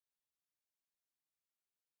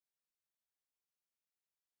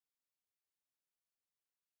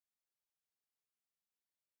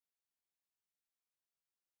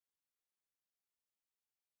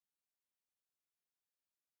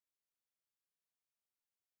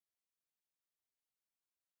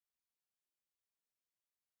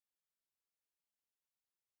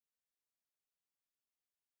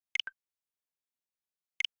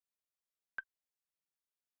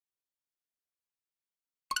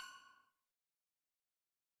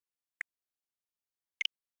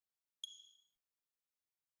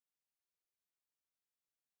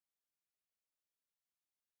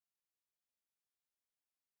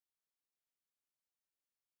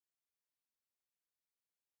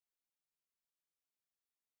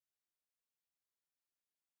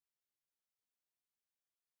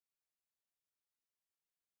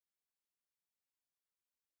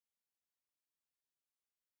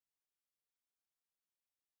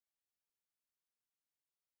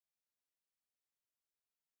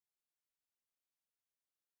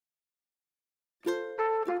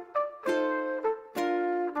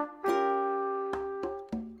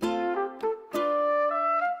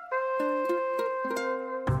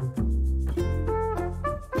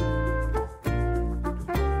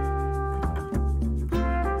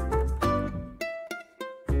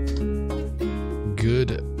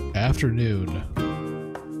afternoon,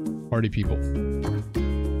 party people.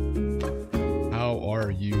 How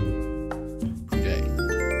are you today?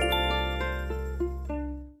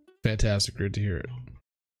 Fantastic, great to hear it.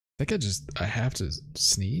 I think I have to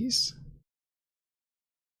sneeze?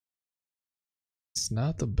 It's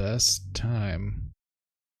not the best time.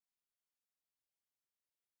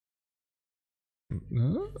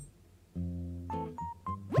 Huh?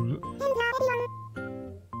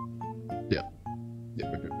 Yeah.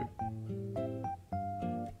 Yep.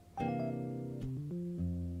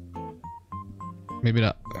 Maybe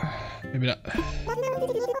not. Maybe not.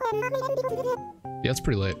 Yeah, it's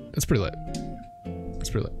pretty late. It's pretty late.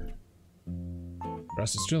 It's pretty late.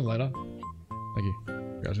 Ross, is turn the light on? Thank you.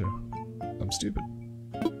 Gotcha. I'm stupid.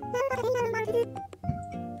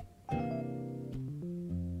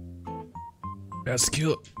 That's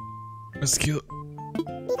cute. That's cute.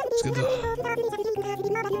 It's good though.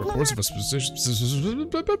 Reports of a suspicious.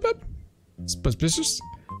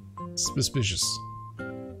 Suspicious.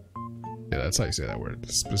 Yeah, that's how you say that word.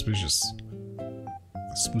 Suspicious.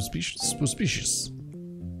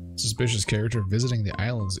 Suspicious character visiting the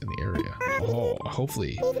islands in the area. Oh,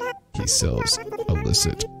 hopefully he sells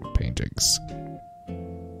illicit paintings.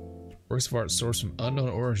 Works of art sourced from unknown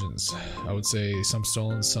origins. I would say some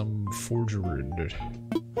stolen, some forgery.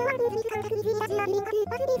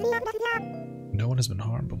 No one has been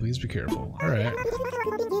harmed, but please be careful. Alright.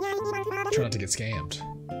 Try not to get scammed.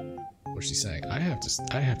 What's she saying? I have to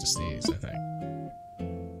sneeze, I think.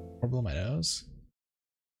 Or blow my nose?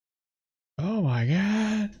 Oh my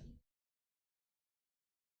god.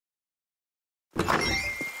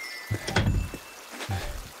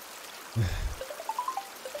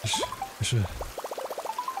 I should.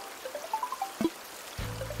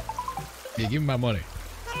 Yeah, give me my money.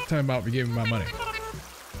 Tell me about me giving me my money.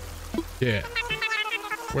 Yeah.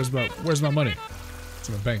 Where's my money? It's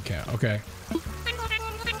in my bank account. Okay.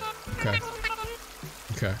 Okay.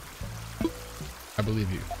 Okay. I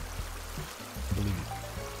believe you. I believe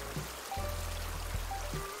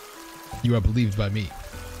you. You are believed by me.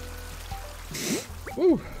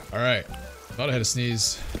 Woo! Alright. Thought I had to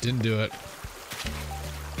sneeze. Didn't do it.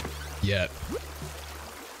 Yet.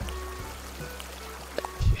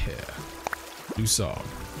 Yeah. New song.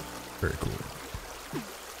 Very cool.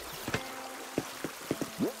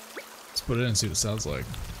 Let's put it in and see what it sounds like.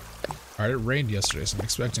 Alright, it rained yesterday, so I'm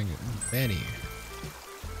expecting many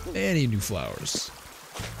new flowers.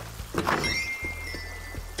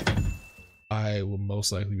 I will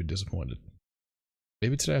most likely be disappointed.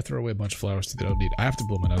 Maybe today I throw away a bunch of flowers that I don't need. I have to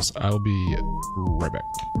blow my nose. I will be right back.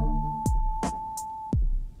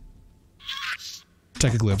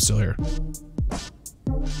 Technically, I'm still here.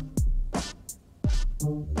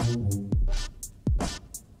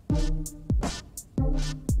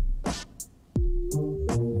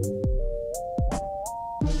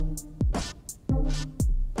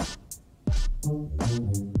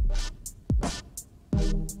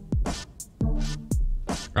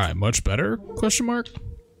 Alright, much better? Question mark?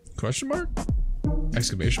 Question mark?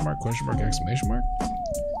 Exclamation mark? Question mark? Exclamation mark?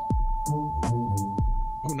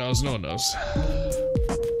 Who knows? No one knows.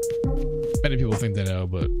 Many people think they know,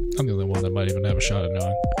 but I'm the only one that might even have a shot at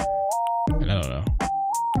knowing. And I don't know.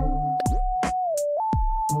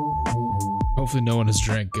 Hopefully no one has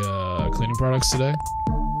drank cleaning products today.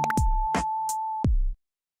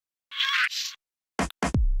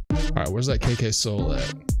 Alright, where's that KK Soul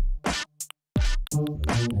at?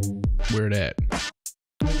 Where it at?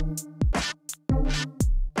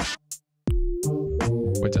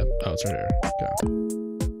 Wait, that. Oh, it's right here. Okay.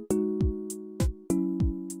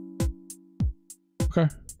 Okay.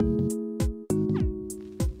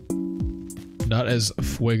 Not as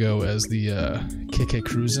fuego as the KK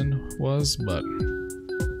Cruisin' was, but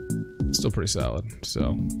still pretty solid.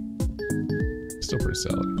 So, still pretty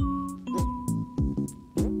solid.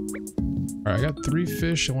 Alright, I got 3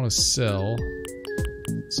 fish I want to sell.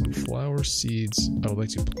 Some flower seeds I would like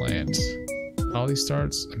to plant. Poly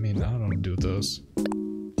starts? I mean, I don't know what to do with those.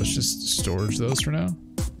 Let's just storage those for now.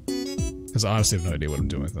 Because I honestly have no idea what I'm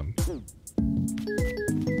doing with them.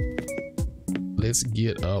 Let's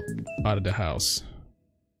get up out of the house.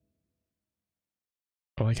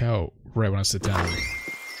 I like how right when I sit down,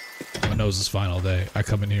 my nose is fine all day. I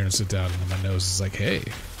come in here and sit down and my nose is like, hey,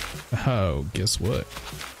 oh, guess what?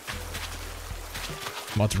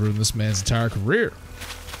 I'm about to ruin this man's entire career.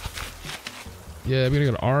 Yeah, I'm gonna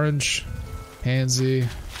go to orange, pansy,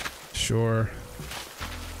 sure.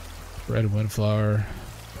 Red windflower,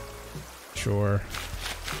 sure.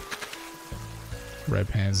 Red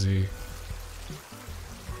pansy.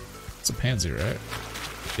 It's a pansy, right?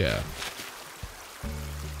 Yeah.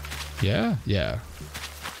 Yeah? Yeah.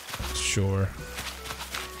 Sure.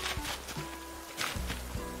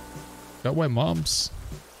 Got white moms?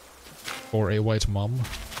 Or a white mom?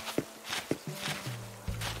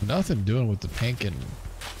 Nothing doing with the pink and...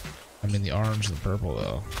 I mean the orange and the purple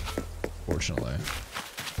though. Fortunately.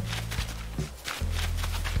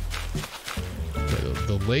 Okay,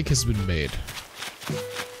 the lake has been made.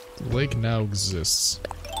 The lake now exists.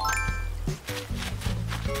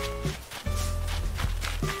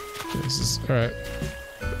 This is... Alright.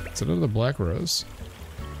 Is it another black rose?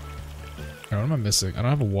 Alright, what am I missing? I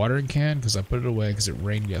don't have a watering can because I put it away because it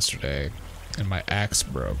rained yesterday and my axe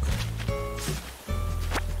broke.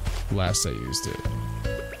 Last I used it.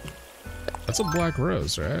 That's a black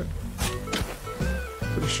rose, right?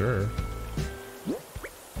 Pretty sure.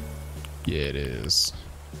 Yeah, it is.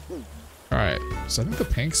 Alright, so I think the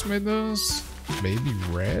pinks made those. Maybe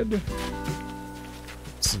red?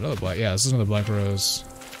 This is another black. Yeah, this is another black rose.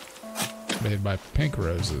 Made by pink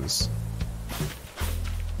roses.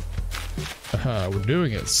 Aha, we're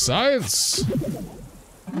doing it. Science!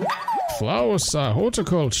 Flower science,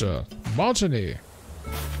 horticulture, botany.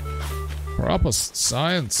 We're up a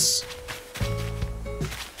science.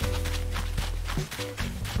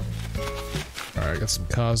 Alright, got some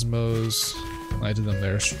cosmos. I did them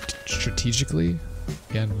there strategically.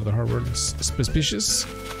 Again, with a hard word. Suspicious.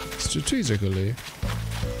 Strategically.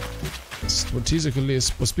 Strategically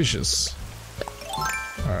suspicious.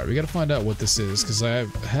 Alright, we gotta find out what this is, because I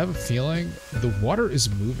have a feeling the water is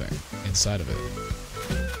moving inside of it.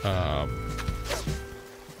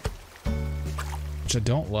 Which I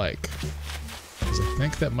don't like. Because I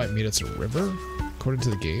think that might mean it's a river, according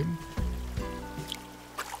to the game.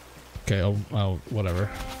 Okay, oh, whatever.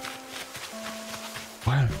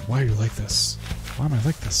 Why are you like this? Why am I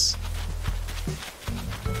like this?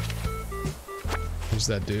 Who's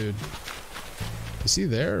that dude? Is he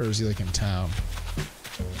there, or is he like in town?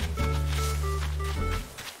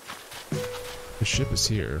 The ship is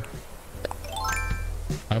here.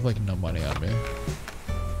 I have like no money on me.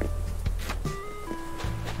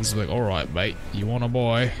 He's like, alright mate, you want a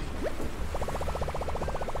boy?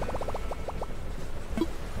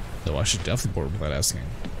 Though I should definitely board without asking.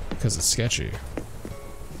 Because it's sketchy.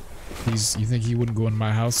 You think he wouldn't go in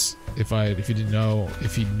my house if he didn't know,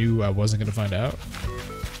 if he knew I wasn't gonna find out?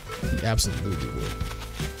 He absolutely would.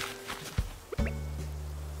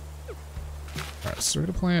 Alright, so we're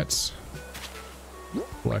gonna plant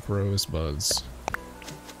black rose buds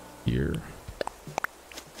here.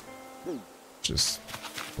 Just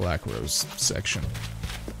black rose section.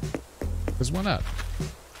 Because why not?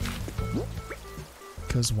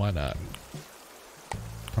 Because why not?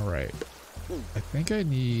 Alright. I think I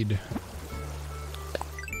need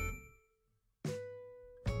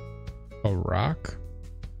a rock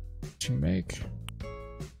to make.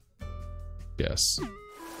 Yes.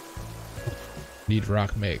 Need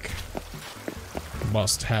rock make.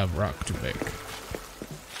 Must have rock to make.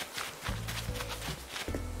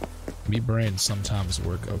 Me brain sometimes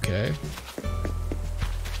work okay.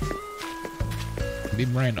 Me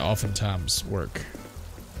brain oftentimes work.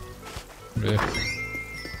 Meh.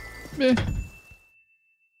 Meh.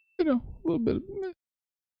 You know, a little bit of meh.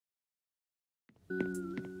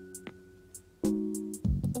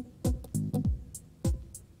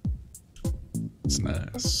 It's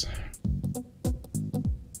nice.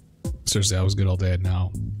 Seriously, I was good all day and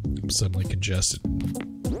now I'm suddenly congested.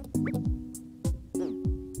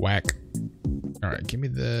 Whack. Alright, give me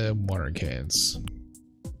the watering cans.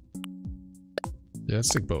 Yeah, let's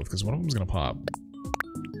take both, because one of them's gonna pop.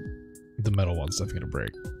 The metal one's definitely gonna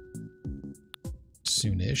break.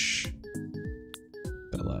 Soonish.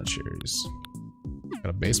 Got a lot of cherries. Got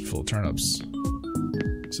a basement full of turnips.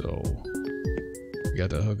 So, we got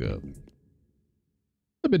that hook up.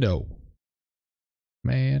 Let me know.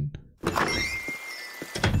 Man.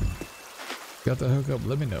 Got the hook up,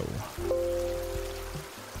 let me know.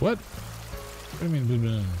 What? What do you mean,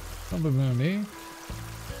 blah, don't blah, me?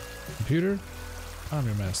 Computer? I'm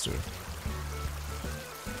your master.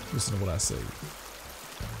 Listen to what I say.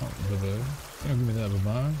 Oh, blah, blah. You don't give me that,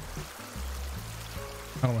 blah.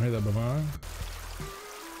 I don't want to hear that, blah.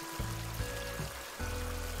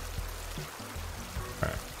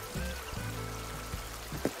 Alright.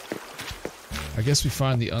 I guess we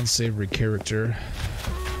find the unsavory character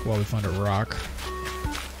while we find a rock.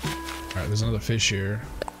 Alright, there's another fish here.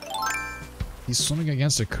 He's swimming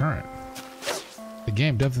against a current. The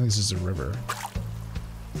game definitely thinks it's a river.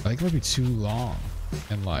 I think it might be too long.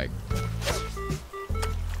 And like...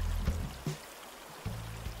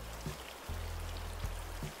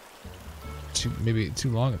 maybe too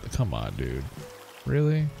long at the... Come on, dude.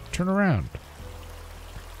 Really? Turn around.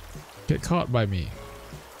 Get caught by me.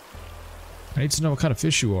 I need to know what kind of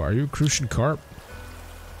fish you are. Are you a crucian carp?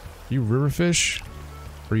 Are you river fish?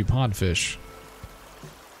 Or are you pond fish?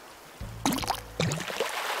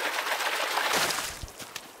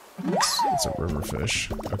 It's a river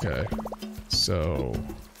fish. Okay. So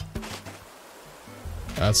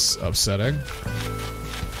that's upsetting.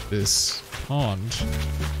 This pond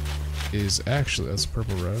is actually, that's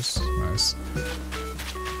purple rose. Nice.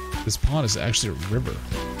 This pond is actually a river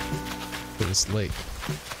for this lake.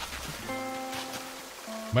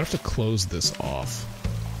 Might have to close this off.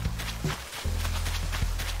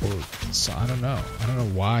 Or, so I don't know. I don't know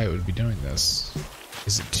why it would be doing this.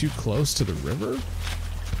 Is it too close to the river?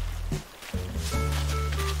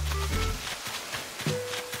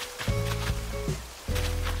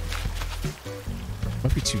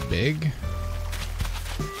 Might be too big.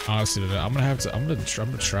 Honestly, I'm gonna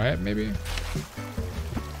try it maybe.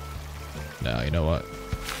 No, you know what?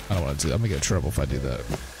 I don't want to do that. I'm gonna get in trouble if I do that.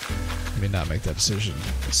 Let me not make that decision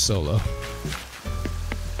solo.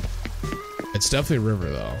 It's definitely a river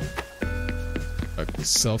though. A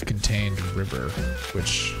self-contained river,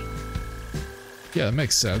 which, yeah, that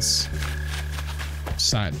makes sense.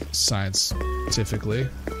 Scientifically.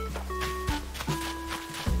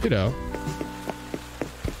 You know.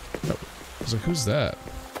 I was like, who's that?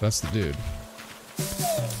 That's the dude.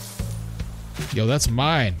 Yo, that's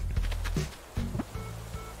mine.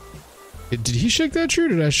 Did he shake that tree or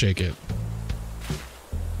did I shake it?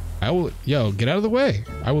 I will, yo, get out of the way.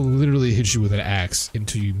 I will literally hit you with an axe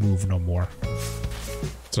until you move no more.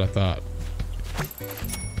 That's what I thought.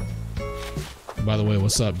 By the way,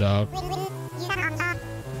 what's up, dog?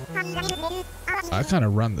 I kind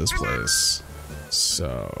of run this place.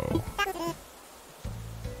 So,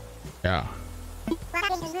 yeah.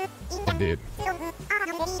 Indeed.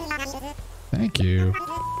 Thank you.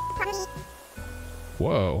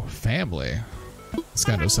 Whoa, family. This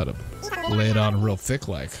guy knows how to lay it on real thick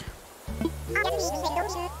like.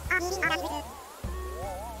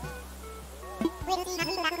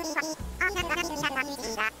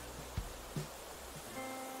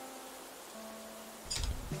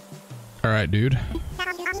 Alright, dude.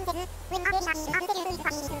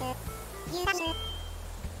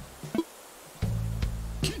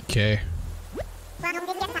 Okay.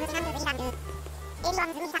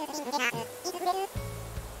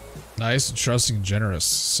 Nice and trusting and generous.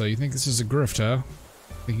 So you think this is a grift, huh?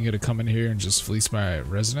 Think you're gonna come in here and just fleece my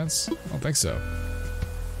residents? I don't think so.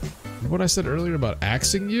 Remember what I said earlier about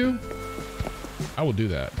axing you? I will do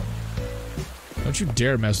that. Don't you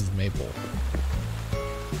dare mess with Maple.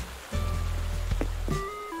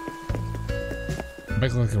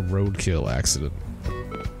 Make it like a roadkill accident.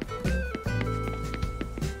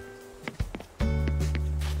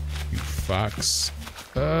 You fox.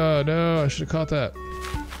 Oh no, I should have caught that.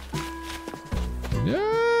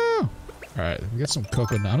 No! Alright, we got some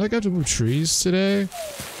coconut. I don't think I have to move trees today.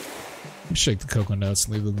 Let me shake the coconuts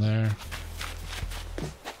and leave them there.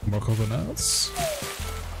 More coconuts.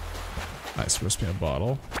 Nice, recipe in a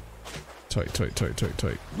bottle. Toit, toit, toit, toit,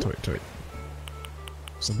 toit, toit, toit.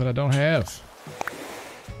 Something I don't have.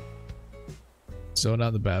 Zone out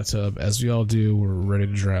in the bathtub. As we all do, we're ready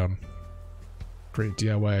to drown. Great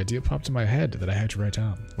DIY idea popped in my head that I had to write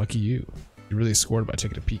down. Lucky you. You really scored by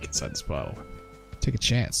taking a peek inside this bottle. Take a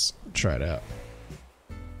chance. Try it out.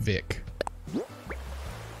 Vic.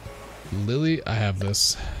 Lily, I have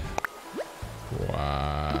this.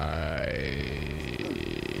 Why?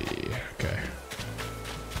 Okay.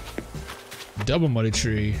 Double muddy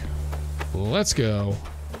tree. Let's go.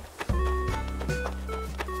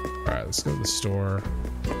 Alright, let's go to the store.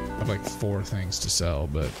 I have like 4 things to sell,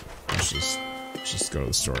 but let's just go to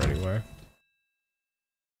the store anyway.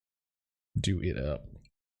 Do it up.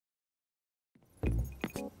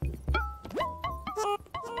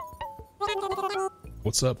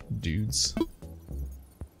 What's up, dudes?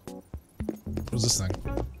 What's this thing?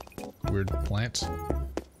 Weird plant?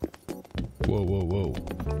 Whoa, whoa, whoa.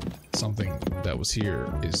 Something that was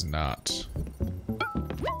here is not.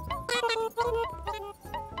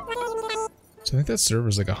 So I think that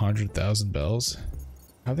server's like 100,000 bells.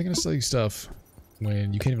 How are they gonna sell you stuff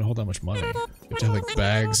when you can't even hold that much money? You have to have like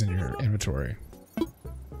bags in your inventory.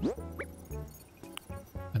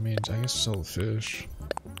 I mean, I guess sell the fish.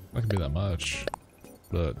 Not gonna be that much,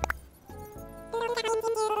 but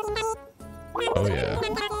oh yeah,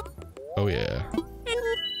 oh yeah.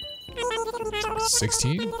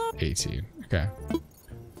 16? 18. Okay.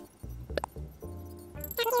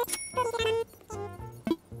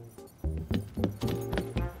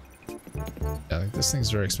 Yeah, I think this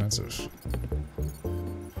thing's very expensive.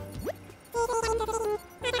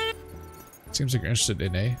 Seems like you're interested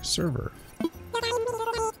in a server.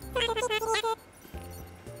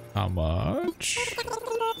 How much?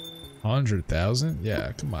 100,000?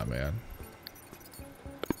 Yeah, come on, man.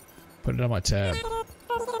 Put it on my tab.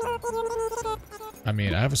 I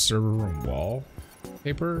mean, I have a server room wall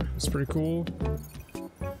paper. It's pretty cool.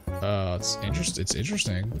 It's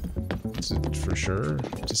interesting. For sure,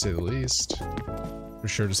 to say the least. For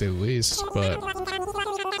sure, to say the least. But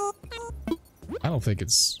I don't think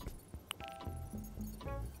it's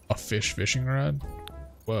a fishing rod.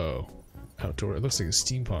 Whoa. Outdoor. It looks like a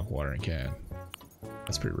steampunk watering can.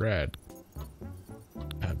 That's pretty rad.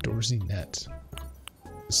 Outdoorsy net.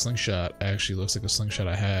 The slingshot actually looks like a slingshot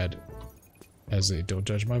I had as a don't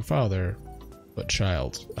judge my father, but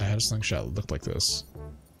child. I had a slingshot that looked like this.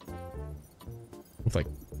 With like,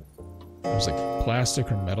 it was like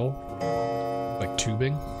plastic or metal, like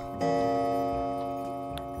tubing.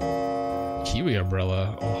 Kiwi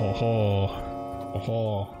umbrella. Oh ho ho. Oh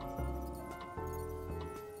ho.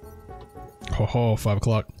 Ho ho, 5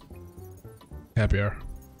 o'clock. Happy hour.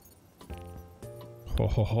 Ho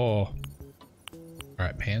ho ho.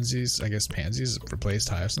 Alright, pansies. I guess pansies replaced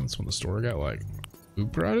hyacinths when the store got like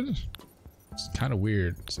boop rotted. It's kind of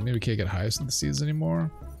weird. So maybe we can't get hyacinth seeds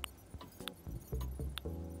anymore.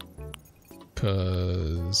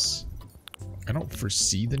 Cause I don't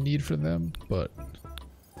foresee the need for them, but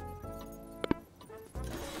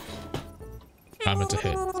I meant to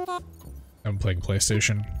hit. I'm playing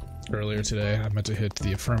PlayStation earlier today. I meant to hit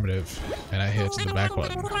the affirmative, and I hit the back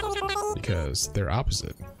button because they're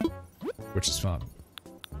opposite, which is fun.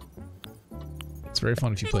 It's very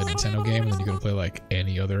fun if you play a Nintendo game and then you go to play like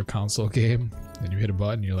any other console game, and you hit a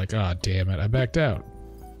button, and you're like, ah, damn it, I backed out.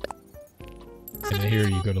 And then here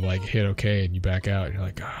you go to like hit OK, and you back out, and you're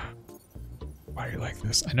like, ah, why are you like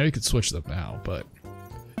this? I know you could switch them now, but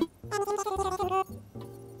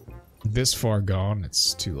this far gone,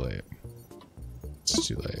 it's too late. It's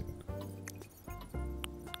too late.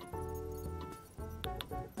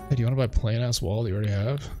 Hey, do you want to buy a plain ass wall that you already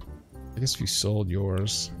have? I guess if you sold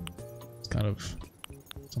yours, it's kind of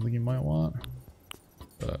something you might want.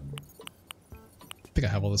 But I think I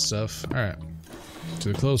have all this stuff. Alright.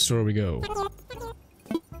 To the clothes store we go.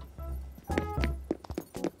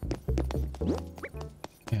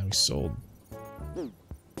 Man, we sold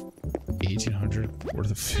 1,800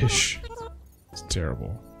 worth of fish. It's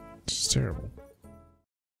terrible. It's just terrible.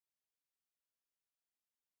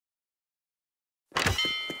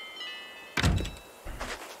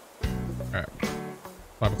 Alright.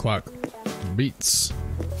 5 o'clock. Beats.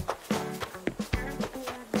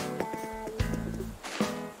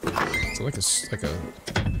 Is it like a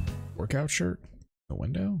workout shirt? The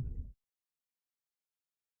window?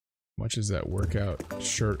 How much is that workout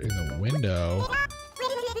shirt in the window?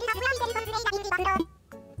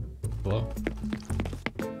 Hello?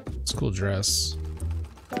 It's a cool dress.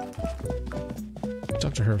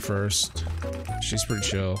 Talk to her first. She's pretty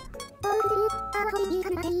chill.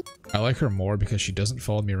 I like her more because she doesn't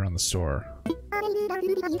follow me around the store.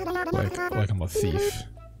 Like I'm a thief.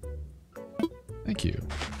 Thank you.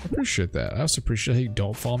 I appreciate that. I also appreciate how you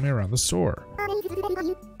don't follow me around the store.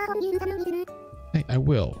 Hey, I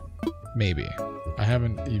will. Maybe. I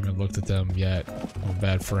haven't even looked at them yet. I'm a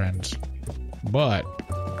bad friend. But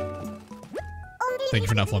thank you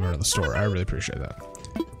for not following me around the store. I really appreciate that.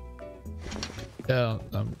 Yeah,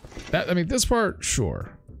 I mean, this part,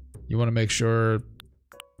 sure. You want to make sure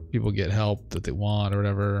people get help that they want or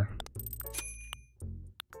whatever.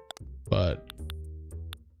 But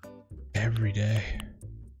every day,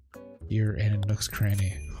 here and in Nook's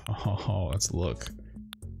Cranny. Oh, let's look.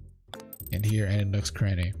 And here and in Nook's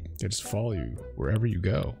Cranny. They just follow you wherever you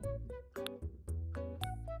go.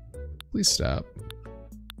 Please stop.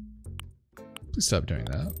 Please stop doing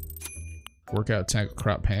that. Workout tank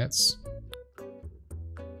crop pants.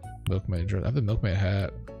 Milkmaid dress. I have the milkmaid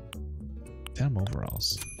hat. Denim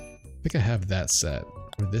overalls. I think I have that set.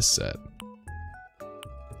 Or this set.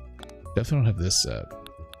 Definitely don't have this set.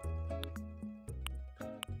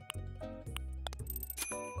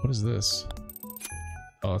 What is this?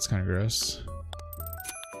 Oh, it's kind of gross.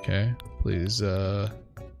 Okay, please,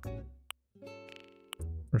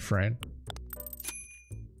 refrain.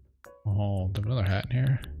 Oh, do I have another hat in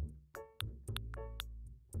here?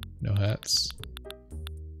 No hats.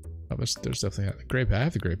 Oh, there's definitely a grape hat. I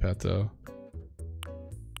have the grape hat though.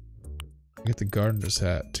 I get the gardener's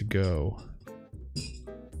hat to go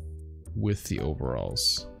with the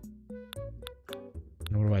overalls.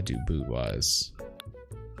 And what do I do boot wise?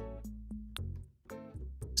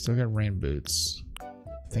 Still got rain boots.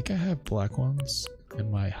 I think I have black ones in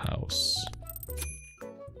my house.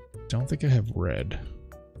 Don't think I have red.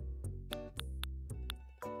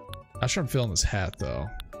 Not sure I'm feeling this hat though.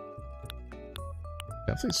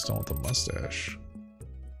 Definitely still want the mustache.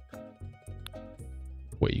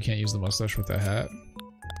 Wait, you can't use the mustache with that hat?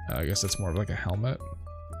 I guess that's more of like a helmet.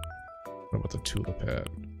 What about the tulip hat?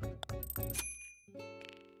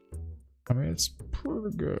 I mean, it's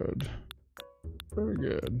pretty good. Pretty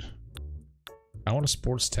good. I want a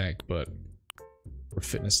sports tank, or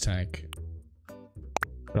fitness tank.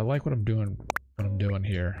 But I like what I'm doing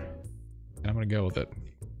here. And I'm gonna go with it.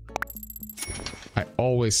 I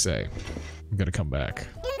always say I'm gonna come back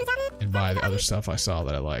and buy the other stuff I saw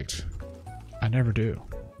that I liked. I never do.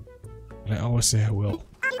 But I always say I will.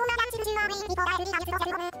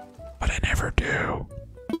 But I never do.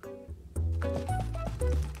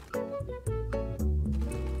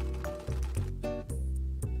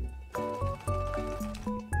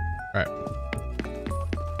 Alright.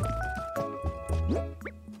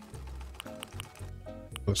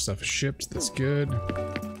 Other stuff is shipped, that's good.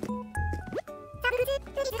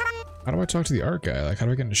 How do I talk to the art guy? Like, how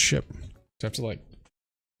do I get him to ship? Do I have to, like,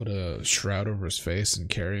 put a shroud over his face and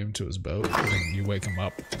carry him to his boat? And then you wake him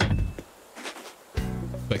up.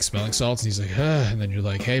 Like, smelling salts, and he's like, and then you're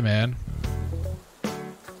like, hey, man.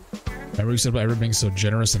 Remember you said about everyone being so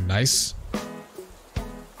generous and nice?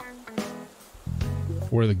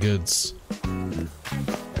 Where are the goods? And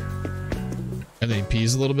then he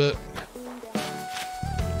pees a little bit.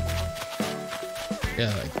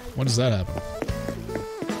 Yeah, like, when does that happen?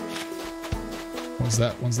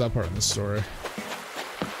 When's that part of the story?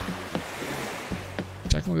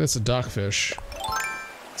 Technically that's a dockfish.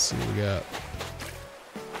 Let's see what we got.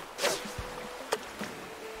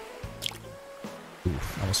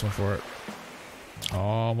 Oof, almost went for it.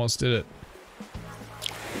 Almost did it.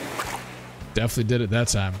 Definitely did it that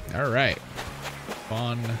time. Alright.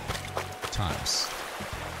 Fun times.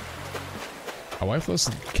 My wife loves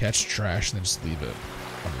to catch trash and then just leave it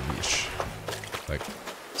on the beach. Like,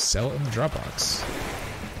 sell it in the Dropbox.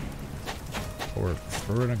 Or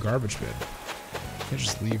throw it in a garbage bin. You can't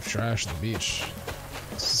just leave trash on the beach.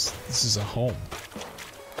 This is a home.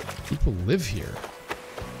 People live here.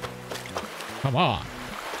 Come on.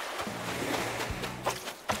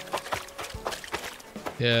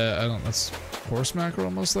 Yeah, I don't. That's horse mackerel,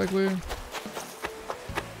 most likely.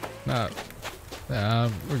 Nah,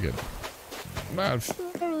 we're good. Not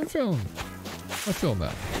really feeling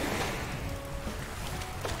that.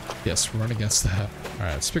 Yes, run against that.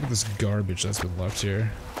 Alright, let's pick up this garbage that's been left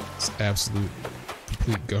here. It's absolute,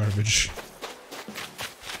 complete garbage.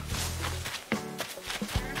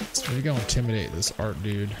 So we're gonna intimidate this art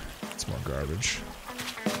dude. It's more garbage.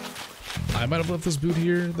 I might have left this boot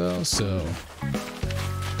here, though, so...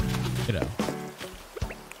 You know.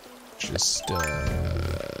 Just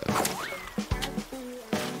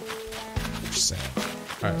saying.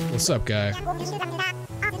 Alright, what's up, guy?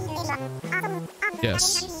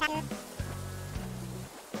 Yes.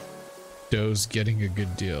 Doe's getting a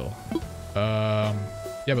good deal. Yeah,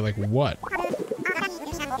 but like what?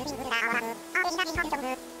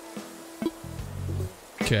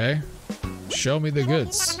 Okay. Show me the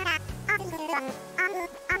goods.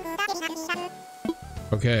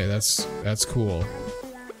 Okay, that's cool.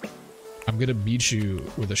 I'm gonna beat you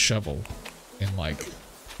with a shovel in like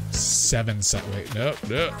 7 seconds. Wait, nope.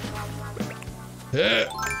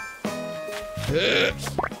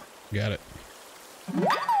 Got it.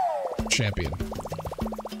 Champion.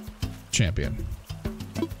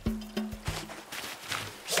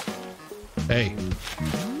 Hey,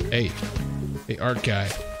 art guy.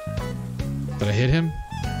 Did I hit him?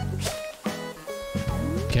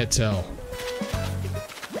 Can't tell.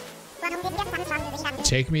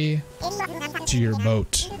 Take me to your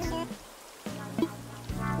boat.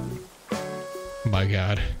 My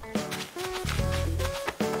God.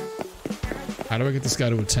 How do I get this guy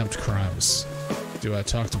to attempt crimes? Do I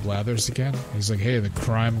talk to Blathers again? He's like, hey, the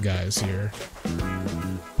crime guy's here.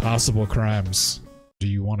 Possible crimes. Do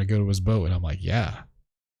you want to go to his boat? And I'm like, yeah,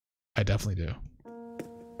 I definitely do.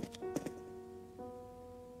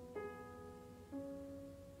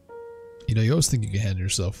 You know, you always think you can handle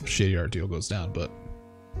yourself if a shady art deal goes down, but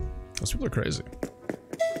those people are crazy.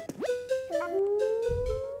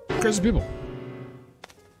 Crazy people.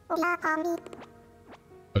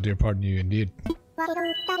 Oh dear, pardon you indeed.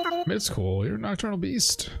 It's cool, you're a nocturnal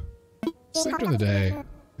beast. Sleep during the day.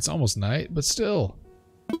 It's almost night, but still.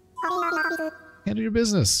 Handle your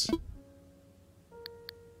business.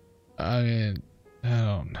 I mean, I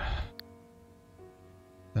don't...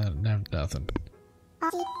 nothing.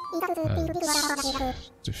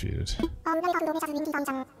 Defeated.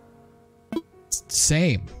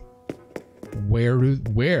 Same. Where?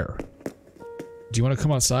 Do you want to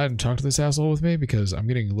come outside and talk to this asshole with me? Because I'm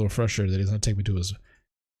getting a little frustrated that he's going to take me to his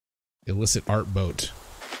illicit art boat.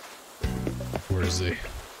 Where is he?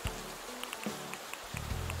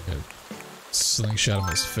 Slingshot him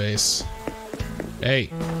in his face. Hey!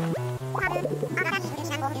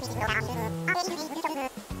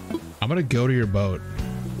 I'm gonna go to your boat.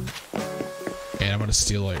 And I'm gonna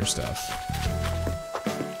steal all your stuff.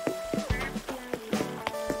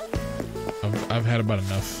 I've had about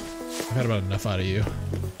enough. I've had about enough out of you.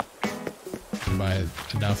 And by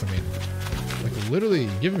enough, I mean, like, literally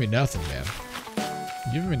giving me nothing, man.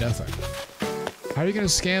 You're giving me nothing. How are you gonna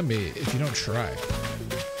scam me if you don't try?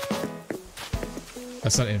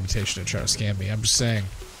 That's not an invitation to try to scam me. I'm just saying,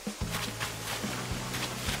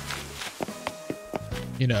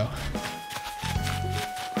 you know,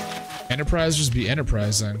 enterprisers be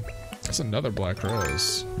enterprising. That's another black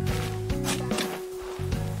rose.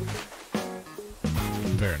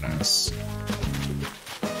 Very nice.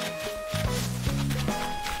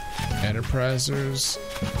 Enterprisers.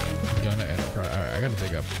 Gonna enterprise. Alright, I gotta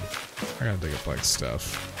dig up like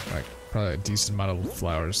stuff. Like probably a decent amount of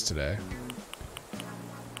flowers today.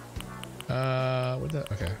 What the?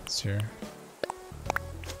 Okay, it's here.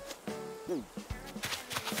 I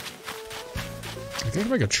think I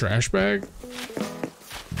can make a trash bag.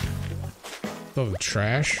 Fill the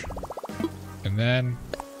trash. And then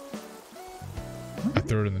I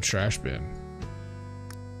throw it in the trash bin.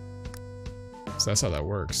 So that's how that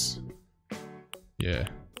works. Yeah.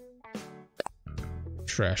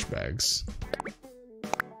 Trash bags.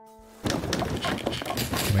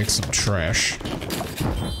 Make some trash.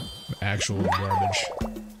 Actual garbage.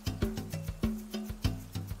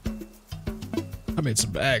 I made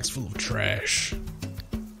some bags full of trash.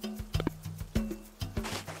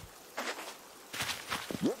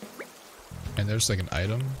 And there's like an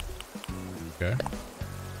item. Okay.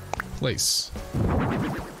 Place.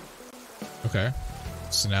 Okay.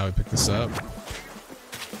 So now we pick this up.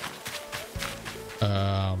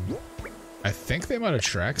 I think they might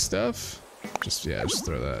attract stuff. Just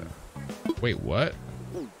throw that. Wait, what?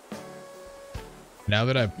 Now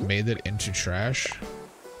that I've made it into trash?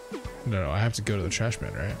 No, I have to go to the trash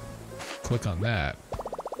bin, right? Click on that.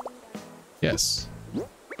 Yes.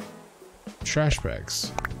 Trash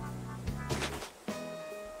bags.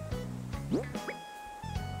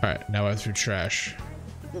 Alright, now I threw trash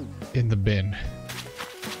in the bin.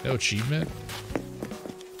 No achievement?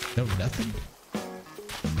 No nothing?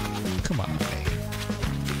 Come on, man.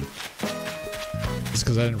 It's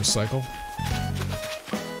because I didn't recycle?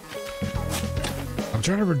 I'm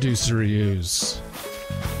trying to reduce the reuse.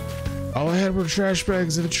 All I had were trash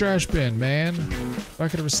bags in a trash bin, man. If I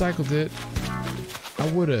could have recycled it, I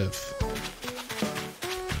would have.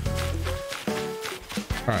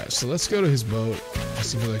 Alright, so let's go to his boat.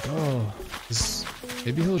 He's gonna be like, oh, this,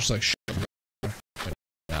 maybe he'll just like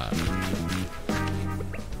nah.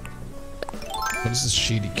 What does this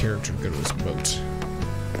shady character go to his boat?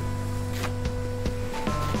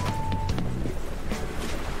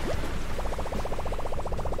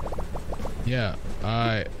 Yeah,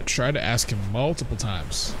 I tried to ask him multiple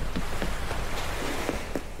times.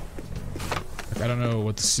 Like, I don't know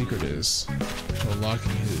what the secret is to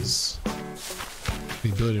unlocking his the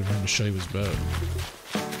ability for him to show you his boat.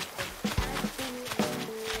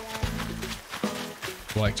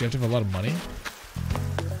 Like, do you have to have a lot of money?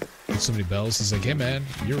 With so many bells, he's like, hey man,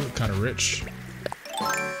 you're kind of rich.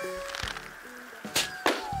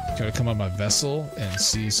 Gotta come on my vessel and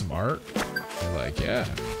see some art? You're like, yeah.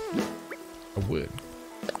 I would.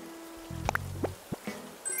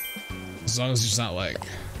 As long as it's not like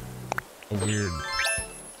a weird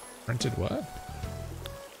printed what?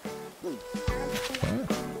 What?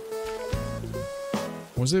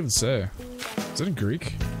 What does it even say? Is it in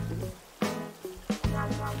Greek? I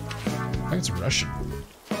think it's Russian.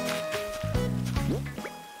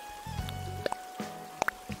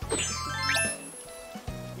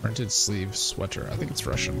 Printed sleeve sweater. I think it's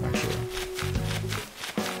Russian actually.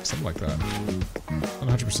 Something like that. I'm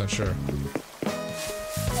 100% sure.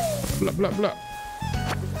 Blah, blah, blah.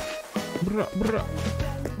 Blah, blah,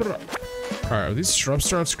 blah. Alright, are these shrub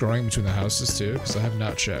starts growing between the houses too? Because I have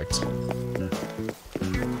not checked.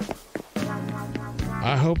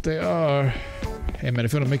 I hope they are. Hey man,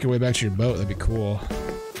 if you want to make your way back to your boat, that'd be cool.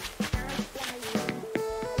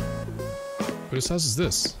 Whose house is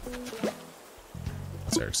this?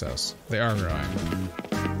 That's Eric's house. They are growing.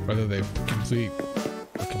 Whether they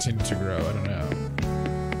continue to grow, I don't know.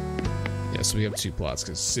 Yeah, so we have 2 plots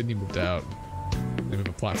because Sydney moved out. Then we have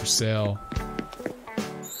a plot for sale.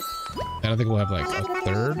 And I think we'll have like a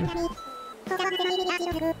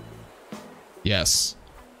 3rd. Yes.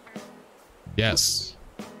 Yes.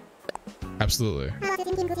 Absolutely.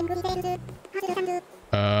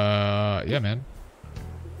 Yeah, man.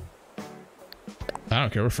 I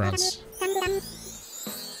don't care, we're friends.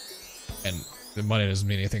 And the money doesn't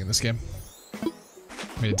mean anything in this game.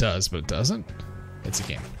 I mean, it does, but it doesn't. It's a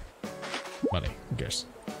game. Money, who cares?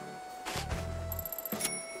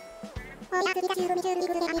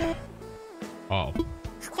 Oh,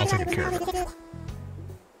 I'll take care of it.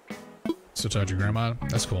 So talk to your grandma?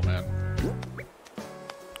 That's cool, man.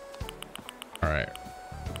 Alright.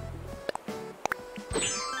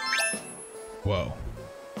 Whoa.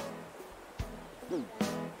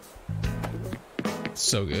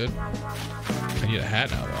 So good. I need a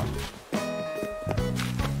hat now, though.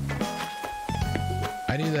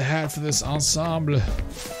 I need a hat for this ensemble.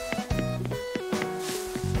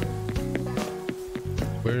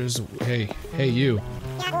 Where's... Hey, you.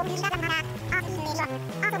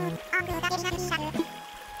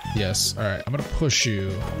 Yes, alright. I'm gonna push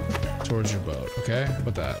you towards your boat, okay? How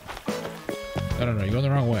about that? No, you're going the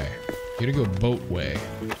wrong way. You gotta go boat way.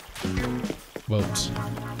 Boat.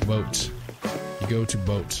 Boat. You go to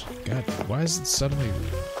boat. God, why is it suddenly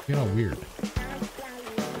being all weird?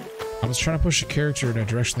 I was trying to push a character in a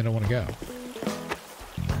direction they don't want to go.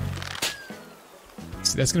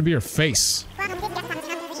 See, that's gonna be your face.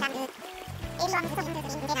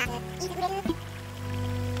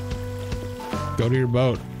 Go to your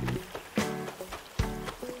boat.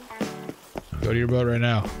 Go to your boat right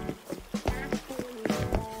now.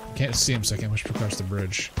 I can't see him, so I can't push across the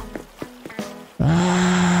bridge.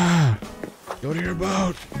 Ah! Go to your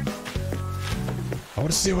boat. I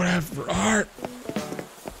want to see what I have for art.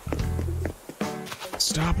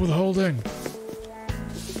 Stop withholding.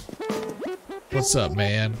 What's up,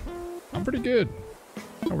 man? I'm pretty good.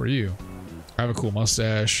 How are you? I have a cool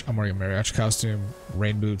mustache. I'm wearing a mariachi costume,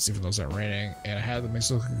 rain boots, even though it's not raining, and a hat that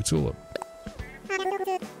makes it look like a tulip.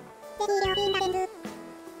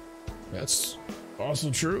 That's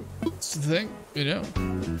also true. It's the thing, you know.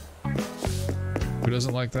 Who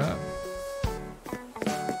doesn't like that?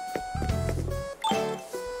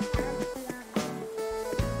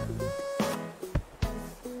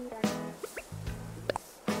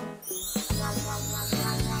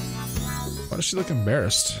 Why does she look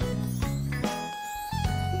embarrassed?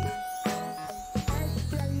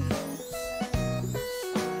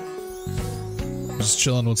 Just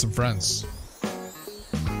chilling with some friends.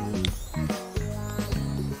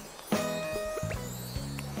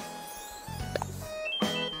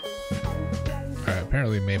 Alright,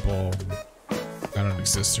 apparently Maple, I don't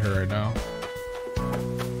exist to her right now.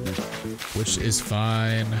 Which is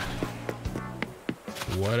fine.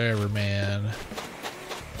 Whatever, man.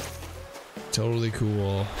 Totally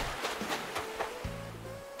cool.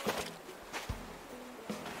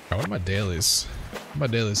 Alright, what are my dailies? What are my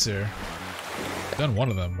dailies here? I've done one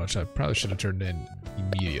of them, which I probably should have turned in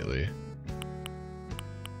immediately.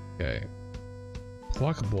 Okay.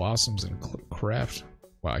 Pluck blossoms and craft.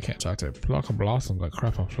 Wow, I can't talk to it. Pluck blossoms and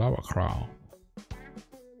craft a flower crown.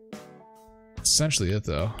 Essentially it,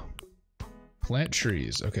 though. Plant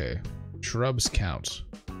trees. Okay. Shrubs count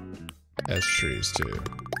as trees, too.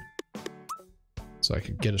 So I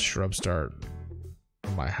can get a shrub start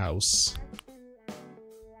in my house.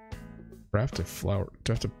 Craft a flower.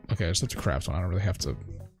 Do I have to? Okay, I just have to craft one. I don't really have to.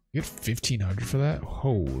 You get 1,500 for that?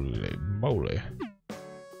 Holy moly.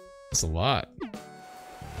 That's a lot.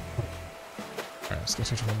 Alright, let's go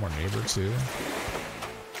talk to one more neighbor, too.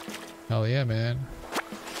 Hell yeah, man.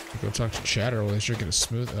 Go talk to Chatter while he's drinking a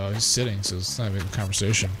smooth. Oh, he's sitting, so it's not even a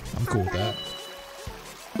conversation. I'm cool with that.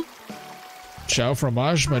 Ciao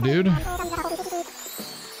fromage, my dude.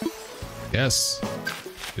 Yes,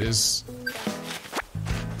 it is.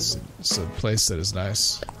 It's a place that is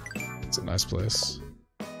nice. It's a nice place.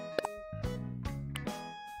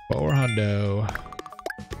 400.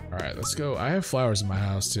 Alright, let's go. I have flowers in my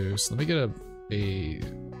house too, so let me get a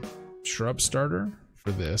shrub starter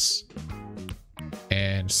for this.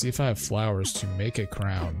 And see if I have flowers to make a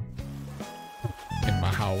crown in my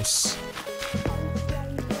house.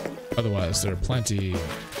 Otherwise, there are plenty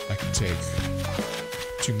I can take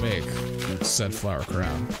to make said flower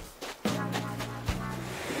crown.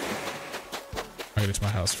 I'll get it to my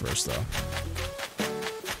house first, though.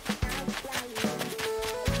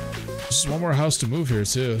 Just one more house to move here,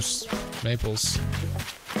 too. Just Maple's.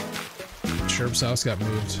 Sherp's house got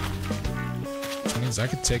moved. Which means I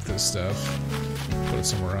could take this stuff, put it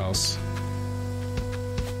somewhere else.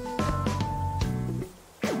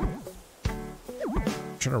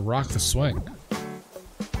 Trying to rock the swing.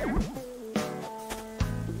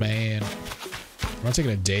 Man. I'm not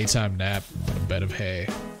taking a daytime nap on a bed of hay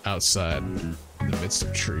outside in the midst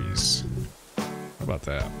of trees. How about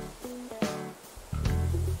that?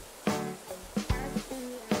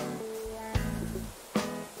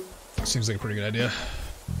 Seems like a pretty good idea.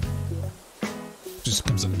 Just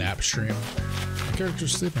becomes a nap stream. My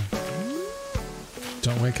character's sleeping.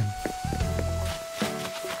 Don't wake him.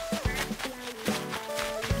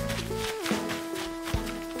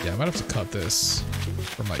 Yeah, I might have to cut this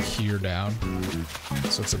from like here down.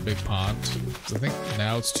 So it's a big pond. So I think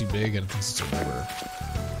now it's too big and it thinks it's a river.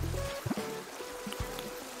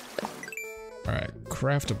 Alright,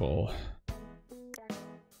 craftable.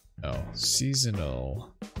 No.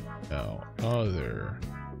 Seasonal. No. Other.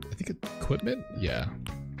 I think equipment? Yeah.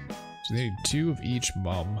 So they need 2 of each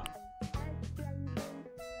mum.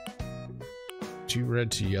 2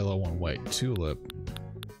 red, 2 yellow, 1 white. Tulip.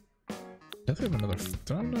 Definitely have another.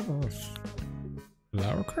 Do I have another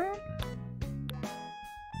flower crown?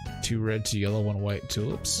 2 red, 2 yellow, 1 white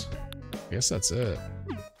tulips. I guess that's it.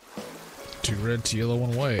 2 red, 2 yellow,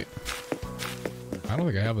 1 white. I don't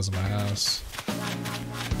think I have this in my house.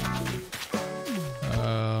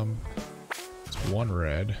 It's 1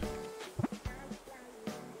 red.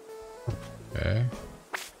 Okay.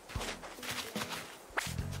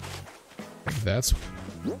 I think that's.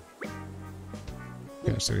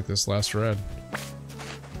 Okay, so get this last red.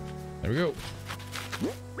 There we go.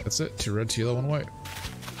 That's it. 2 red, 2 yellow, 1 white.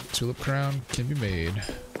 Tulip crown can be made. Yeah,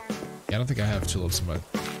 I don't think I have tulips in my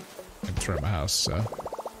inventory at my house, so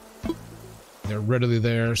they're readily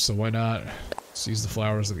there. So why not just use the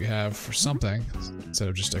flowers that we have for something instead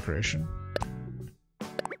of just decoration?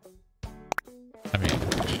 I mean,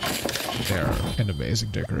 they are an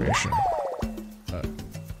amazing decoration. But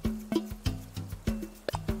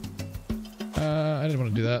I didn't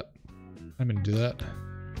want to do that. I'm gonna do that.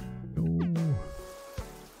 Ooh.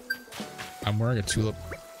 I'm wearing a tulip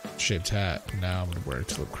shaped hat. Now I'm gonna wear a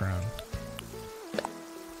tulip crown.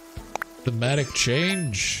 Thematic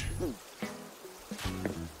change.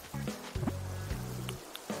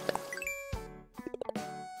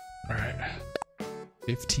 Alright.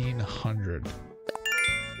 1,500.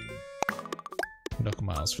 Knuckle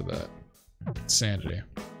miles for that. Sanity.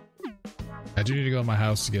 I do need to go in my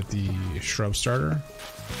house to get the shrub starter.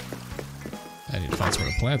 I need to find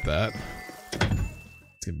somewhere to plant that.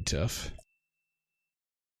 It's gonna be tough.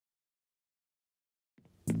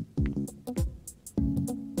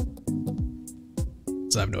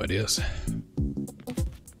 So I have no ideas. I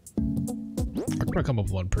could probably come up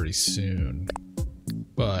with one pretty soon,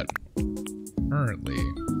 but currently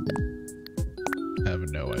I have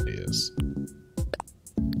no ideas.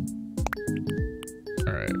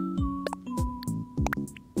 All right.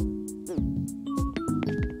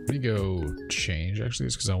 Let me go change actually,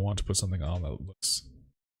 just because I want to put something on that looks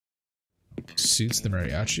suits the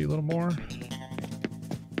mariachi a little more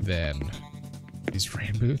than these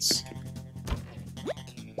rain boots.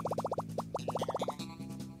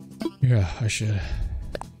 Yeah, I should.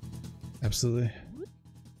 Absolutely.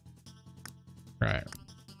 Right.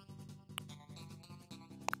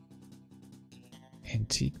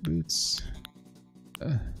 Antique boots.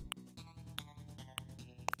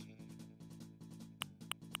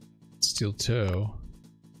 Steel toe.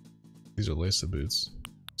 These are lace boots.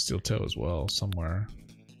 Steel toe as well, somewhere.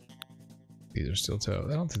 These are steel toe.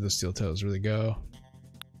 I don't think the steel toes really go.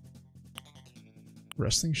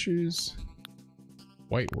 Wrestling shoes.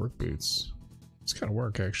 White work boots. It's kind of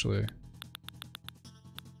work actually.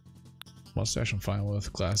 Mustache I'm fine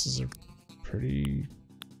with. Glasses are pretty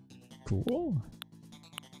cool.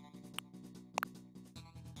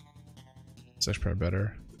 Mustache probably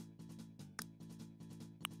better.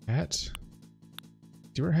 Hat.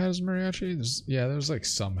 Do you wear a hat as a mariachi? There's like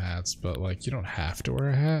some hats, but like you don't have to wear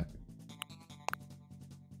a hat.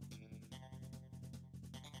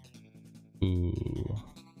 Ooh.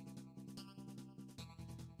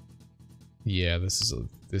 Yeah, this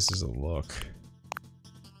is a look.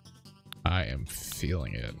 I am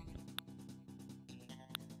feeling it.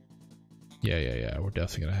 Yeah. We're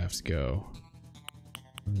definitely gonna have to go.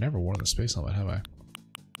 I've never worn the space helmet, have I?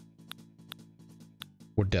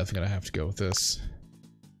 We're definitely gonna have to go with this.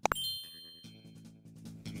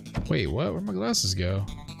 Wait, what? Where'd my glasses go?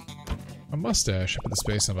 My mustache. I put the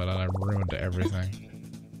space helmet on. I ruined everything.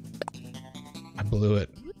 I blew it.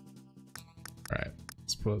 Alright.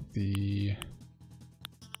 Let's put the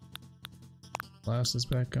glasses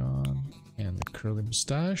back on and the curly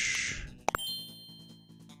mustache.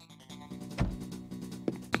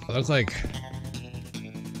 I look like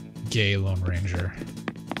gay Lone Ranger.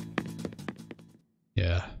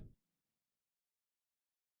 Yeah.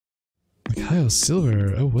 Kyle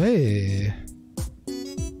Silver, away.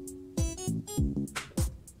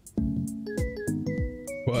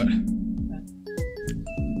 What?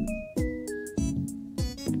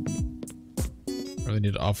 I really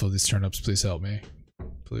need to offload these turnips. Please help me.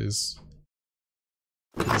 Please.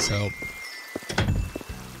 Please help.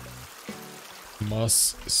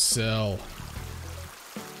 Must sell.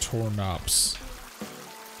 Turnips.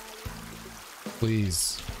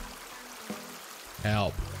 Please.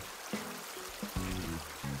 Help.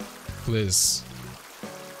 Please.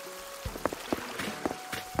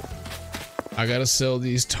 I gotta sell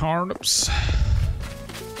these turnips.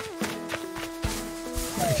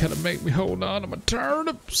 You gotta make me hold on to my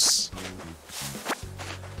turnips.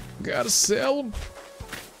 Gotta sell them.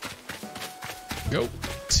 Go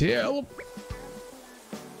tell them.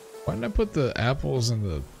 Why didn't I put the apples and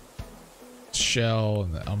the shell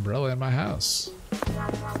and the umbrella in my house?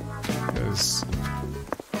 Because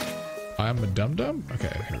I'm a dum-dum?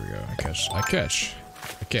 Okay, here we go. I catch.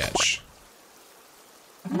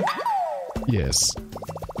 Yes.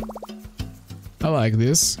 I like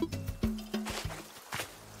this.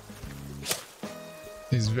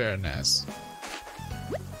 It's very nice.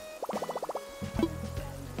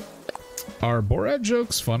 Are Borat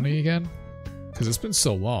jokes funny again? Because it's been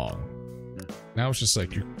so long. Now it's just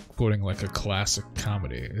like you're quoting like a classic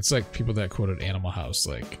comedy. It's like people that quoted Animal House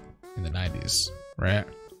like in the 90s, right?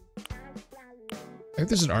 I think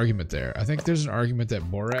there's an argument there. I think there's an argument that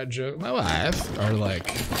Borat jokes, my life, are like,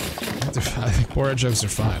 I think Borat jokes are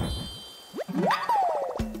fine.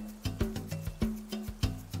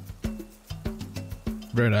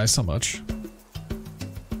 Very nice, how much?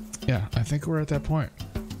 Yeah, I think we're at that point.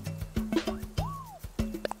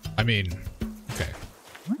 I mean, okay.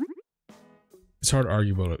 It's hard to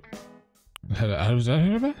argue about it.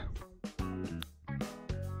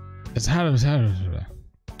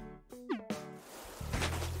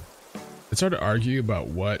 It's hard to argue about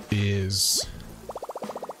what is...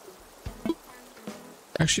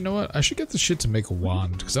 Actually, you know what? I should get the shit to make a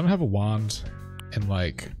wand, because I don't have a wand, and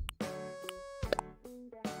like...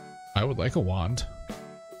 I would like a wand.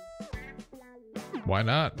 Why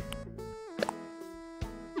not?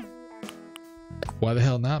 Why the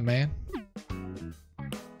hell not, man?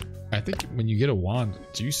 I think when you get a wand,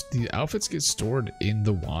 do the outfits get stored in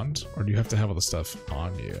the wand, or do you have to have all the stuff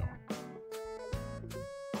on you?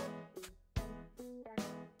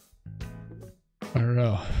 I don't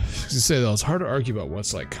know. As I say though, it's hard to argue about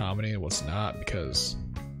what's like comedy and what's not, because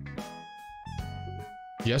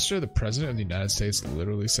yesterday the president of the United States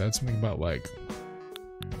literally said something about like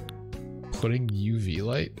putting UV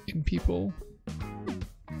light in people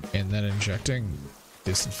and then injecting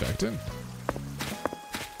disinfectant.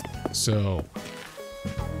 So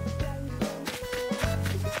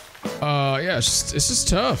yeah, it's just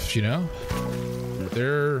tough, you know?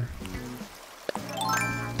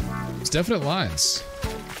 It's definite lines.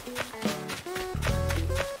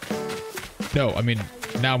 No, I mean,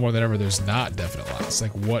 now more than ever, there's not definite lines.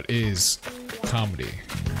 Like, what is comedy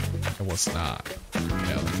and what's not? You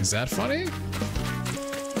know, like, is that funny?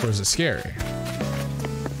 Or is it scary?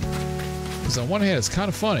 Because on one hand, it's kind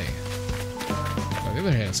of funny. On the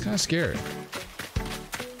other hand, it's kind of scary.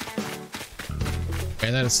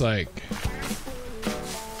 And then it's like,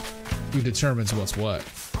 who determines what's what?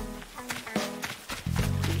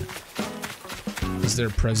 Is there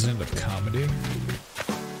a president of comedy?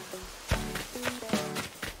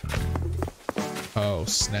 Oh,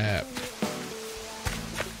 snap.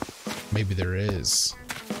 Maybe there is.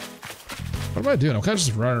 What am I doing? I'm kind of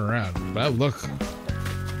just running around, but I look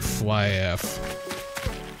fly F.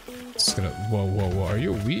 Just gonna, whoa. Are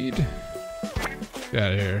you a weed? Get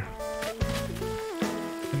out of here.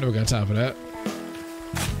 I never got time for that.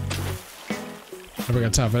 Never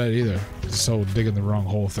got time for that either. This whole digging the wrong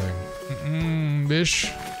hole thing.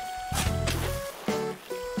 Bish.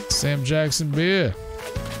 Sam Jackson beer.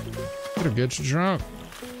 It'll get you drunk.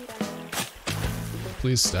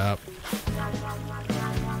 Please stop.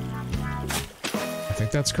 I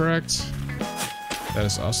think that's correct. That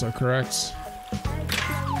is also correct.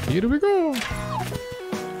 Here we go.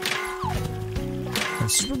 In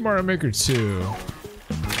Super Mario Maker 2,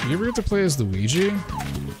 you ever get to play as Luigi?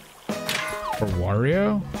 Or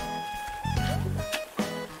Wario?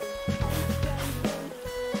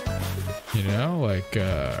 You know, like,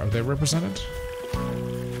 are they represented?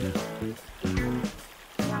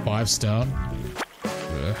 5 stone.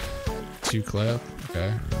 2 clay.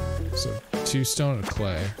 Okay. So 2 stone and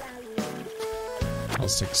clay. I'll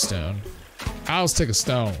just take a stone. I'll just take a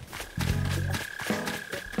stone.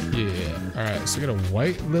 Yeah. Alright, so we got a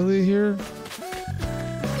white lily here.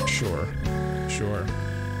 Sure.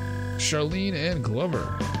 Charlene and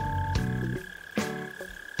Glover.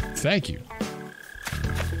 Thank you.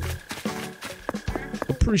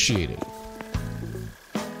 Appreciate it.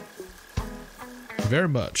 Very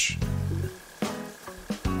much.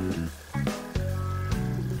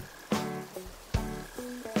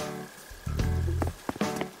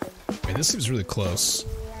 mean, this seems really close.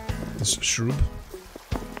 This shrub.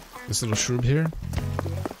 This little shrub here.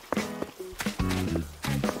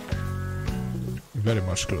 Very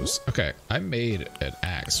much close. Okay, I made an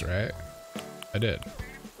axe, right? I did.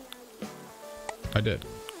 I did.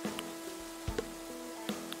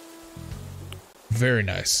 Very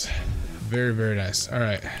nice. Very, very nice.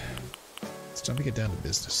 Alright. It's time to get down to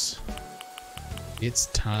business. It's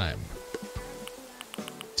time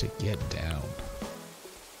to get down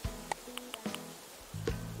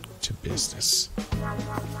to business.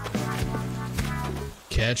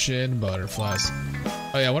 Catching butterflies.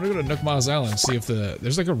 Oh yeah, I want to go to Nook Miles Island and see if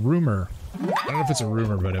there's like a rumor. I don't know if it's a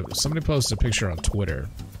rumor, but somebody posted a picture on Twitter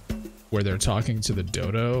where they're talking to the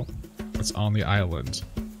dodo that's on the island.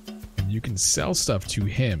 And you can sell stuff to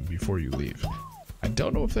him before you leave. I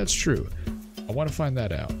don't know if that's true. I want to find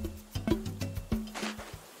that out.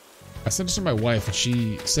 I sent it to my wife and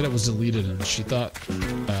she said it was deleted and she thought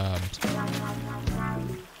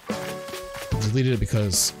deleted it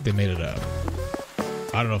because they made it up.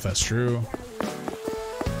 I don't know if that's true.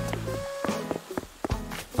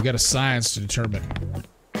 We got a science to determine.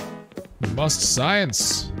 We must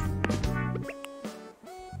science.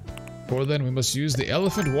 For then we must use the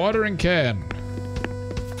elephant watering can.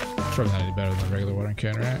 It's probably not any better than the regular watering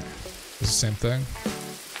can, right? It's the same thing.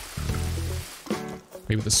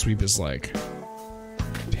 Maybe the sweep is like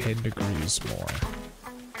 10 degrees more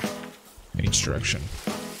in each direction.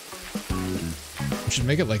 We should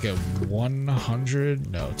make it like a 200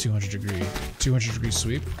 degree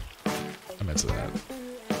sweep. I'm into that.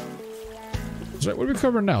 That's right, what are we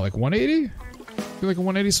covering now? Like 180? Feel like a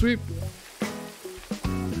 180 sweep?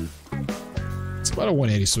 It's about a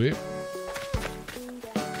 180 sweep.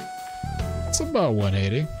 It's about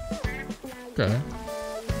 180. Okay.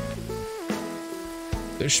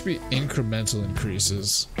 There should be incremental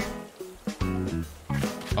increases.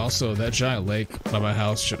 Also, that giant lake by my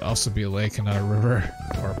house should also be a lake and not a river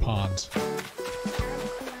or a pond.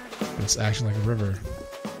 But it's acting like a river.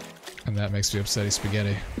 And that makes me upsetty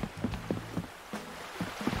spaghetti.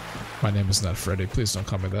 My name is not Freddy. Please don't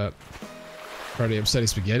call me that. Freddy Upsetty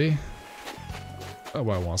Spaghetti?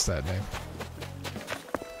 Nobody wants that name.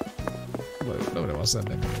 Nobody wants that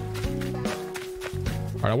name.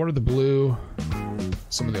 Alright, I watered the blue.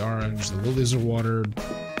 Some of the orange. The lilies are watered.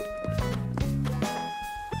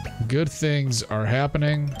 Good things are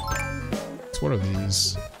happening. So what are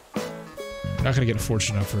these? I'm not gonna get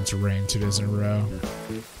fortunate enough for it to rain 2 days in a row.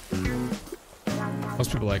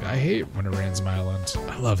 Most people are like, I hate when it rains in my island.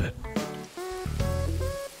 I love it.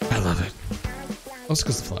 I love it. Also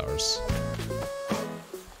because the flowers.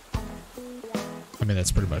 I mean,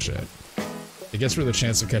 that's pretty much it. It gets rid of the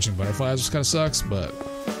chance of catching butterflies, which kind of sucks, but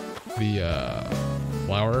the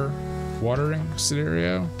flower watering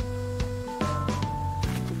scenario,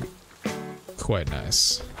 quite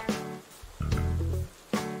nice.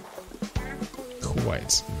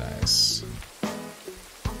 Quite nice.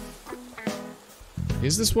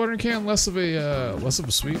 Is this watering can less of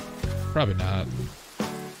a sweep? Probably not.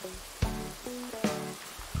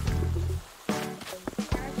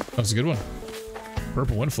 That was a good one.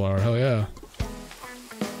 Purple windflower, hell yeah.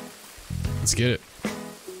 Let's get it.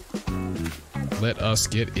 Let us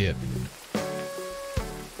get it.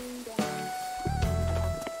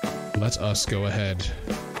 Let us go ahead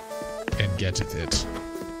and get it.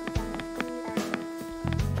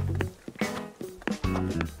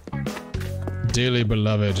 Dearly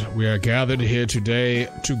beloved, we are gathered here today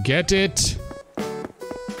to get it.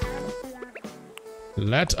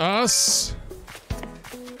 Let us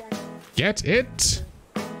get it.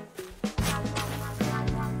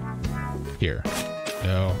 Here.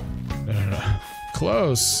 No. No.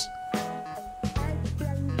 Close.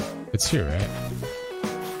 It's here, right?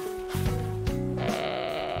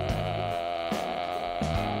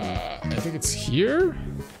 I think it's here?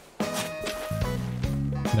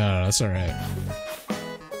 No, that's alright.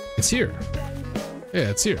 It's here. Yeah,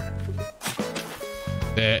 it's here.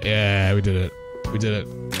 Yeah, we did it. We did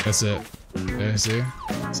it. That's it. Yeah, see?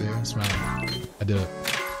 See? Smile. I did it.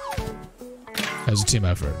 That was a team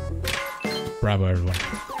effort. Bravo, everyone.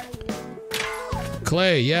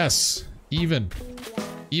 Clay, yes. Even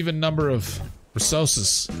number of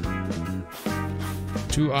resources.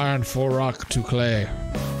 2 iron, 4 rock, 2 clay.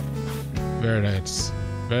 Very nice.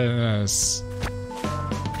 Very nice.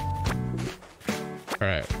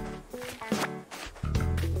 Alright.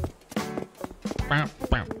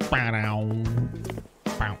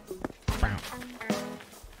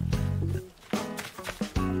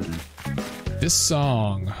 This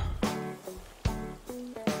song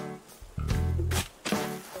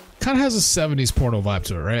kind of has a 70s porno vibe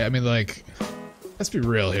to it, right? I mean, like, let's be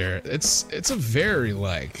real here. It's a very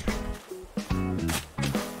like,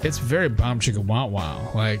 it's very bomb chicka wow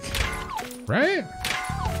wow, like, right?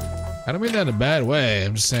 I don't mean that in a bad way.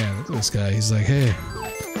 I'm just saying, look at this guy. He's like, hey,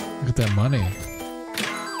 look at that money.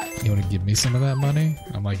 You want to give me some of that money?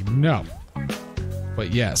 I'm like, no.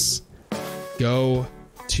 But yes, go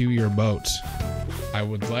to your boat. I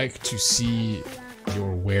would like to see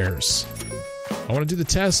your wares. I want to do the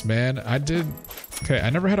test, man. I did. Okay,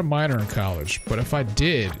 I never had a minor in college, but if I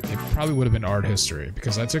did, it probably would have been art history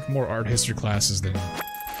because I took more art history classes than.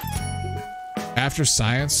 After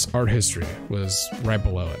science, art history was right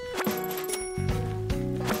below it.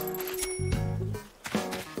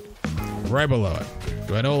 Right below it.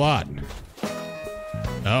 Do I know a lot?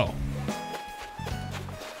 No.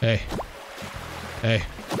 Hey. Hey.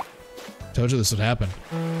 Told you this would happen.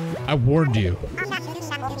 I warned you.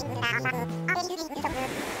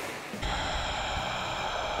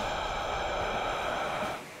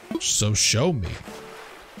 So show me.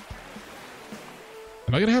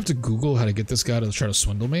 Am I gonna have to Google how to get this guy to try to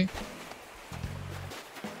swindle me?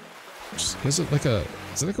 Is it like a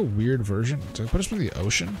weird version? Did I put us in the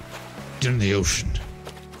ocean? Get in the ocean.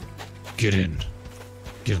 Get in.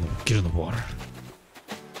 Get in the water.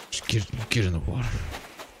 Just get in the water.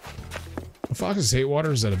 Do foxes hate water?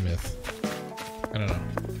 Or is that a myth? I don't know.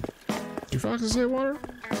 Do foxes hate water?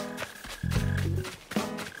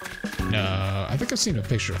 No, I think I've seen a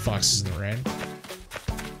picture of foxes in the rain.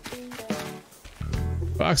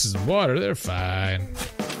 Foxes in water, they're fine.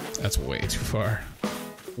 That's way too far.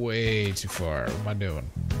 Way too far. What am I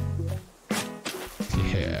doing?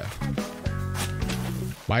 Yeah.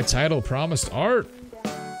 My title promised art.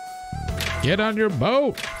 Get on your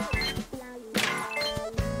boat.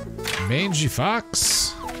 Mangy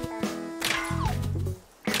fox.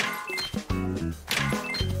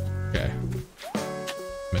 Okay.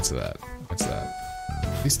 I'm into that. What's that?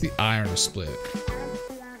 At least the iron is split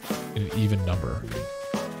in an even number.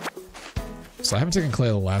 So I haven't taken clay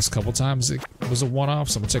the last couple times. It was a one-off,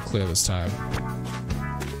 so I'm gonna take clay this time.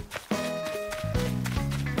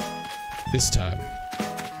 This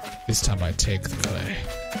time I take the clay.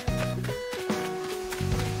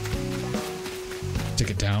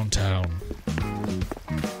 Take it downtown.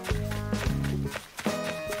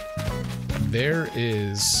 There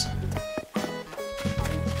is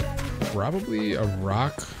probably a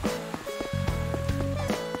rock.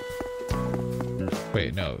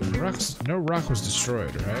 Wait, no, no rock was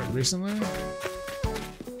destroyed, right? Recently?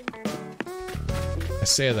 I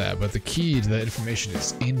say that, but the key to that information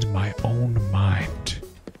is in my own mind.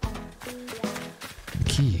 The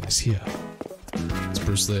key is here. It's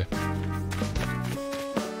Bruce Lee.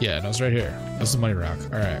 Yeah, no, it's right here. This is the money rock.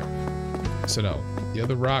 Alright. So no, the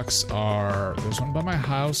other rocks are... There's one by my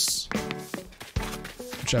house,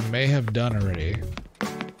 which I may have done already.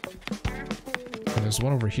 And there's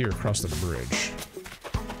one over here across the bridge.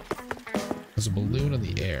 There's a balloon in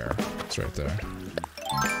the air. It's right there.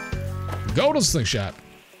 Go to slingshot.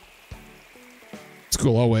 It's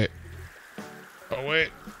cool. Oh, wait. Oh, wait.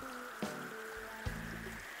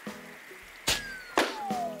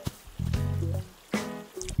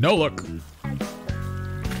 No look.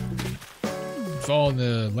 Fall in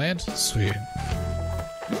the land? Sweet.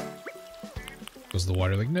 Goes the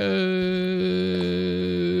water like, no.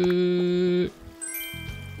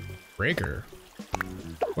 Breaker.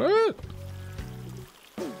 What?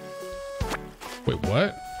 Wait,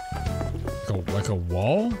 what? Like a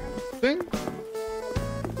wall thing?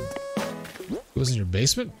 It was in your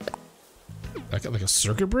basement? Like a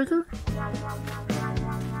circuit breaker?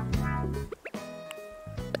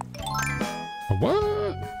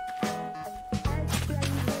 What?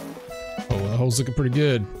 Oh, the hole's looking pretty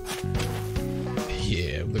good.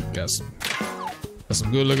 Yeah, look, got some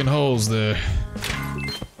good looking holes there.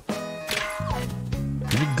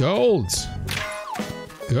 Give me gold.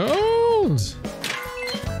 Gold.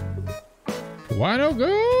 Why no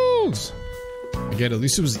gold? Again, at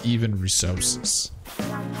least it was even resources.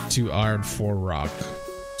 2 iron, 4 rock,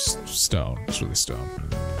 stone. It's really stone,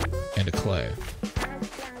 and a clay.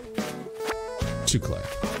 2 clay.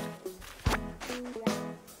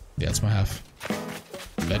 Yeah, it's my half.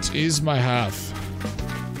 That is my half.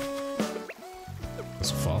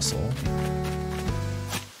 That's a fossil.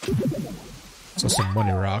 It's also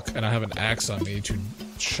money rock, and I have an axe on me to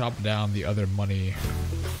chop down the other money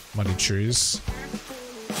trees.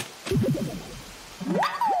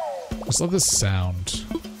 I just love this sound.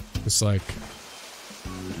 It's like...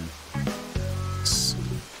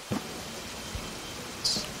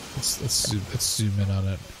 Let's zoom in on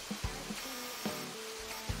it.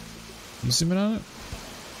 You zoom in on it?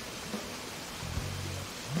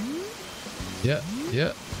 Yeah,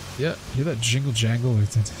 yeah, yeah. Hear that jingle jangle?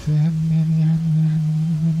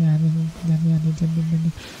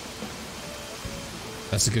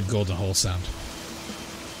 That's a good golden hole sound.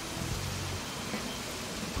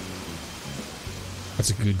 That's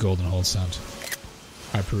a good golden hole sound.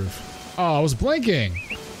 I approve. Oh, I was blinking!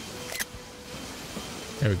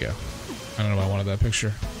 There we go. I don't know why I wanted that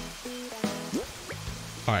picture.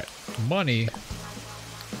 Alright, money.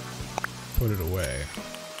 Put it away.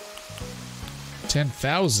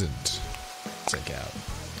 10,000. Take out.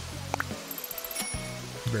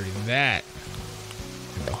 Bury that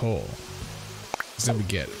in the hole. So then we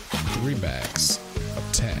get 3 bags of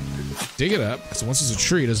 10. Dig it up, so once it's a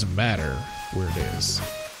tree, it doesn't matter where it is.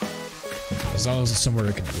 As long as it's somewhere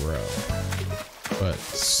it can grow. But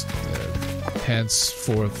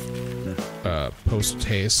henceforth, post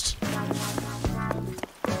haste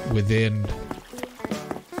within.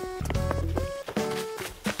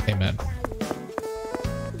 Amen.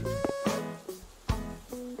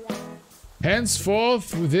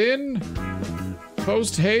 Henceforth within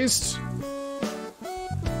post haste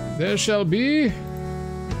there shall be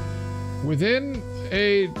within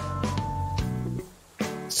a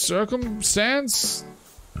circumstance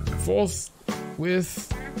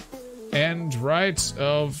forthwith and right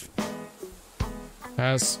of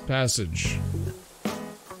passage.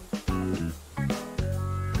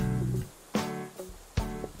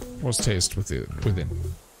 Post haste within.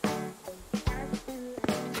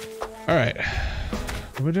 All right,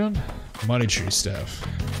 what are we doing? Money tree stuff.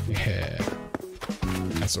 Yeah,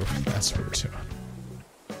 that's what we're doing.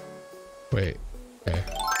 Wait, okay.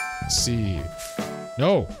 See,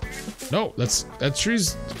 no, that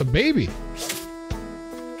tree's a baby.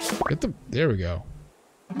 There we go.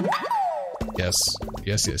 Yes.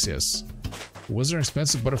 Was there an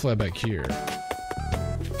expensive butterfly back here?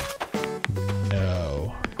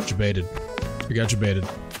 No, jebaited. We got jebaited.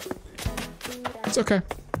 It's okay.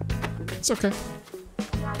 It's okay.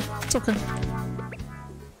 It's okay.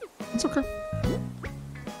 It's okay.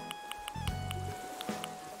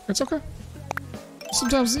 It's okay.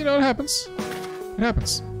 Sometimes, you know, it happens. It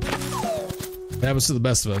happens. It happens to the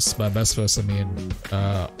best of us. By best of us, I mean,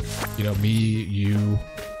 you know, me, you,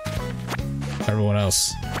 everyone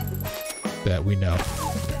else that we know.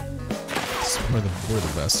 We're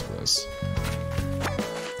the best of us.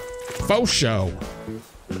 Faux show.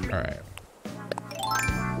 All right.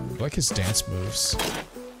 I like his dance moves.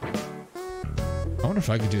 I wonder if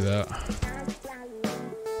I could do that.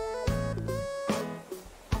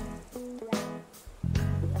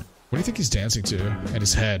 What do you think he's dancing to in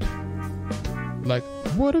his head? Like,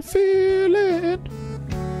 what a feeling.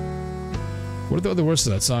 What are the other words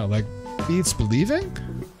to that song? Like, it's believing?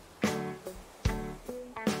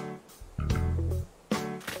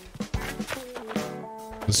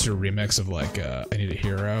 This is your remix of like, I Need a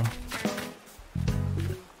Hero.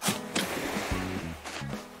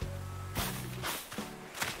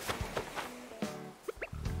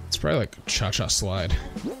 It's probably like cha-cha slide.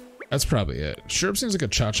 That's probably it. Sherb seems like a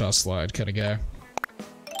cha-cha slide kind of guy.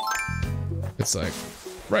 It's like,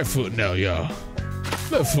 right foot now, yeah.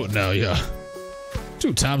 Left foot now, yeah.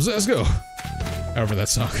 2 times, let's go. However that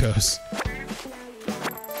song goes.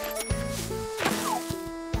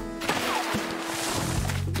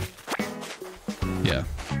 Yeah.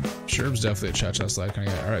 Sherb's definitely a cha-cha slide kind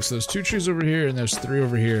of guy. Alright, so there's 2 trees over here and there's 3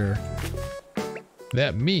 over here.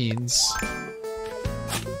 That means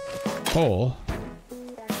hole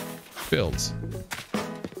filled.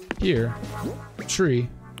 Here, tree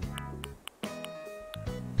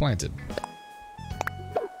planted.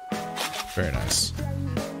 Very nice.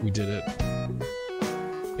 We did it.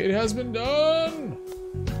 It has been done!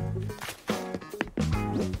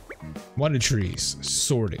 Money trees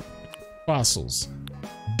sorted. Fossils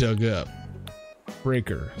dug up.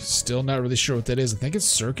 Breaker. Still not really sure what that is. I think it's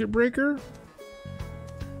circuit breaker?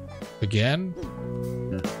 Again?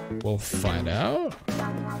 We'll find out.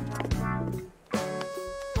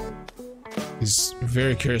 He's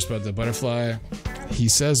very curious about the butterfly. He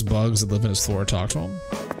says bugs that live in his floor talk to him.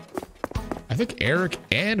 I think Eric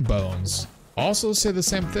and Bones also say the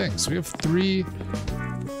same thing. So we have 3,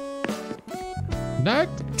 not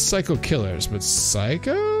psycho killers, but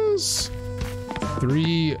psychos?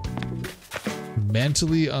 3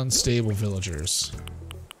 mentally unstable villagers.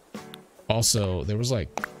 Also, there was like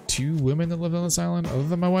 2 women that lived on this island, other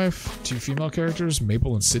than my wife. 2 female characters,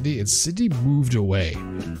 Maple and Sydney. And Sydney moved away.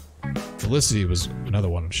 Felicity was another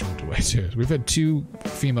one, she moved away too. We've had 2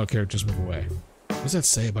 female characters move away. What does that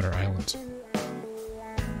say about our island?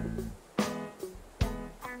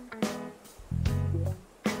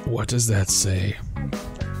 What does that say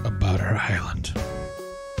about our island?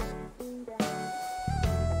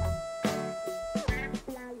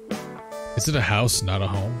 Is it a house, not a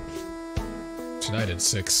home? Tonight at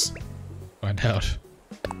 6. Find out.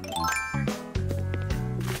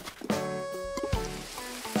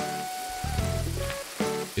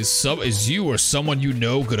 Is you or someone you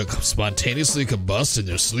know gonna spontaneously combust in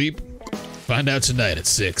their sleep? Find out tonight at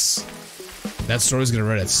 6. That story's gonna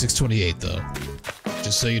run at 6:28 though.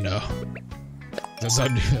 Just so you know.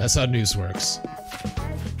 That's how news works.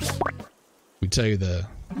 We tell you the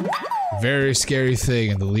very scary thing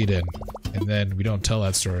in the lead-in, and then we don't tell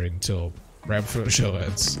that story until right before the show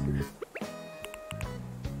ends. I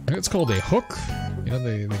think it's called a hook. You know,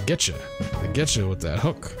 they get you. They get you with that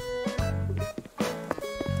hook.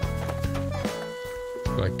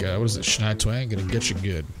 Like, what is it? Shania Twain? Gonna get you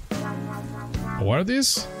good. Oh, what are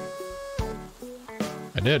these?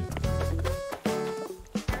 I did.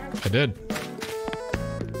 I did.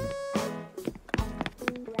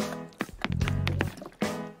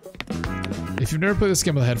 If you've never played this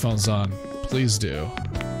game with headphones on, please do.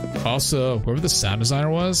 Also, whoever the sound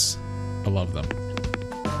designer was, I love them.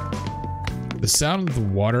 The sound of the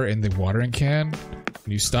water in the watering can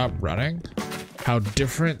when you stop running, how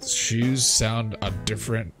different shoes sound on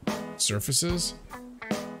different surfaces.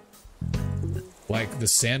 Like the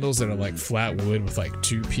sandals that are like flat wood with like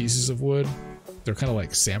 2 pieces of wood. They're kind of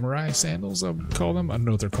like samurai sandals, I would call them. I don't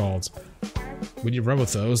know what they're called. When you run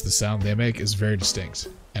with those, the sound they make is very distinct.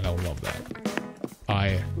 And I love that.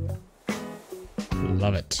 I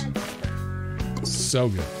love it. So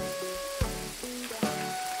good.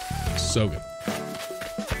 So good.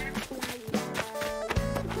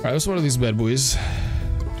 Alright, let's one of these bad boys.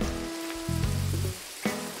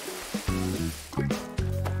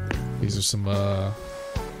 These are some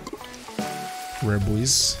rare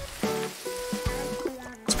boys.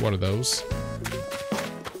 It's one of those.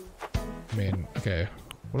 I mean, okay.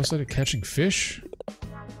 What else did I do? Catching fish?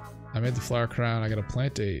 I made the flower crown. I got to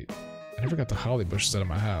plant a... I never got the holly bushes out of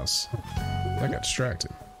my house. I got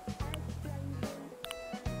distracted.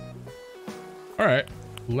 Alright.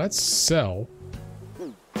 Let's sell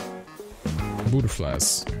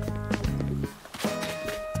butterflies.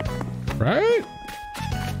 Right?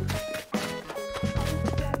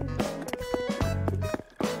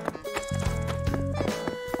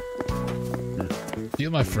 A few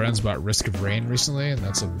of my friends bought Risk of Rain recently, and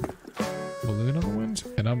that's a balloon on the wind.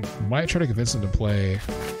 And I might try to convince them to play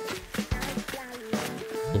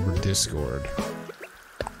over Discord.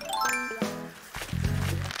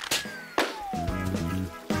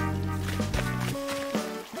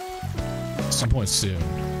 At some point soon.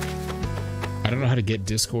 I don't know how to get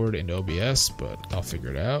Discord into OBS, but I'll figure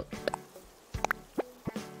it out.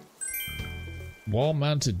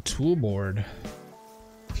 Wall-mounted toolboard.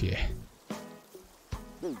 Yeah.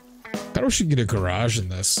 I wish you could get a garage in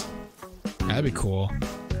this. That'd be cool.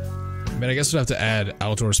 I mean, I guess we'd have to add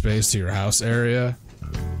outdoor space to your house area.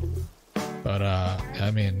 But,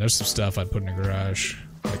 I mean, there's some stuff I'd put in a garage.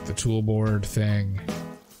 Like the toolboard thing.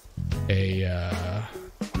 I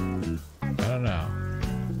don't know.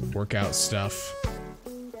 Workout stuff.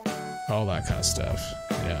 All that kind of stuff.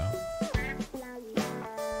 Yeah.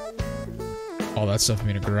 All that stuff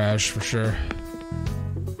in a garage for sure.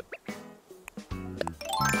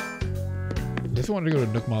 If I wanted to go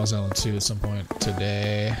to Nook Miles Island 2 at some point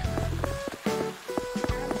today.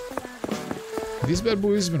 These bad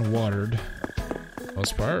boys have been watered. For the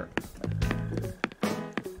most part.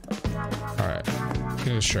 Alright.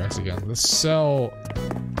 Getting distracted again. Let's sell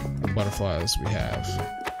the butterflies we have.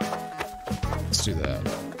 Let's do that.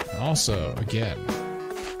 And also, again,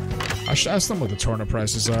 I should ask them what the turnip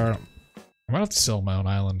prices are. I might have to sell my own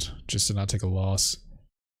island just to not take a loss.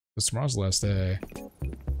 Because tomorrow's the last day.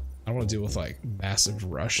 I don't want to deal with like massive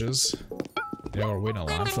rushes. You know, we're waiting in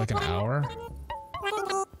line for like an hour.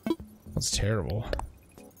 That's terrible.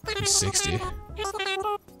 60.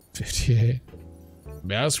 58. Yeah,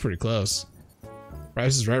 that was pretty close.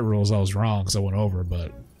 Price is Right rules, I was wrong because I went over,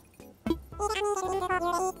 but...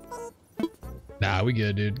 Nah, we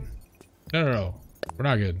good, dude. No. We're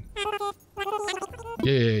not good.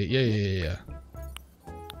 Yeah.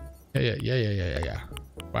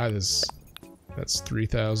 Buy this. That's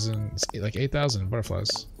 3,000, like 8,000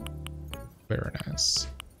 butterflies. Very nice.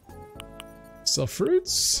 Sell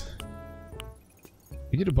fruits.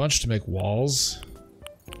 We need a bunch to make walls,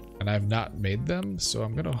 and I've not made them, so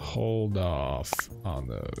I'm gonna hold off on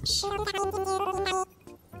those.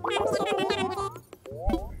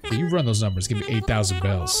 Hey, you run those numbers, give me 8,000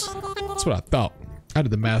 bells. That's what I thought. I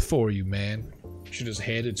did the math for you, man. You should just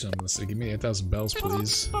hand it to them and say, give me 8,000 bells,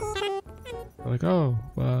 please. They're like, oh,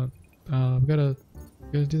 we gotta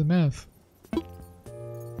do the math.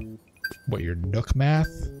 What, your Nook math?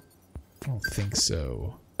 I don't think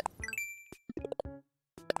so.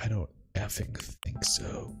 think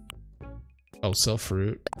so. Oh, sell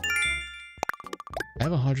fruit. I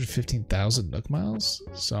have 115,000 Nook miles,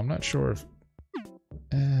 so I'm not sure if...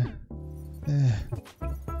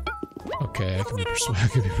 Okay, I can be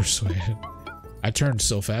persuaded. I turned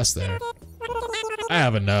so fast there. I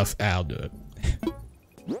have enough. I'll do it.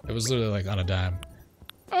 It was literally like on a dime.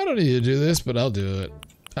 I don't need to do this, but I'll do it.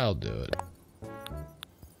 I'll do it.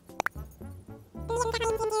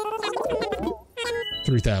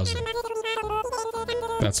 $3,000.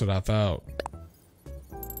 That's what I thought.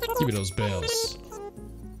 Give me those bells.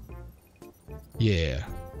 Yeah.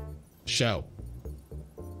 Shout.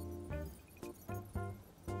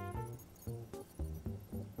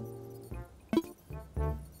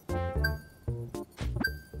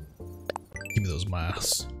 Give me those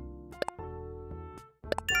miles.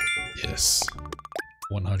 Yes.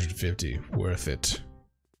 150. Worth it.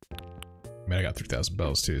 I mean, I got 3,000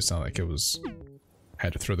 bells too. It's not like it was... I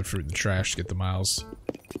had to throw the fruit in the trash to get the miles.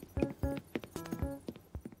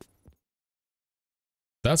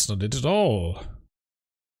 That's not it at all.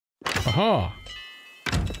 Aha!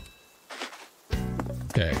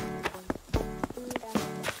 Okay.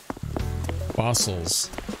 Fossils.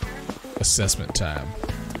 Assessment time.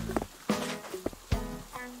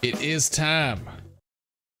 It is time.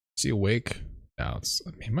 Is he awake? No,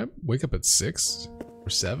 he might wake up at 6 or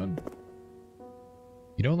 7.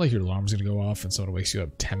 You know, like your alarm's gonna go off and someone wakes you up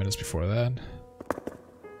 10 minutes before that?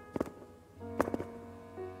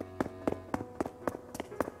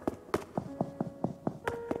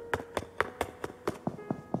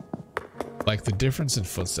 Like the difference in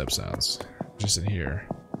footstep sounds, just in here.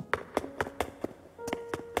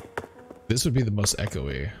 This would be the most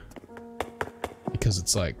echoey. Because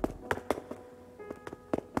it's like,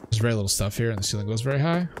 there's very little stuff here and the ceiling goes very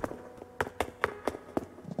high.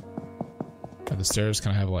 And the stairs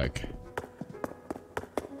kind of have like...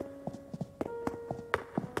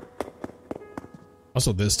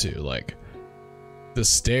 Also this too, like, the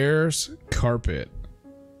stairs carpet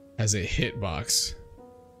has a hitbox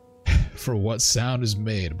for what sound is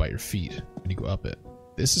made by your feet when you go up it.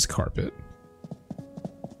 This is carpet.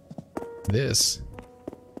 This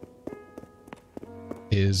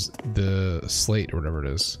is the slate or whatever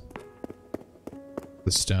it is.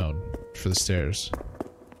 The stone for the stairs.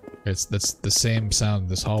 That's the same sound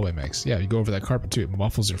this hallway makes. Yeah, you go over that carpet too, it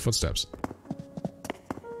muffles your footsteps.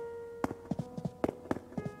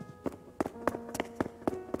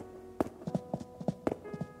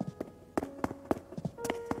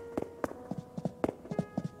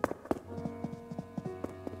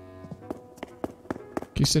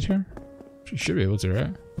 Can you sit here? You should be able to,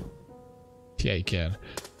 right? Yeah, you can.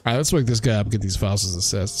 Alright, let's wake this guy up and get these fossils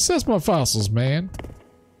assessed. Assess my fossils, man.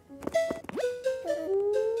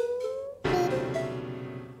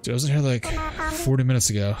 Dude, I was in here like 40 minutes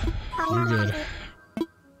ago. You're good.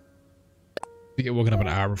 You get woken up an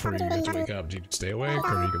hour before you get to wake up. Do you stay awake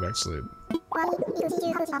or do you go back to sleep?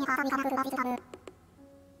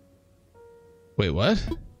 Wait, what?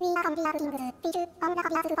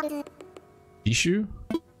 Ishu?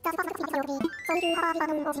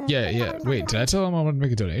 Yeah. Wait, did I tell him I wanted to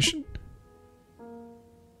make a donation? I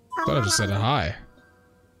thought I just said hi.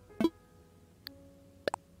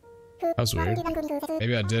 That was weird.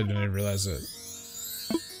 Maybe I did and I didn't realize it.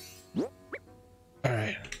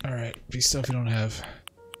 Alright. Be stuff you don't have.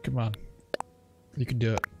 Come on. You can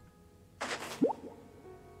do it.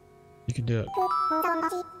 You can do it.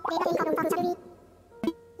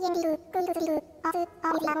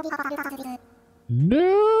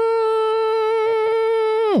 No!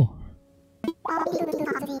 I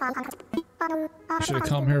should have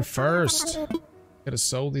come here first. Could have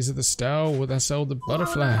sold these at the store when I sold the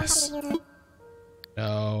butterflies.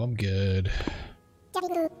 No, I'm good.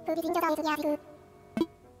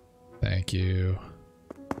 Thank you.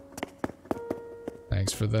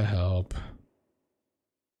 Thanks for the help.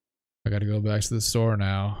 I gotta go back to the store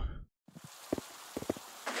now.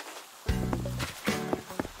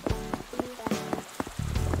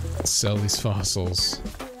 Sell these fossils.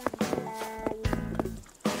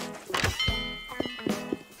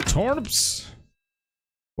 Turnips!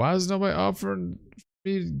 Why is nobody offering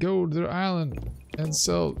me to go to their island and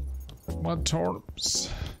sell my turnips?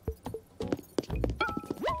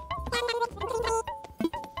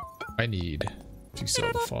 I need to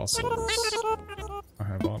sell the fossils I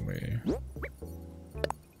have on me.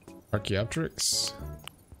 Archaeopteryx.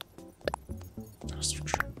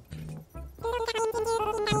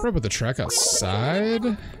 Can I put the track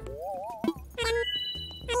outside?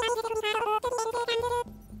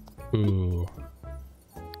 Ooh.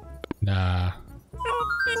 Nah.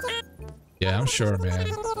 Yeah, I'm sure, man.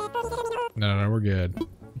 No, we're good.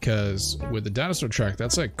 because with the dinosaur track,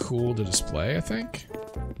 that's like cool to display, I think.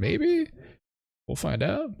 Maybe? We'll find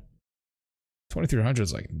out. 2300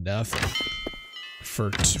 is like nothing. For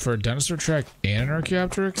a dinosaur track and an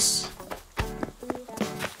Archaeopteryx?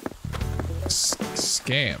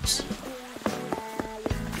 Scams.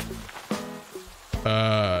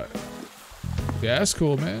 Yeah, that's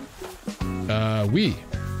cool, man. Oui.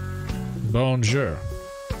 Bonjour.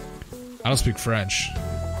 I don't speak French.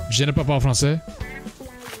 Je ne parle pas français.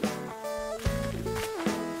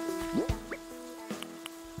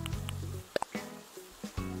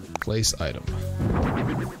 Place item.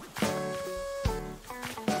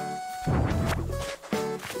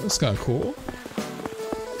 That's kind of cool.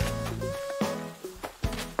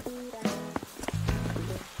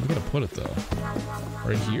 I'm gonna put it though.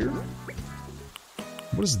 Right here?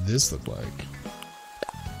 What does this look like?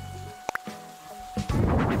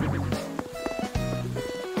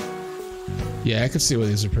 Yeah, I can see why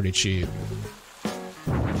these are pretty cheap.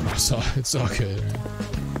 It's all good.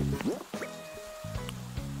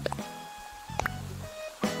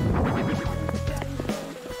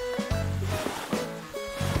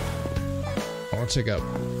 I want to take a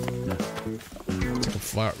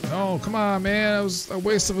flower. No, come on, man. That was a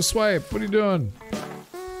waste of a swipe. What are you doing?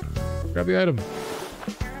 Grab the item.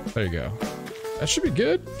 There you go. That should be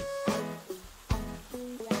good.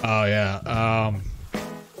 Oh yeah.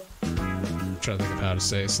 Trying to think of how to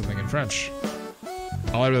say something in French.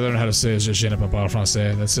 All I really learned how to say is just "Je ne parle pas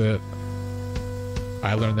français." That's it.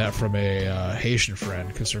 I learned that from a Haitian friend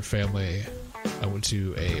because her family. I went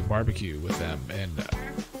to a barbecue with them, and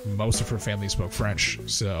most of her family spoke French,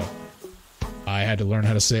 so I had to learn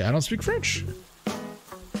how to say I don't speak French.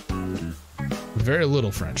 Very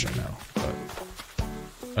little French, I know, but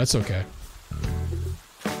that's okay.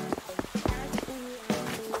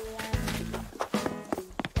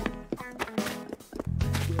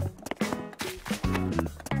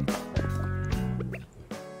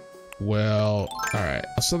 Well, alright.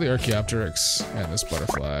 I'll sell the Archaeopteryx and this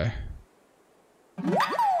butterfly.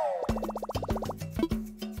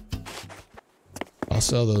 I'll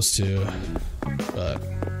sell those two, but...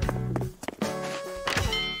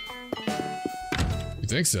 You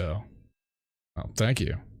think so? Oh, thank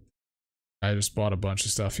you. I just bought a bunch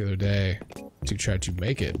of stuff the other day to try to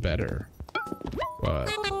make it better.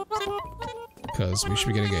 But... because we should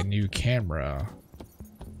be getting a new camera.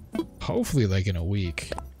 Hopefully like in a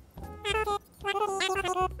week.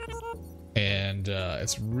 And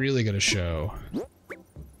it's really gonna show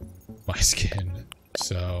my skin,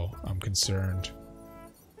 so I'm concerned.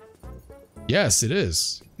 Yes, it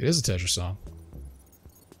is. It is a Tetris song.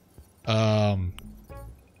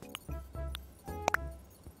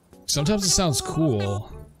 Sometimes it sounds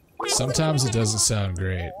cool. Sometimes it doesn't sound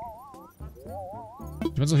great.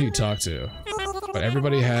 Depends on who you talk to. But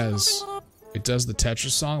everybody has... It does the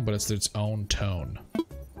Tetris song, but it's its own tone.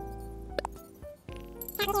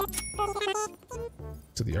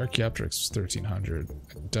 So the Archaeopteryx was 1300.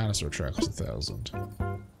 And the dinosaur track was 1000.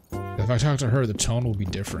 If I talk to her, the tone will be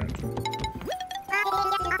different.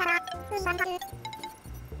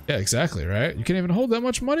 Yeah, exactly, right? You can't even hold that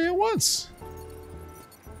much money at once.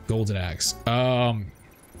 Golden Axe.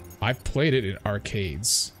 I've played it in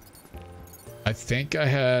arcades. I think I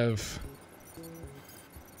have...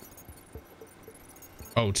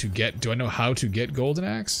 Oh, to get... Do I know how to get Golden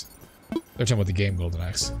Axe? They're talking about the game Golden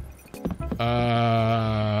Axe.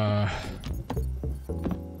 I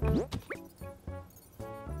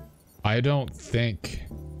don't think...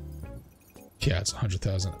 Yeah, it's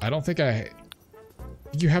 100,000. I don't think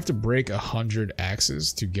you have to break 100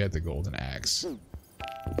 axes to get the Golden Axe.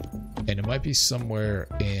 And it might be somewhere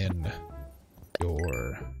in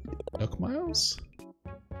your Nook Miles?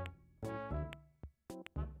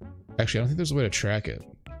 Actually, I don't think there's a way to track it.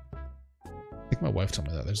 I think my wife told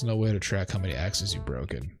me that. There's no way to track how many axes you've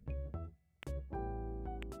broken. I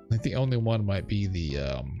think the only one might be the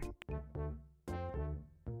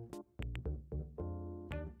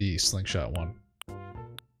slingshot one.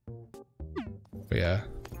 But yeah.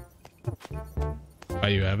 Oh,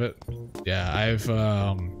 you have it? Yeah, I've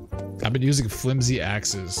been using flimsy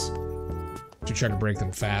axes to try to break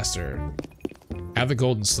them faster. I have the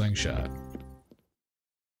golden slingshot.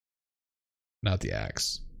 Not the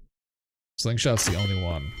axe. Slingshot's the only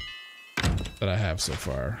one that I have so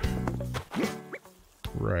far.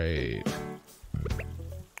 Right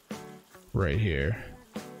here.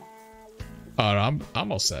 Oh, no,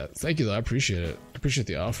 I'm all set. Thank you though, I appreciate it. I appreciate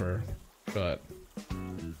the offer. But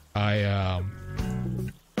I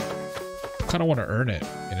kinda wanna earn it,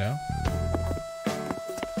 you know?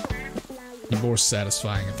 Be more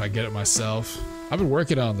satisfying if I get it myself. I've been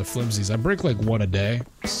working on the flimsies. I break like one a day,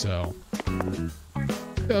 so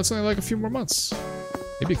yeah, it's only like a few more months.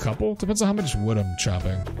 Maybe a couple. Depends on how much wood I'm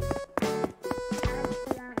chopping.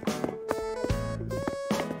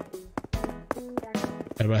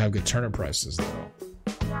 And about how good turnip prices, though.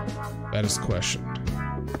 That is the question.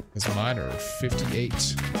 Because mine are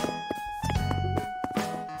 58.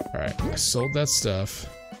 Alright, I sold that stuff.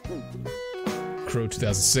 Crow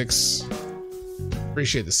 2006.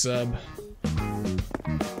 Appreciate the sub.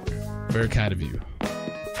 Very kind of you.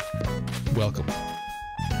 Welcome.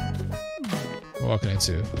 Walking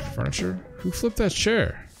into furniture. Who flipped that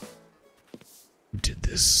chair? Who did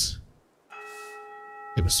this?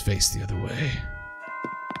 It was faced the other way.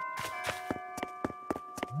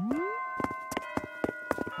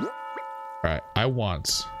 Alright, I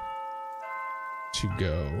want to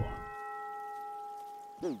go.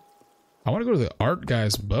 I want to go to the art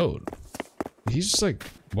guy's boat. He's just like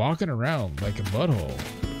walking around like a butthole.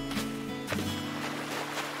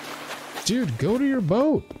 Dude, go to your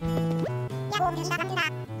boat.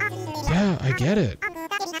 Yeah, I get it.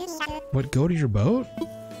 What, go to your boat?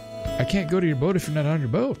 I can't go to your boat if you're not on your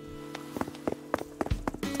boat.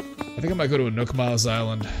 I think I might go to a Nook Miles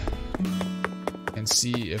Island and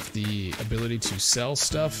see if the ability to sell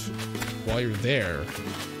stuff while you're there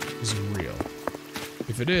is real.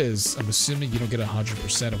 If it is, I'm assuming you don't get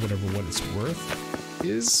 100% of whatever what it's worth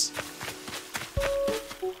is.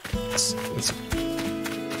 It's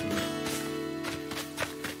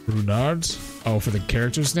Runard? Oh, for the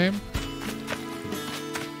character's name?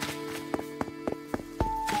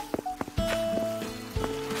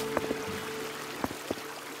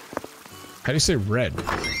 How do you say red?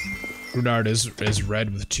 Runard is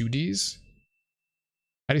red with 2 Ds?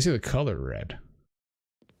 How do you say the color red?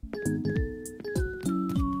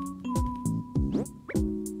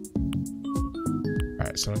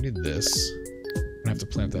 Alright, so I need this. I'm gonna have to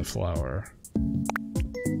plant that flower.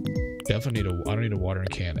 Definitely need I don't need a watering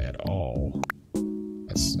can at all.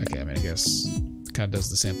 That's okay, I mean, I guess it kind of does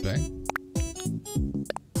the same thing.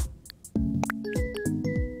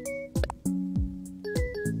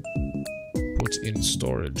 Put in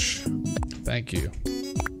storage. Thank you.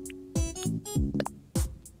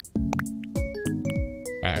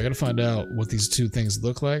 Alright, I gotta find out what these 2 things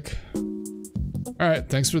look like. Alright,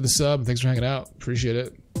 thanks for the sub. Thanks for hanging out. Appreciate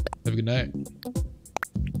it. Have a good night.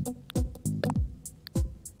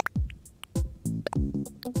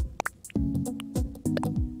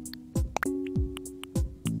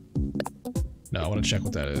 No, I want to check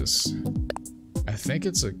what that is. I think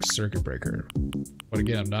it's a circuit breaker. But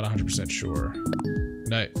again, I'm not 100% sure. Good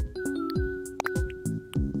night.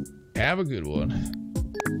 Have a good one.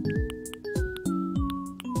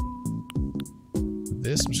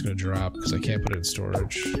 This I'm just going to drop because I can't put it in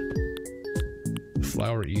storage. The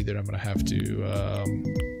flower either. I'm going to have to...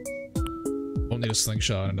 won't need a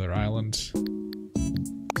slingshot on another island.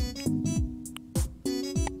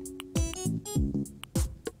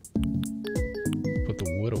 Put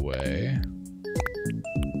the wood away.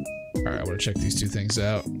 Alright, I want to check these 2 things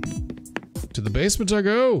out. To the basement I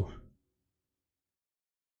go!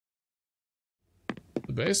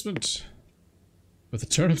 The basement. With the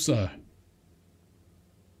turnips are.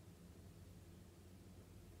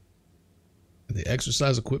 The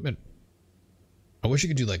exercise equipment. I wish you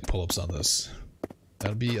could do like pull-ups on this.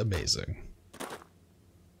 That'd be amazing.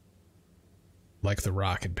 Like The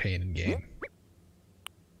Rock in Pain and Gain.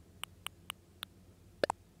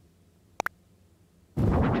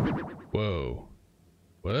 Whoa.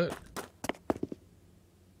 What?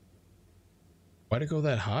 Why'd it go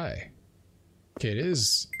that high? Okay, it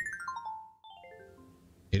is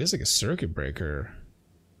like a circuit breaker.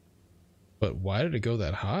 But why did it go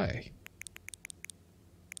that high?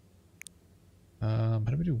 How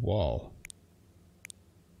do we do wall?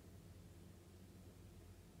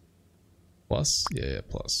 Plus? Yeah,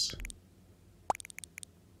 plus.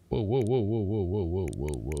 Whoa, whoa, whoa, whoa, whoa, whoa, whoa,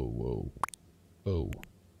 whoa, whoa, whoa. Whoa.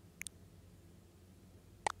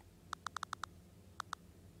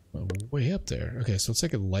 Oh, way up there. Okay, so it's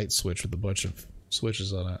like a light switch with a bunch of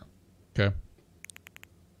switches on it. Okay.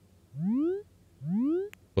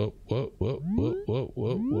 Whoa, whoa, whoa, whoa, whoa,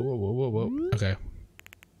 whoa, whoa, whoa, whoa, whoa. Okay.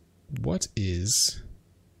 What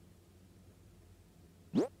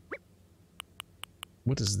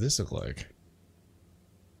does this look like?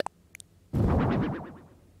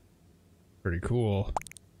 Pretty cool.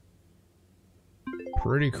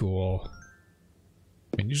 Pretty cool.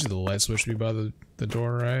 I mean, usually the light switch would be by the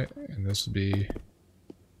door, right? And this would be...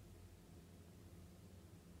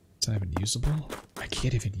 It's not even usable? I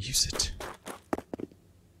can't even use it.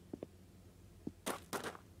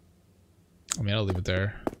 I mean, I'll leave it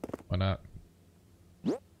there. Why not?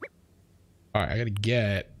 All right, I gotta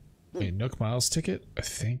get a Nook Miles ticket. I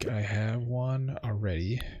think I have one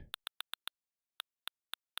already.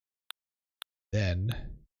 Then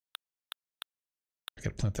I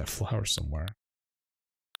gotta plant that flower somewhere.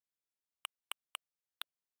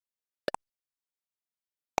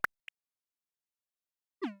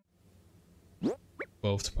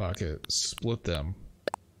 Both pockets, split them.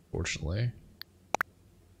 Fortunately,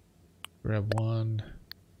 grab one,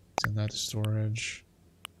 send that to storage.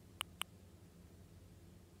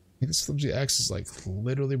 I think this flimsy axe is like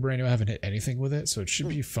literally brand new. I haven't hit anything with it, so it should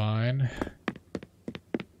be fine. All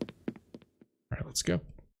right, let's go.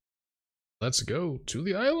 Let's go to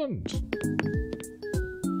the island.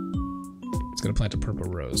 It's gonna plant a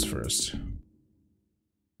purple rose first.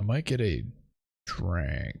 I might get a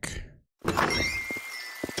drink.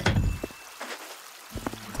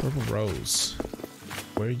 Purple rose.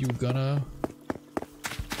 Where you gonna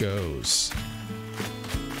goes?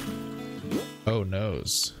 Oh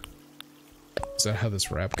noes. Is that how this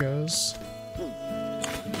rap goes?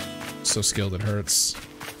 So skilled it hurts.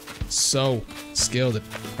 So skilled it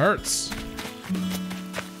hurts.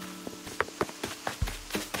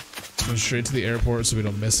 Let's run straight to the airport so we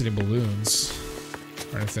don't miss any balloons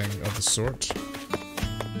or anything of the sort.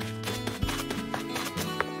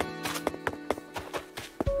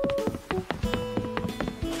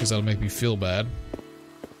 Because that'll make me feel bad.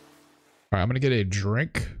 Alright, I'm gonna get a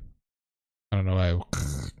drink. I don't know why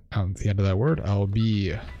on the end of that word. I'll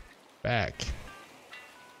be back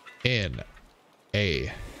in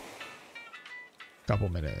a couple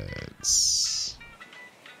minutes.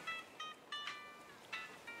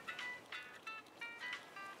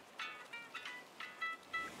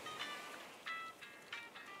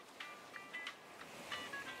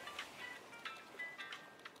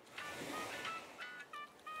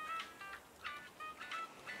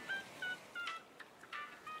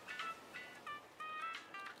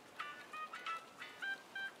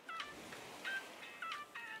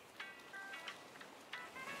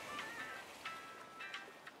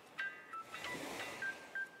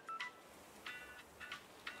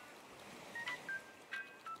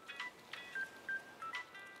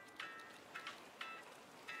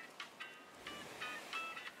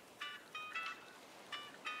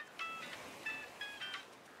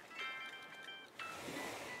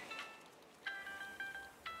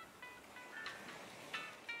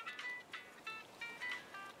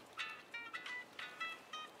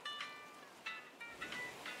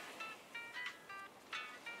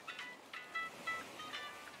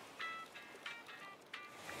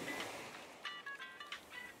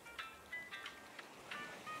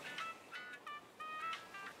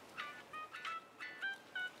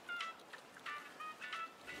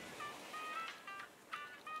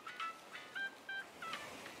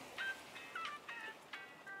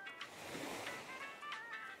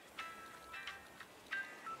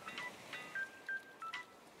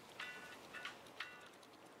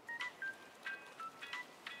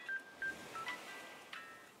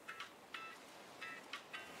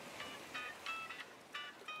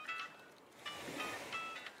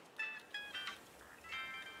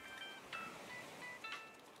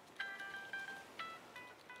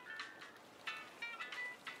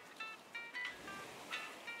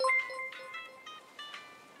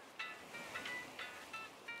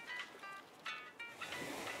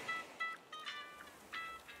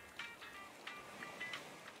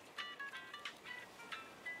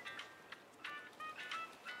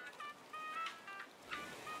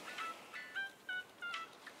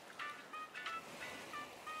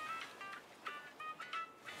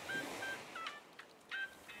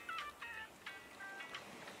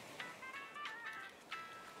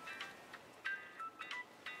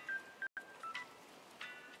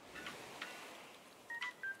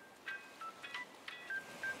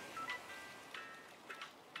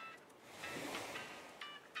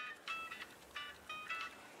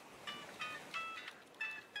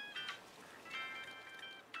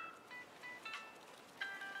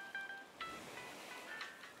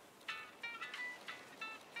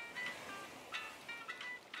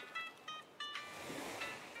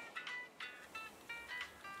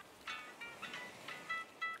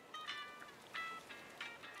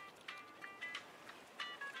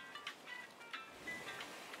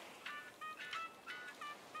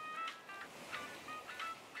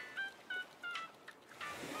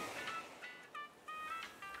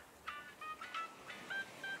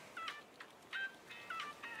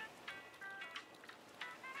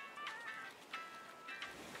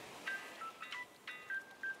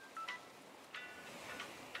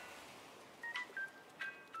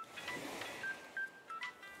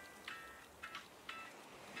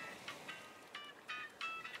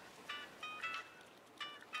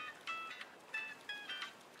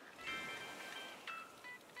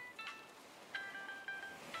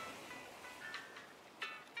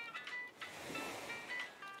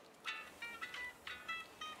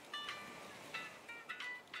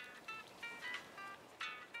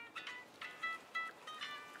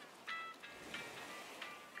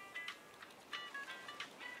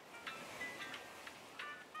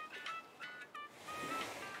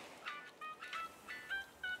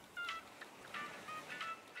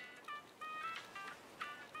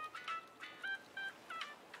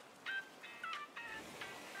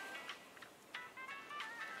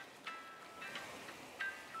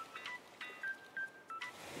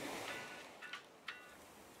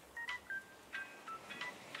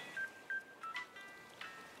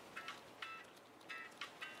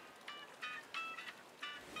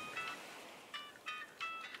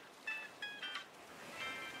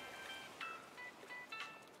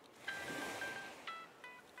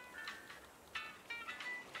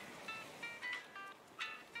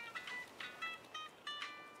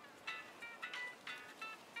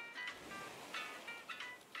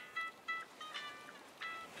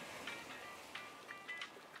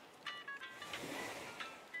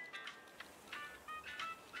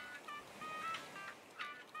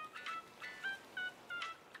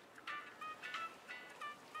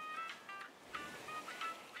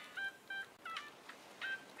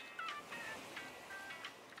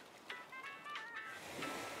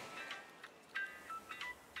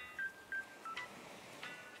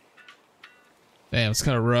 Damn, it's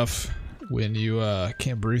kind of rough when you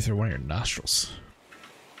can't breathe through one of your nostrils.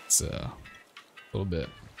 It's a little bit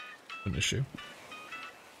of an issue.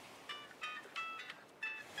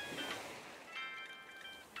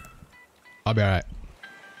 I'll be alright.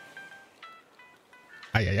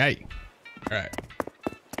 Aye, aye, aye. Alright.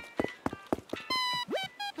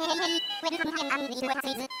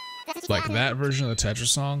 Like that version of the Tetris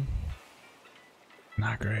song?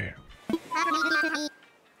 Not great.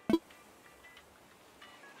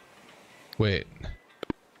 Wait.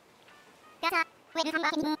 I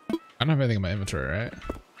don't have anything in my inventory, right?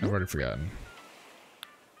 I've already forgotten.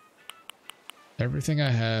 Everything I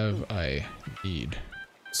have, I need.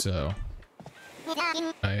 So,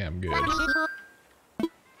 I am good.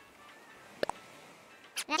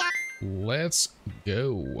 Let's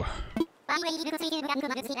go.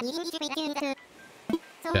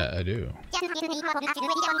 Yeah, I do.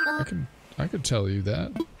 I could tell you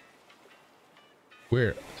that.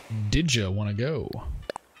 Where did you want to go?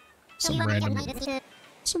 Some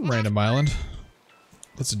random island.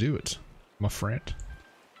 Let's do it, my friend.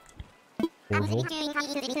 Orville.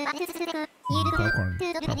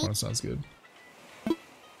 Popcorn sounds good.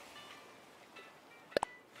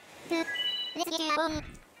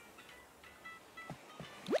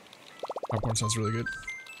 Popcorn sounds really good.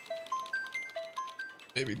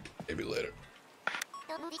 Maybe later.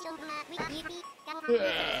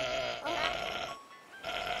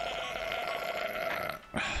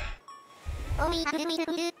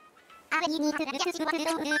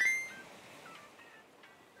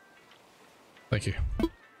 Thank you.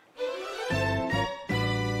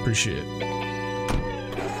 Appreciate it.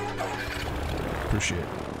 Appreciate it.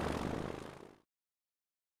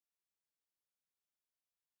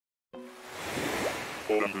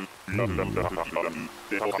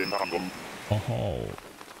 Oh.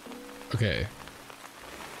 Okay.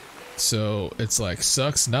 So it's like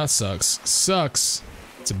sucks, not sucks. Sucks.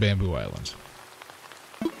 It's a bamboo island.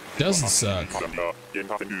 Doesn't suck.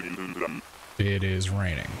 It is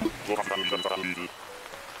raining.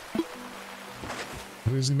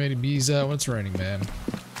 Who's many bees out when it's raining, man?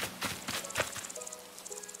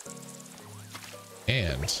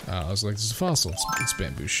 And I was like, "This is a fossil. It's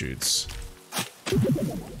bamboo shoots."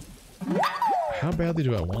 How badly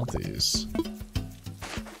do I want these?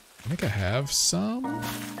 I think I have some.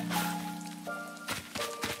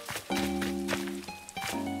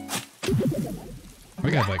 I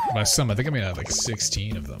think I have like, by some, I think I mean I have like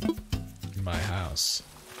 16 of them in my house.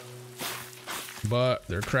 But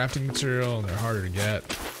they're crafting material and they're harder to get.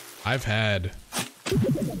 I've had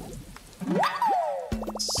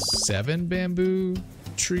 7 bamboo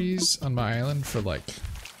trees on my island for like,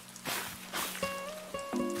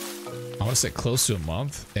 I want to say close to a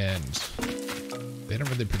month, and they don't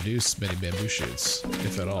really produce many bamboo shoots,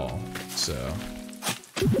 if at all. So,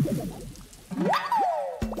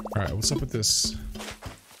 all right, what's up with this?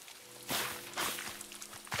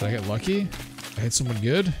 Did I get lucky? I hit someone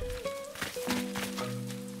good?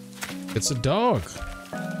 It's a dog.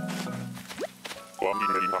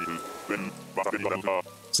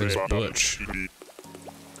 His name's Butch.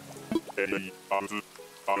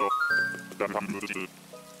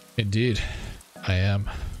 Indeed, I am.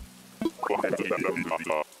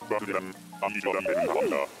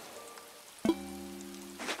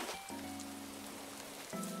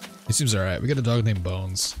 He seems alright. We got a dog named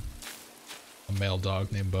Bones. A male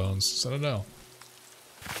dog named Bones. So I don't know.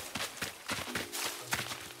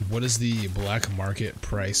 What is the black market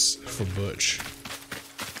price for Butch?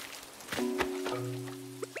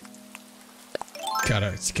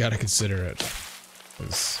 Gotta consider it.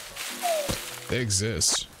 'Cause they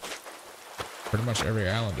exist. Pretty much every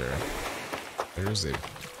islander. There's a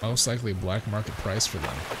most likely black market price for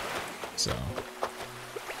them. So,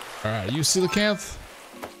 alright, you coelacanth?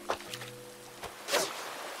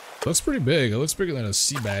 Looks pretty big. It looks bigger than a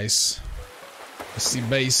sea bass. A sea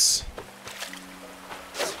bass.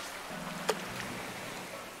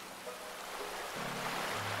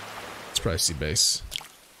 It's probably sea bass.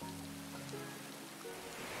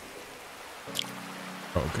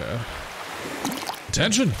 Okay.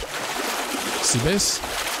 Attention! Sea bass?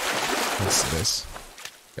 That's sea bass.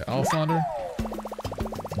 Okay, I'll flounder.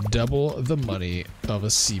 Double the money of a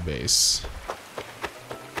sea bass.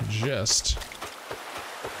 Just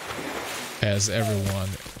as everyone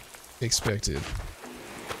expected.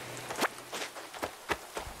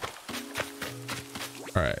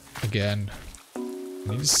 Alright, again, I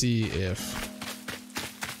need to see if...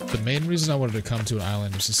 The main reason I wanted to come to an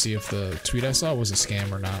island was to see if the tweet I saw was a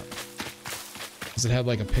scam or not. Because it had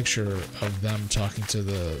like a picture of them talking to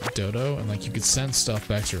the dodo, and like you could send stuff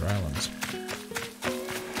back to your island.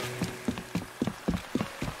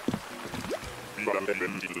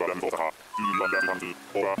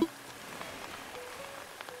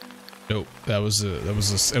 Nope, it was a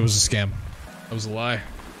scam. That was a lie.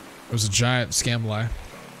 It was a giant scam lie.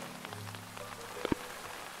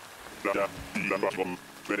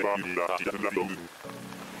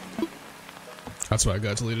 That's why I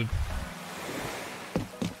got deleted.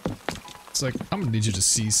 It's like, I'm gonna need you to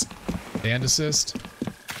cease and desist.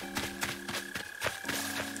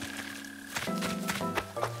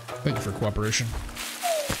 Thank you for cooperation.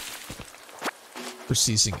 For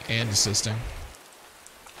ceasing and desisting.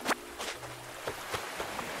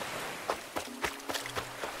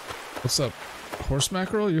 What's up? Horse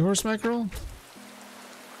mackerel? You horse mackerel?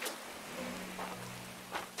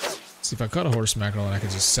 See, if I caught a horse mackerel and I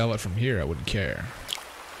could just sell it from here, I wouldn't care.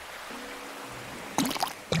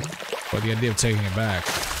 But the idea of taking it back,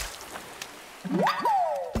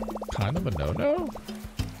 kind of a no-no?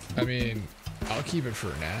 I mean, I'll keep it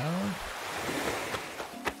for now.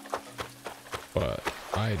 But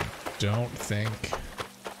I don't think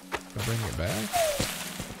I'll bring it back.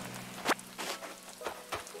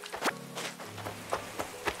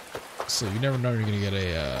 So you never know you're gonna get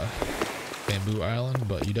a bamboo island,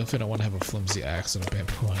 but you definitely don't want to have a flimsy axe on a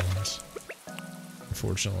bamboo island.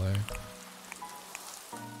 Unfortunately.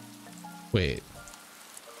 Wait.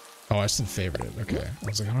 Oh, I still favored it. Okay. I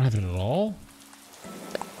was like, I don't have it at all?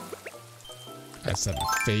 I said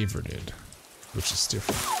favorited, which is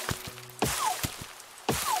different.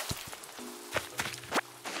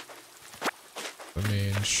 I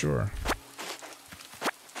mean, sure.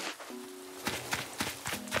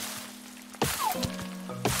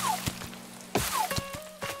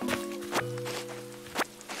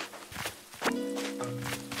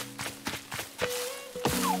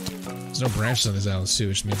 There's no branches on these islands too,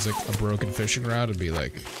 which means like a broken fishing route would be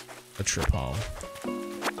like a trip home.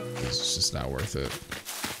 It's just not worth it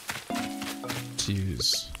to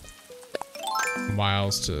use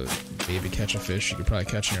miles to maybe catch a fish you could probably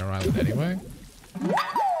catch on your own island anyway.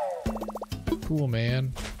 Cool,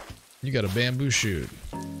 man. You got a bamboo shoot.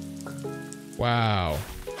 Wow.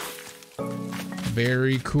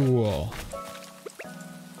 Very cool.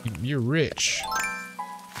 You're rich.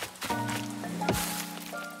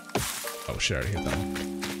 Oh shit, I already hit that one.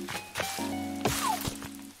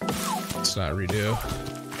 Let's not redo.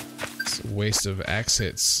 It's a waste of axe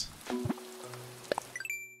hits.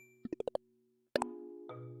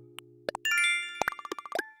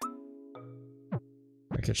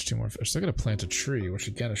 I catch 2 more fish. They're gonna plant a tree, which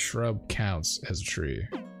again, a shrub counts as a tree,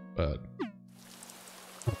 but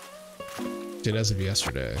did as of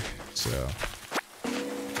yesterday, so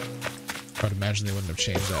I'd imagine they wouldn't have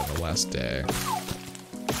changed that in the last day.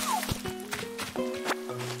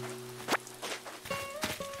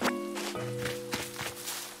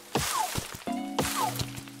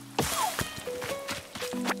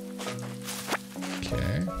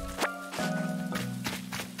 Okay.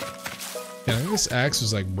 Yeah, I think this axe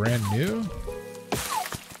was like brand new,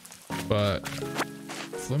 but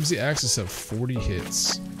flimsy axes have 40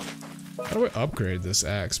 hits. How do I upgrade this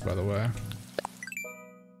axe, by the way?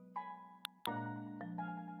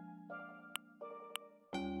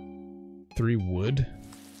 Three wood?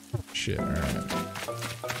 Shit, alright.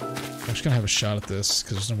 I'm just gonna have a shot at this,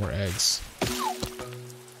 because there's no more eggs.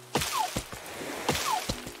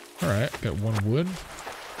 Alright, got 1 wood.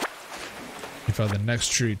 If on the next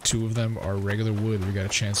tree, 2 of them are regular wood, we got a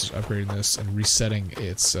chance of upgrading this and resetting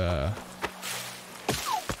its,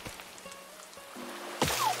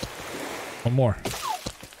 One more.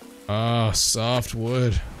 Oh, soft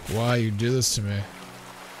wood. Why you do this to me?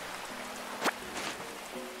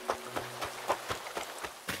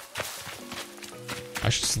 I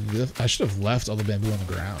should have left all the bamboo on the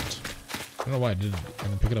ground. I don't know why I didn't,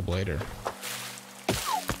 and then pick it up later.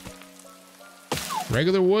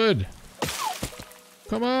 Regular wood.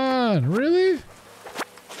 Come on, really?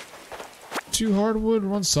 2 hardwood,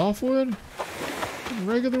 1 softwood?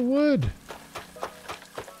 Regular wood.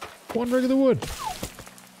 1 regular wood.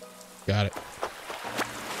 Got it.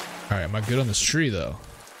 Alright, am I good on this tree, though?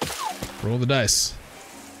 Roll the dice.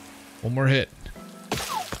 1 more hit.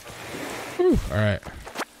 Whew, alright.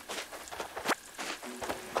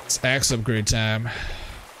 It's axe upgrade time.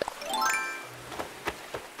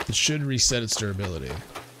 It should reset its durability.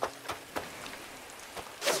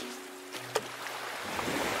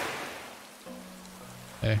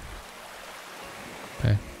 Hey.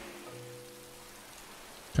 Hey.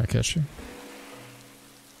 Can I catch you?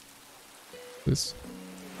 Please.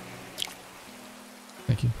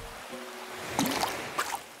 Thank you.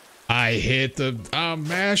 I hit the... I'm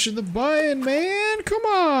mashing the button, man! Come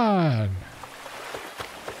on!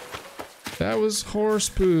 That was horse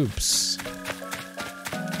poops.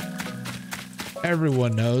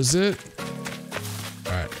 Everyone knows it.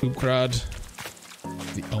 Alright, poop rod.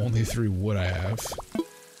 The only 3 wood I have.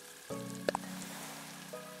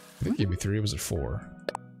 I think it gave me 3, or was it 4?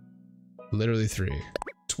 Literally 3.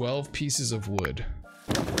 12 pieces of wood.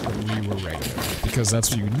 We were regular. Because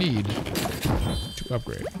that's what you need to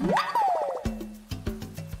upgrade.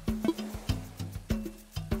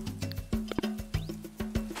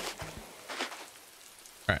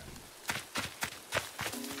 Alright.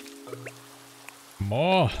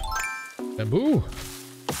 More bamboo.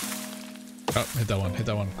 Oh, hit that one, hit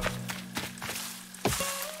that one.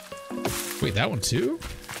 Wait, that one too?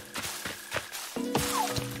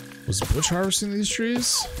 Was Butch harvesting these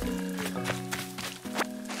trees?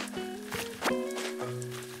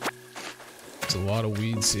 There's a lot of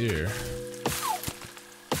weeds here.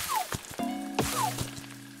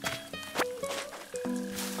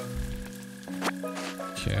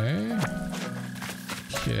 Okay.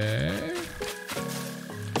 Okay.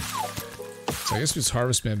 So I guess we just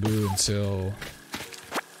harvest bamboo until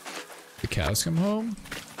the cows come home.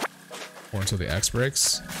 Or until the axe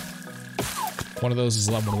breaks. One of those is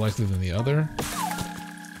a lot more likely than the other.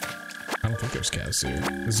 I don't think there's cows here.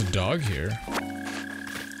 There's a dog here.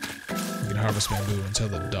 We can harvest bamboo until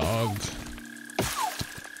the dog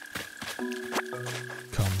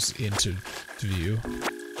comes into view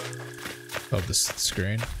of the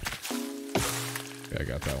screen. Okay, I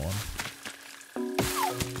got that one.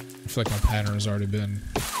 I feel like my pattern has already been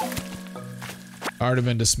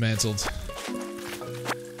dismantled.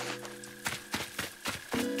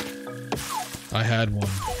 I had one,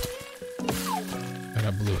 and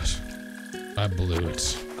I blew it. I blew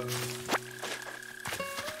it.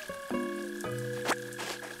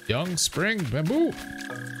 Young spring bamboo.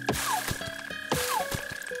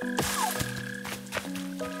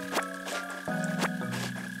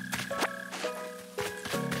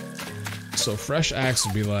 So fresh axe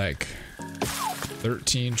would be like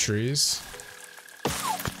 13 trees.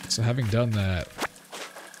 So having done that,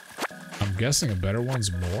 I'm guessing a better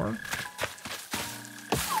one's more.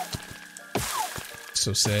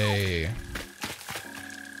 So say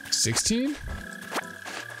 16?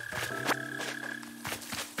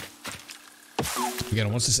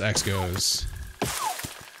 Again, once this axe goes,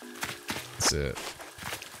 that's it.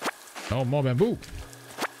 Oh, more bamboo.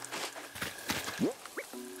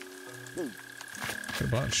 Get a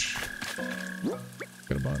bunch.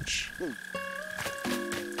 Get a bunch.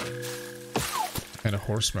 And a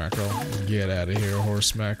horse mackerel. Get out of here,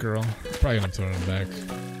 horse mackerel. Probably gonna throw it back.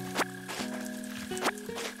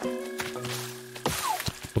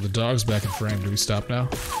 Well, the dog's back in frame. Do we stop now?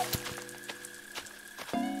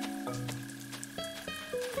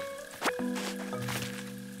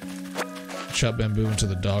 Chop bamboo until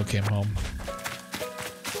the dog came home.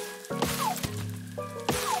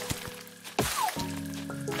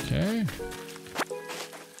 Okay.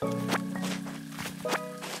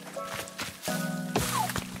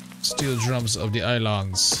 Steel drums of the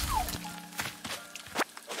islands.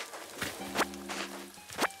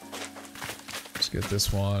 Let's get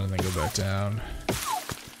this one and then go back down.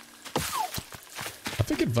 I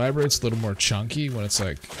think it vibrates a little more chunky when it's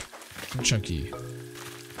like chunky.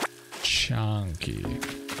 Chunky.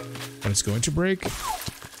 When it's going to break.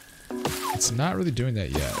 It's not really doing that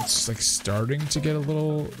yet. It's like starting to get a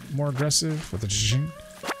little more aggressive with the ching.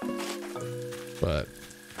 But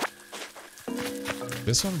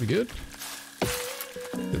this one would be good.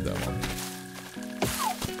 Did that one.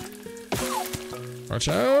 Watch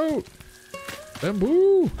out!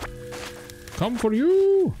 Bamboo! Come for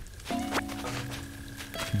you!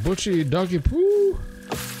 Butchy doggy poo!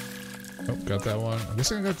 Oh, got that one. I'm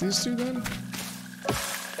guessing I got these two then?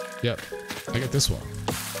 Yep. I got this one.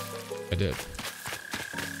 I did.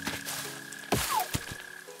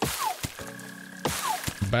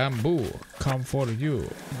 Bamboo, come for you.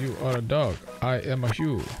 You are a dog. I am a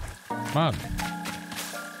human.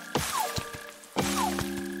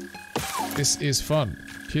 This is fun.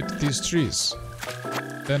 Hit these trees.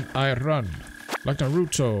 Then I run. Like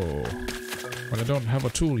Naruto. When I don't have a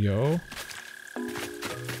tool, yo.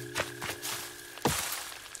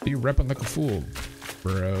 Be rapping like a fool,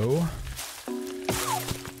 bro.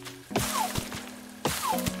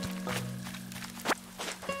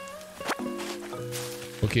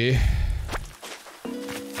 Okay.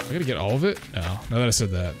 I gotta get all of it? No. Now that I said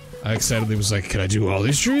that, I excitedly was like, can I do all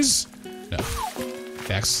these trees? No.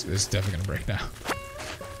 The axe is definitely gonna break now.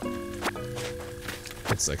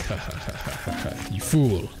 It's like, ha ha ha ha ha, you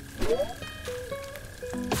fool.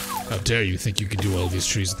 How dare you think you can do all these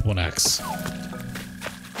trees with one axe?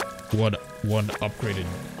 One upgraded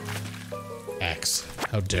axe.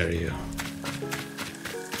 How dare you?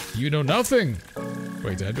 You know nothing.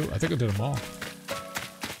 Wait, did I do it? I think I did them all.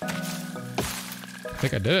 I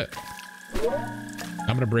think I did it.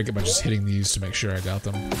 I'm gonna break it by just hitting these to make sure I got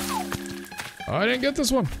them. Oh, I didn't get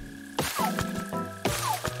this one.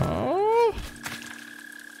 Oh.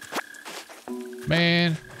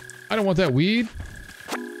 Man. I don't want that weed.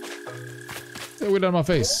 That weed on my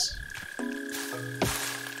face.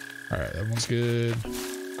 Alright, that one's good.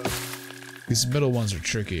 These middle ones are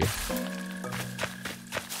tricky.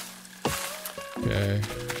 Okay.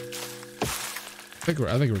 I think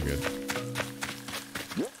we're good.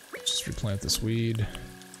 Just replant this weed.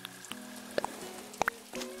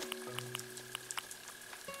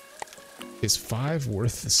 Is 5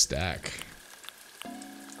 worth the stack?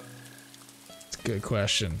 It's a good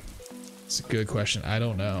question. It's a good question. I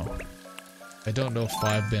don't know. I don't know if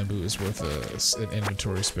 5 bamboo is worth an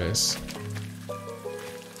inventory space.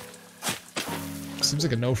 Seems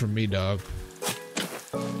like a no from me, dog.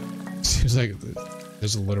 Seems like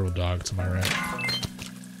there's a literal dog to my right.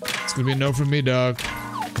 It's gonna be a no from me, dog.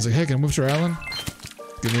 I was like, hey, can I move to your island?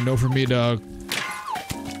 Give me a no from me, dog.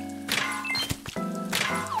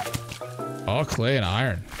 All clay and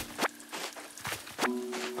iron.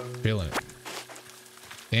 Feeling it.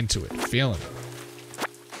 Into it. Feeling it.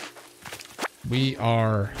 We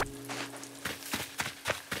are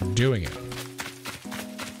doing it.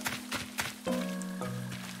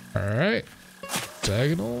 Alright.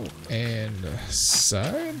 Diagonal and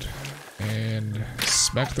side. And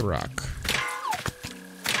smack the rock.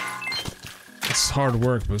 It's hard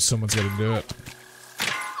work, but someone's got to do it.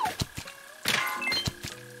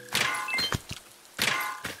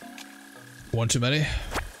 One too many?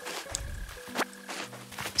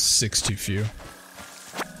 6 too few.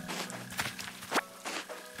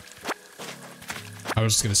 I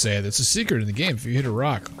was just gonna say, that's a secret in the game. If you hit a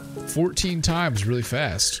rock 14 times really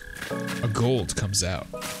fast, a gold comes out.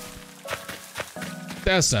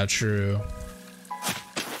 That's not true.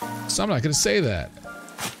 So I'm not gonna say that.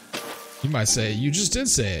 You might say, you just did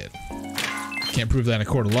say it. Can't prove that in a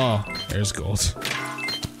court of law. There's gold.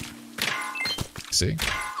 See?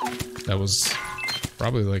 That was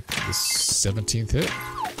probably like the 17th hit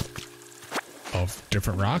of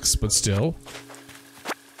different rocks, but still.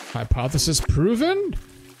 Hypothesis proven?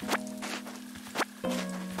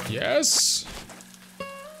 Yes.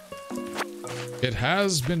 It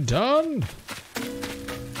has been done.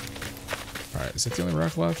 Alright, is that the only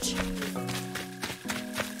rock left?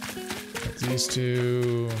 Got these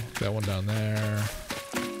two. That one down there.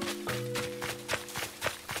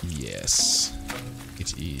 Yes.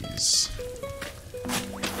 It is.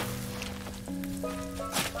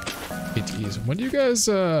 It is. When do you guys,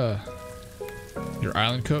 your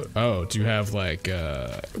island coat? Oh, do you have like,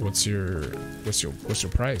 what's your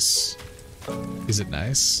price? Is it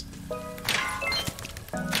nice?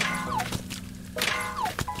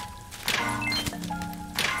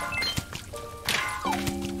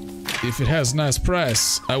 If it has nice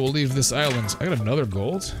price, I will leave this island. I got another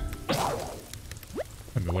gold?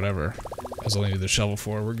 I mean, whatever. I was only need the shovel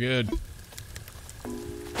for. We're good.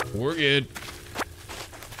 We're good.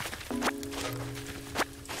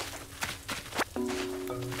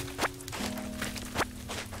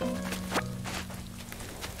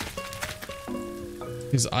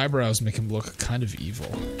 His eyebrows make him look kind of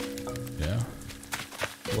evil. Yeah.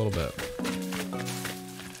 A little bit.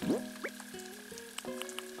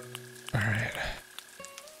 Alright.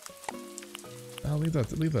 I'll leave that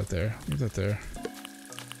there. Leave that there.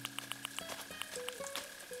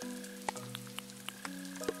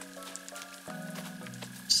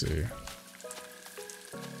 Let's see.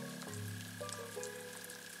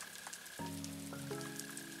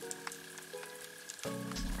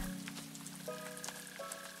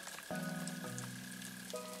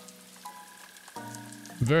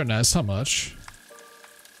 Very nice. How much?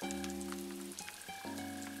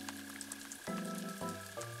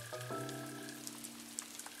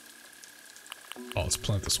 Oh, let's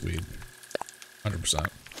plant this weed. 100%.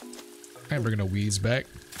 I ain't bringing no weeds back.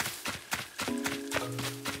 I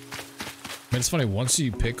mean, it's funny, once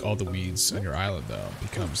you pick all the weeds on your island, though, it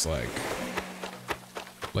becomes like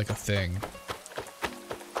a thing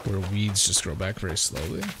where weeds just grow back very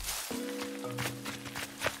slowly.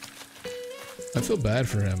 I feel bad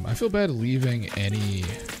for him. I feel bad leaving any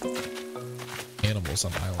animals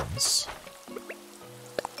on islands.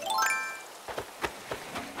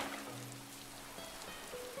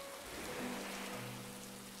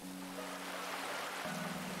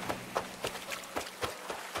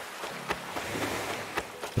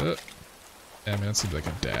 Yeah, I mean, that seems like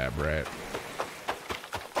a dab, right?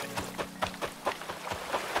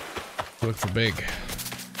 Look for big.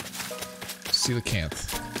 See the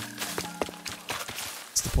canth.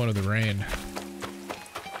 What's the point of the rain?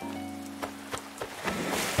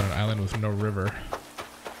 On an island with no river.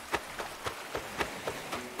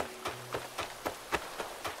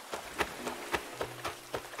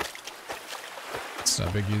 It's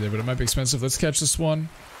not big either, but it might be expensive. Let's catch this one.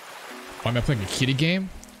 Why am I playing a kitty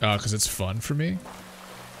game? Because it's fun for me.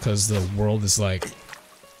 Because the world is like,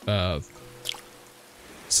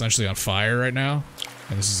 essentially on fire right now.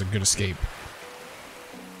 And this is a good escape.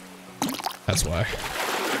 That's why.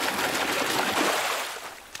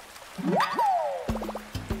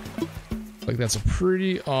 Like, that's a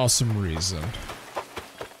pretty awesome reason.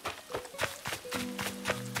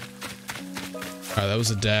 Alright, that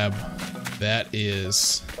was a dab. That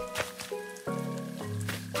is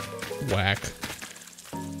whack.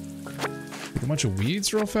 Pick a bunch of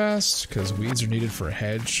weeds real fast, because weeds are needed for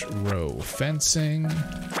hedge row fencing.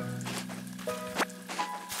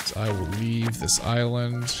 So I will leave this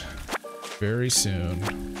island very soon.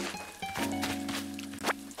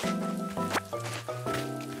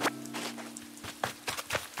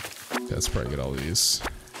 Let's probably get all these.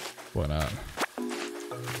 Why not?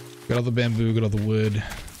 Get all the bamboo, get all the wood.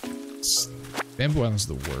 Bamboo islands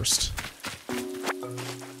are the worst.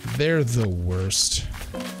 They're the worst.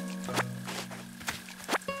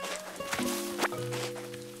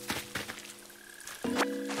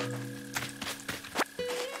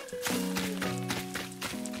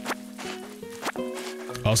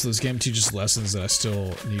 Also, this game teaches lessons that I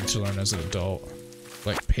still need to learn as an adult.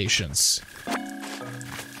 Like patience.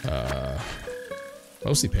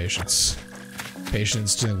 Mostly patience.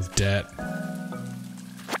 Patience dealing with debt.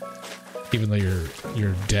 Even though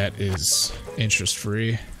your debt is interest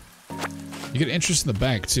free. You get interest in the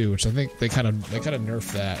bank too, which I think they kind of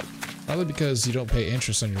nerfed that. Probably because you don't pay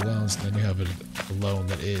interest on your loans, and then you have a loan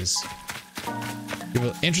that is. You have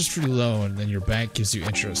an interest-free loan, and then your bank gives you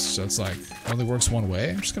interest. So it's like it only works one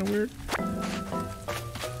way, which is kind of weird.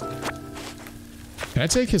 Can I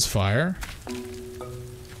take his fire?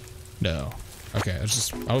 No. Okay,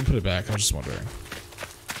 I would put it back. I was just wondering.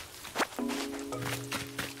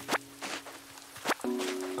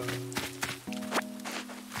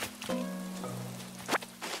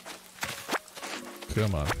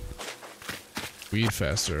 Come on. Weed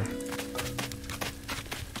faster.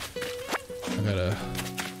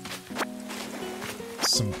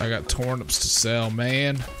 I got turnips to sell,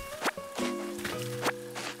 man.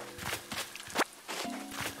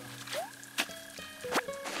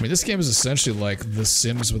 I mean, this game is essentially like The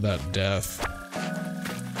Sims without death.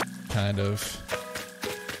 Kind of.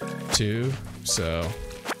 Too. So.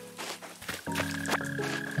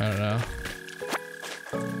 I don't know.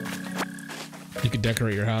 You can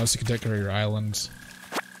decorate your house, you can decorate your island.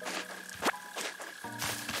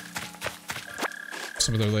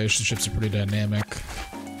 Some of the relationships are pretty dynamic.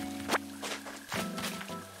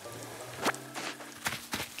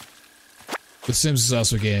 The Sims is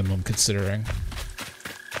also a game I'm considering.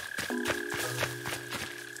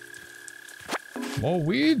 More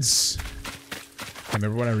weeds! I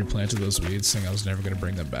remember when I replanted those weeds, saying I was never going to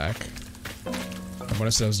bring them back. And when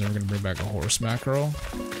I said I was never going to bring back a horse mackerel.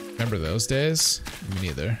 Remember those days? Me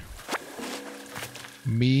neither.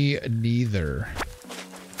 Me neither.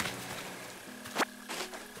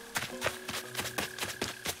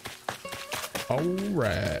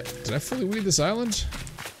 Alright. Did I fully weed this island?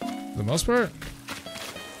 For the most part?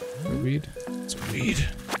 Weed? It's a weed.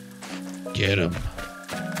 Get him.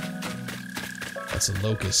 That's a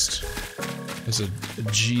locust. There's a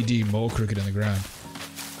GD mole cricket in the ground.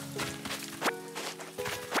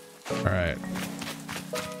 Alright.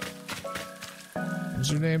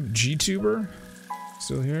 What's her name? G-Tuber?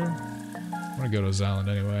 Still here? I'm gonna go to his island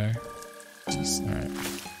anyway. Alright.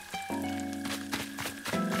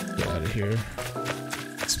 Get out of here.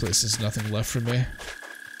 This place has nothing left for me.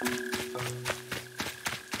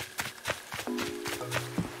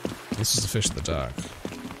 This is the fish at the dock.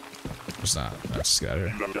 It's not. Let's just get out of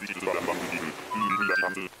here.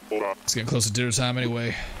 It's getting close to dinner time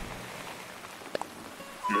anyway.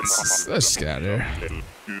 Let's just get out of here.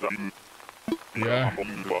 Yeah.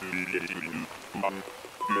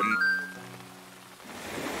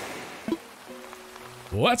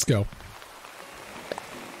 Let's go.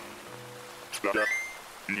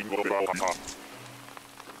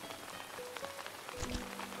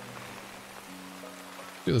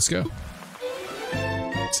 Dude, let's go.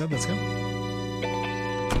 Said let's go.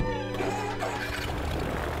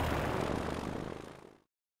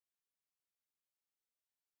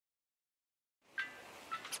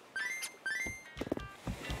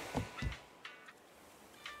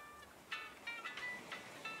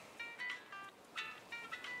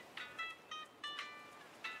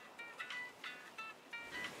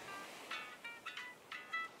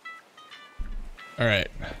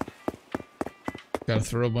 Alright. Gotta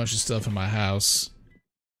throw a bunch of stuff in my house.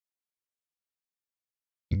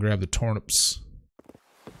 And grab the turnips.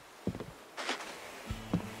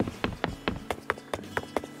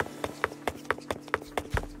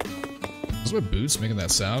 Is my boots making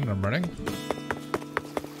that sound when I'm running? I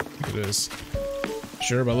think it is.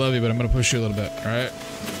 Sure, I love you, but I'm gonna push you a little bit, alright?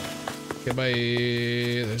 Goodbye.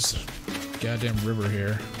 There's a goddamn river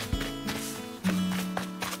here.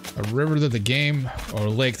 A river that the game, or a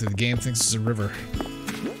lake that the game thinks is a river.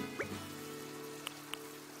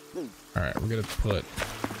 Alright, we're gonna put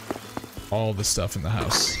all the stuff in the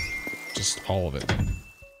house. Just all of it.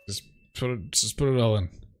 Just put it all in.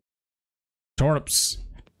 Turnips.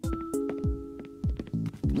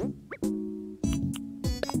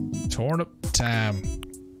 Turnip time.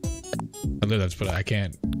 I literally have to put it, I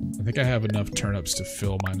can't. I think I have enough turnips to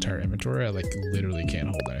fill my entire inventory. I like literally can't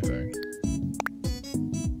hold anything.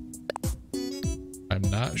 I'm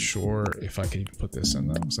not sure if I can even put this in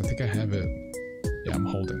though, because I think I have it. Yeah, I'm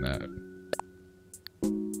holding that.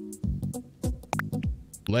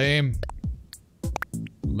 Lame.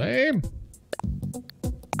 Lame.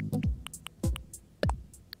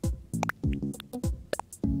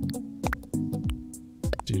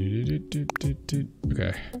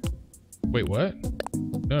 Okay. Wait, what?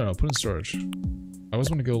 No, put in storage. I always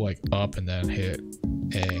want to go like up and then hit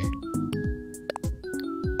A.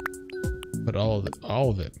 Put all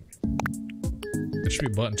of it. There should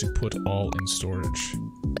be a button to put all in storage.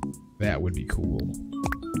 That would be cool.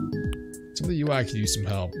 Some of the UI could use some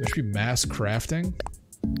help. There should be mass crafting.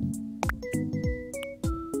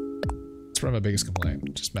 That's probably my biggest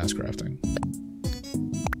complaint. Just mass crafting.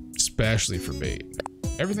 Especially for bait.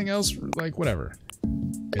 Everything else, like, whatever.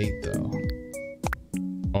 Bait, though.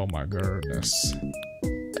 Oh my goodness.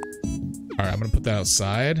 Alright, I'm gonna put that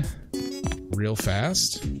outside real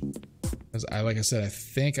fast. Because like I said, I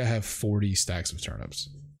think I have 40 stacks of turnips.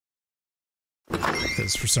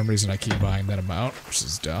 Because for some reason I keep buying that amount, which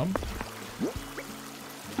is dumb.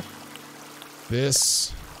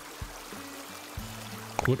 This...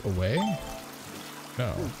 Put away?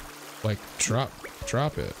 No. Like, drop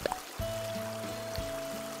it.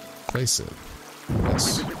 Place it.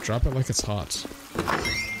 Yes. Drop it like it's hot.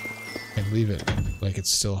 And leave it like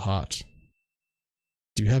it's still hot.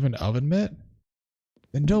 Do you have an oven mitt?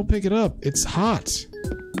 Then don't pick it up. It's hot.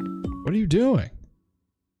 What are you doing?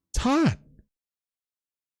 It's hot.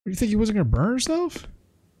 What, do you think he wasn't gonna burn herself?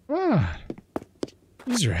 Come on.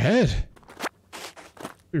 Use your head.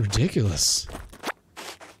 You're ridiculous.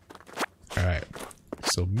 Alright.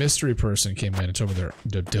 So mystery person came in and told me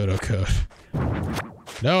their dodo code.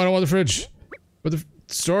 No, I don't want the fridge. Put the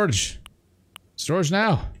storage. Storage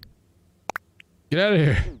now. Get out of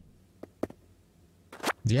here.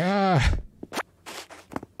 Yeah.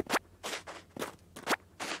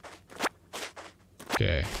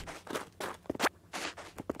 Okay.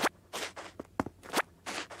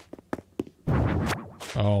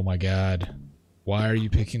 Oh my god. Why are you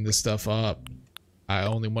picking this stuff up? I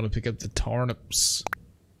only want to pick up the turnips.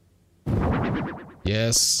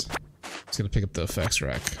 Yes. It's gonna pick up the effects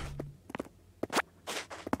rack.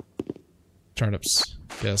 Turnips.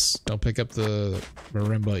 Yes. Don't pick up the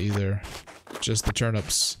marimba either. Just the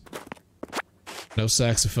turnips. No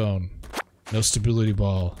saxophone. No stability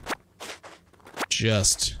ball.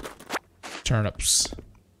 Just turnips.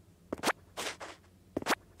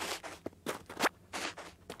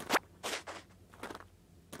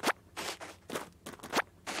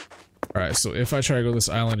 Alright, so if I try to go to this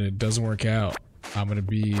island and it doesn't work out, I'm gonna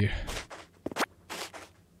be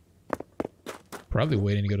probably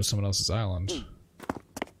waiting to go to someone else's island.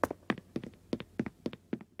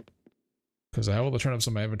 Because I have all the turnips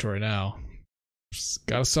in my inventory now. Just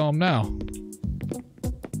gotta sell them now.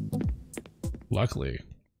 Luckily,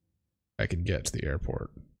 I can get to the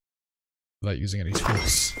airport without using any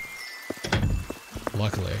tools.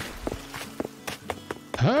 Luckily.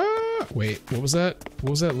 Ah! Wait, what was that? What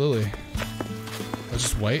was that lily? That's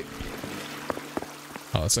just white?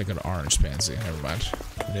 Oh, that's like an orange pansy. Never mind.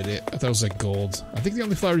 An idiot. I thought it was like gold. I think the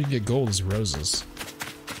only flower you can get gold is roses.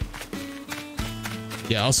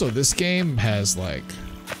 Yeah, also this game has like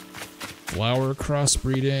flower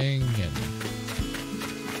crossbreeding and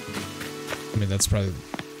I mean that's probably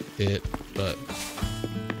it, but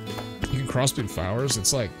you can crossbreed flowers.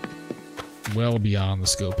 It's like well beyond the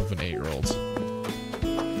scope of an 8-year-old.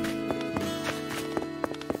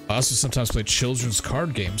 I also sometimes play children's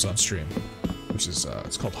card games on stream, which is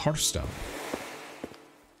it's called Hearthstone.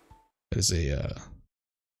 It is a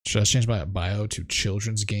should I change my bio to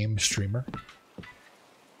children's game streamer?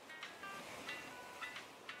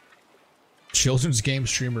 children's game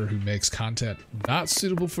streamer who makes content not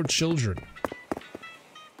suitable for children.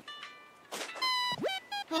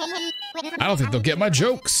 I don't think they'll get my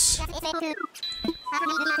jokes.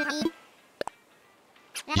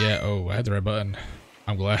 Yeah, oh, I had the right button.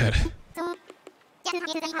 I'm glad.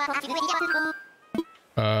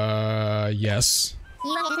 Yes.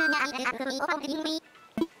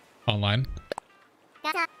 Online.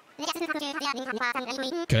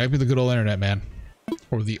 Connect with the good old internet, man.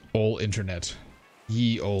 Or the old internet.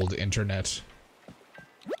 Ye old internet.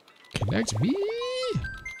 Connect me.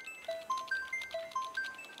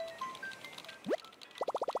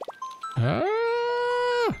 Ah.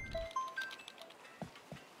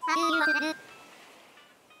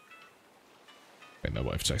 Wait, my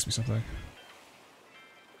wife texted me something.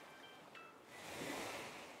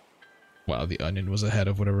 Wow, the Onion was ahead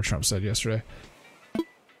of whatever Trump said yesterday.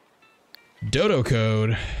 Dodo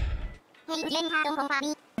code.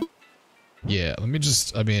 Yeah, let me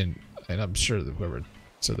just, I mean, and I'm sure that whoever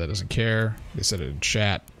said that doesn't care. They said it in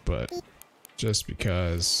chat, but just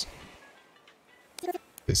because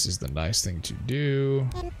this is the nice thing to do.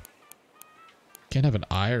 Can't have an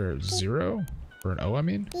I or a 0? Or an O, I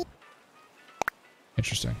mean?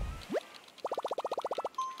 Interesting.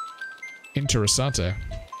 Interessante.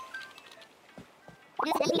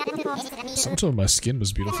 Someone told me my skin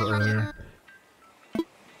was beautiful earlier.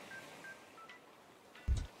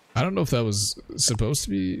 I don't know if that was supposed to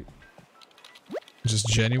be just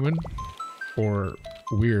genuine or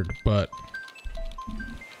weird, but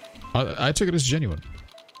I took it as genuine,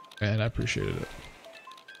 and I appreciated it.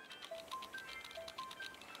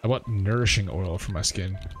 I bought nourishing oil for my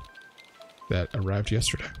skin that arrived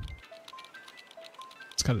yesterday.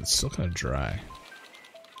 It's still kind of dry.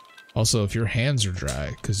 Also, if your hands are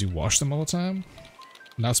dry because you wash them all the time,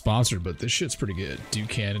 not sponsored, but this shit's pretty good.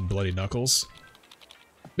 Ducan and Bloody Knuckles.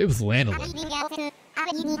 Maybe with lanolin.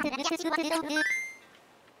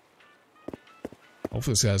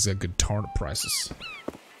 Hopefully this guy's got good turnip prices.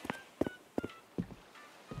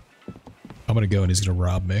 I'm gonna go and he's gonna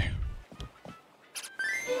rob me.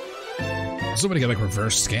 Somebody got like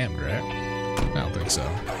reverse scammed, right? I don't think so.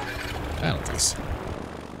 I don't think so.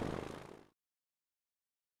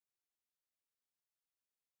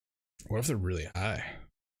 What if they're really high?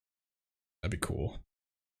 That'd be cool.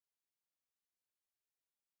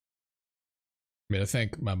 I mean, I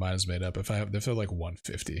think my mind is made up. If they're like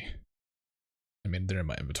 150, I mean, they're in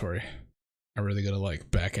my inventory. I'm really gonna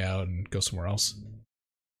like back out and go somewhere else.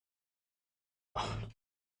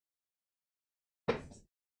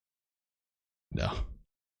 No,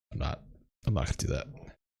 I'm not. I'm not gonna do that.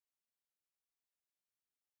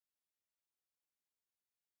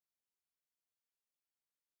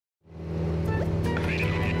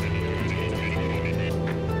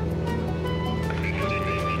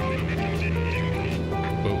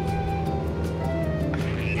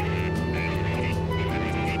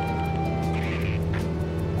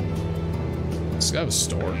 Does this guy have a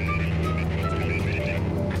store?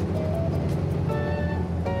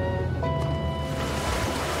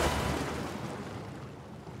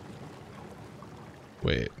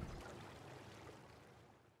 Wait.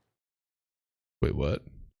 Wait, what?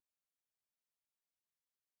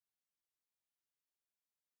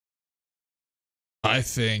 I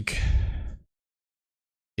think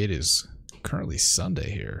it is currently Sunday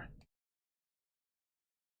here.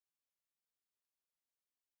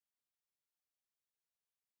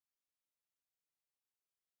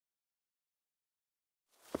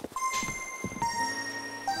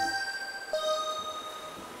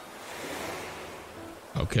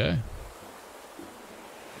 Okay.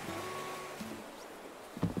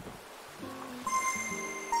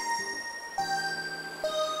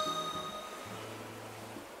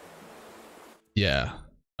 Yeah.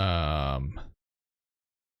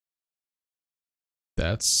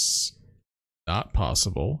 That's not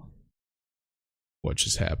possible. What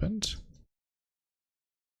just happened?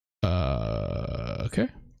 Okay.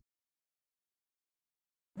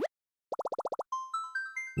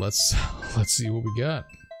 Let's see what we got.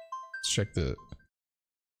 Let's check the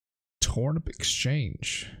Turnip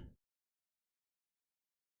exchange.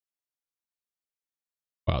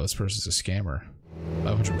 Wow, this person's a scammer.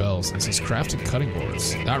 500 bells. It says crafted cutting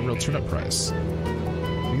boards, not real turnip price.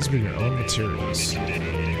 These are your own materials. I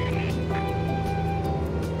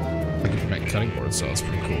think if you make cutting boards, so that's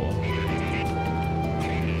pretty cool.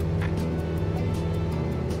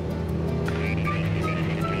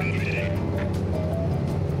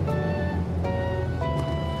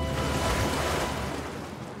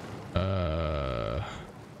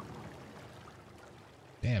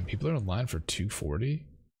 Damn, people are in line for 240.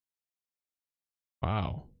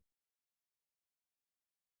 Wow.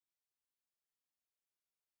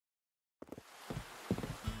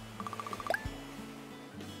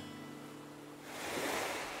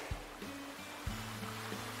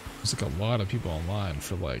 There's like a lot of people online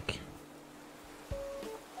for like,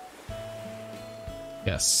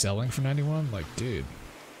 yeah, selling for 91. Like, dude,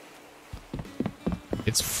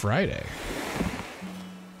 it's Friday.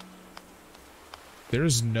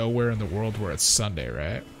 There's nowhere in the world where it's Sunday,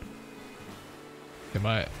 right? Am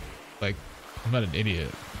I, like, I'm not an idiot.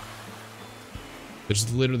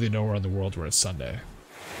 There's literally nowhere in the world where it's Sunday.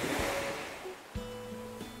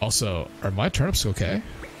 Also, are my turnips okay?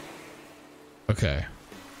 Okay.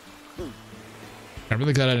 I'm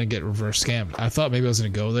really glad I didn't get reverse scammed. I thought maybe I was gonna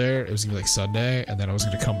go there, it was gonna be like Sunday, and then I was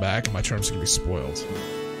gonna come back and my turnips were gonna be spoiled.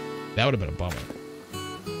 That would have been a bummer.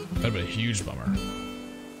 That would have been a huge bummer.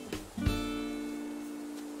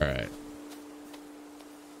 Alright.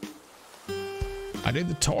 I need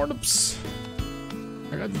the turnips.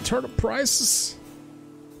 I got the turnip prices.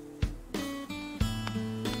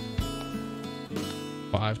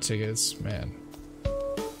 5 tickets, man.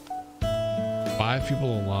 5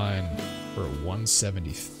 people in line for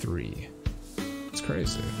 173. It's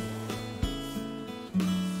crazy.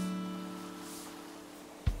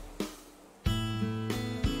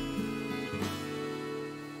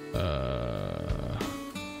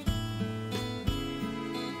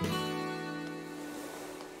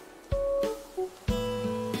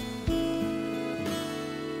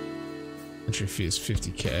 Entry fee is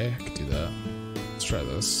 50K. I could do that. Let's try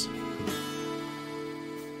this.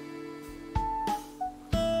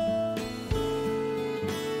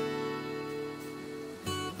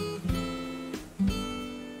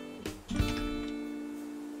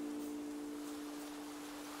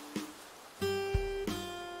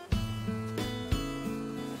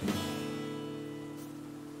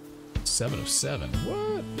 Seven of 7.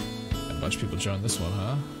 What? And a bunch of people joined this one,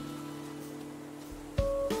 huh?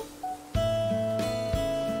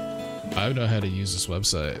 I don't know how to use this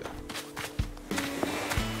website.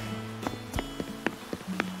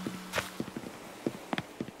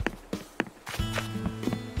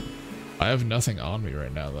 I have nothing on me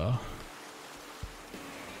right now, though.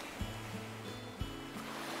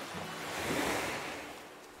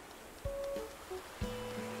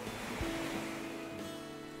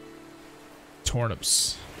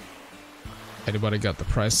 Turnips. Anybody got the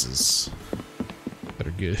prices that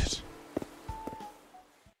are good?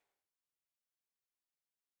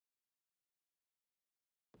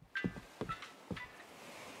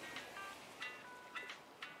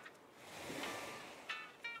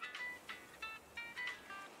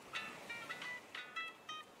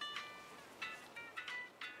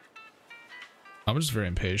 I'm just very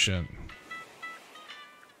impatient.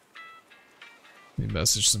 Let me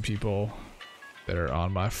message some people that are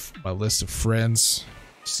on my list of friends,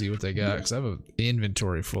 see what they got, because I have an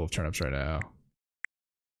inventory full of turnips right now.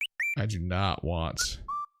 I do not want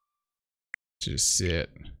to just sit.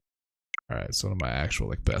 Alright, so one of my actual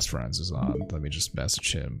like best friends is on. Let me just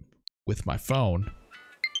message him with my phone.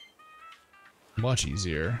 Much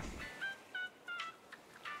easier.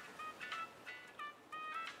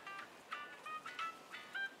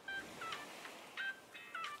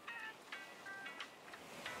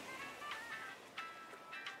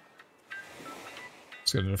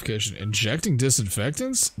 Got a notification. Injecting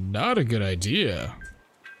disinfectants? Not a good idea.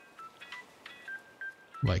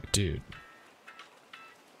 Like, dude.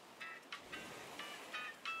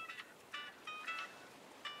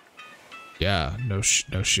 Yeah, no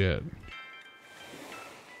shit.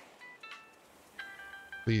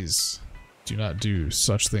 Please do not do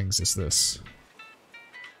such things as this.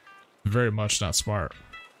 Very much not smart.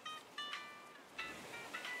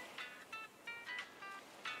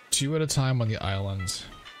 2 at a time on the island.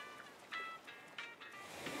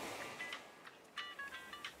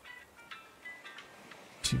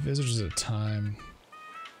 Two visitors at a time.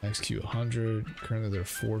 Execute 100. Currently there are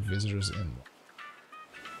 4 visitors in.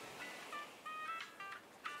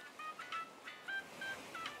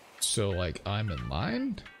 So like I'm in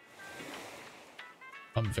line?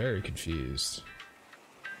 I'm very confused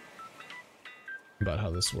about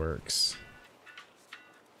how this works.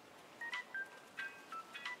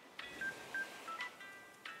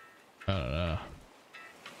 I don't know.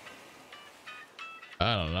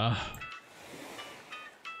 I don't know.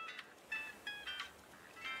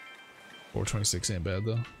 426 ain't bad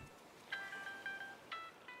though.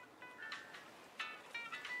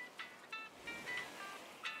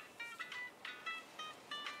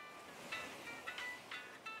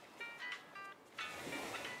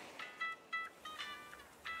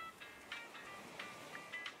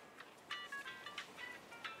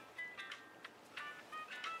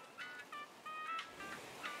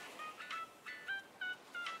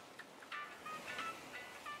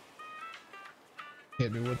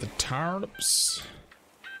 Hit me with the turnips.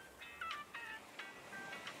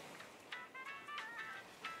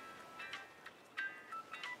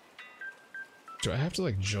 Do I have to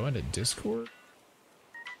like join a Discord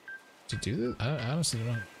to do this? I honestly don't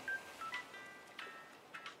know.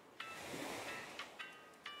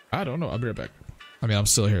 I don't know. I'll be right back. I mean, I'm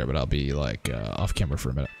still here, but I'll be like off camera for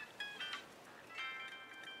a minute.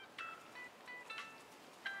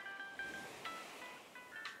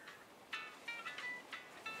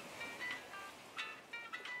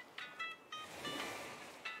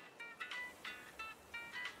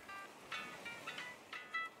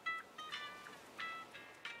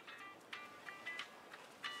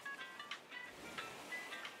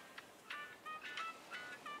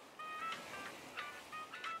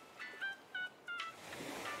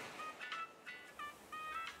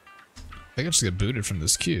 I think I just get booted from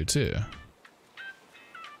this queue too.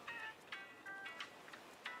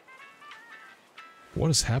 What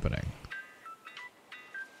is happening?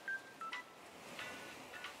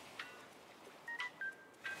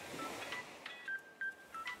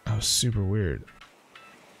 Oh, super weird.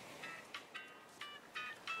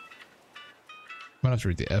 I'm gonna have to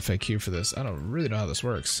read the FAQ for this. I don't really know how this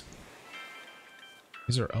works.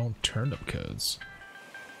 These are our own turnip codes.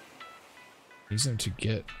 Use them to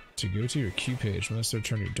go to your queue page. Unless they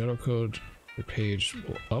return your dodo code, your page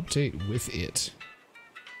will update with it.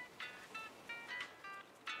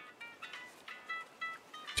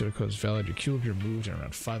 Dodo code is valid. Your queue will be removed in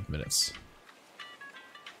around 5 minutes.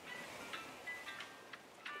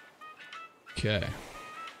 Okay.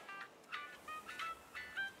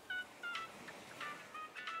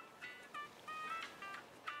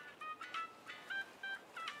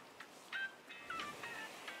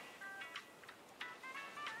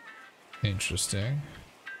 Interesting.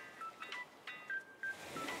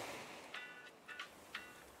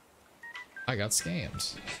 I got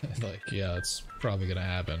scammed. Like, yeah, it's probably gonna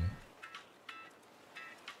happen.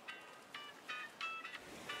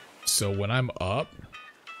 So when I'm up,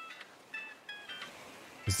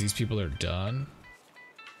 because these people are done,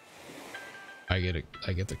 I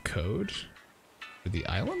get the code for the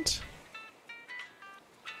island?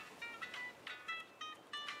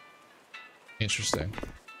 Interesting.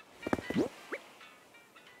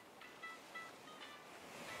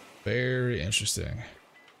 Very interesting.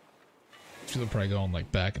 People are probably going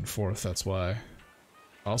like back and forth, that's why.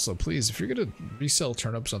 Also, please, if you're gonna resell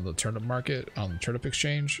turnips on the turnip market, on the turnip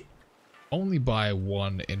exchange, only buy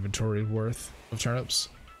one inventory worth of turnips.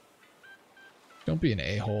 Don't be an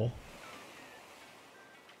a-hole.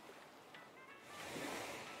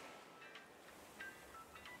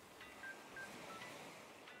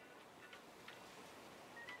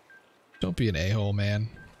 Don't be an a-hole, man.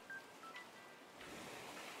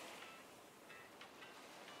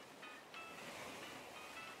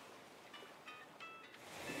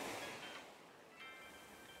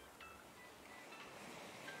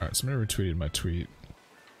 Alright, somebody retweeted my tweet.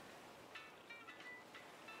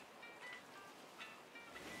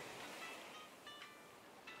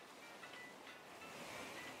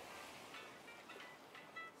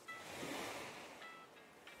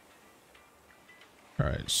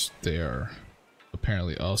 Alright, they are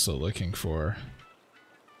apparently also looking for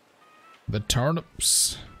the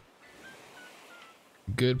turnips.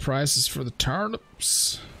 Good prices for the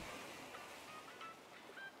turnips.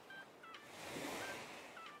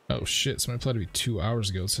 Oh shit, somebody applied to me 2 hours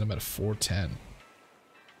ago, so I'm at a 410.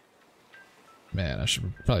 Man, I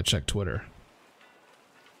should probably check Twitter.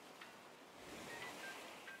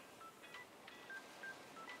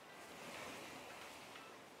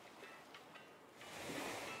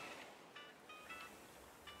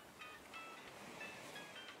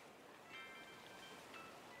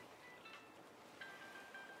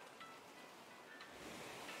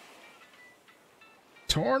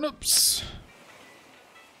 Turnips!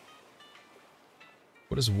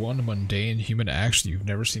 What is one mundane human action you've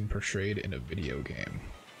never seen portrayed in a video game?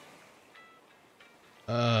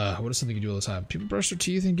 What is something you do all the time? People brush their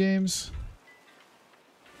teeth in games?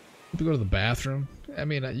 People go to the bathroom? I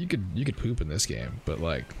mean, you could poop in this game, but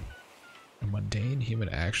like, a mundane human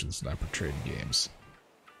action is not portrayed in games.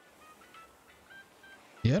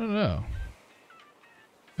 Yeah, I don't know.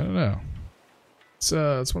 I don't know.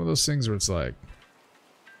 It's one of those things where it's like,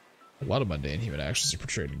 a lot of mundane human actions are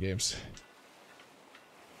portrayed in games.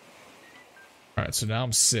 Alright, so now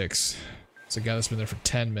I'm 6. It's a guy that's been there for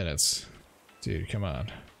 10 minutes. Dude, come on.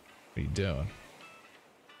 What are you doing?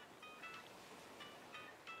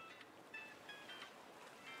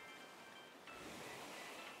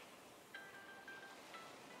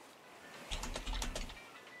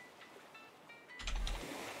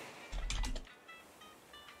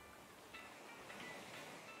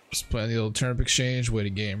 Just playing the old turnip exchange,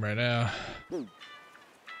 waiting game right now.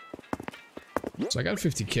 So I got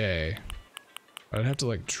 50k. I'd have to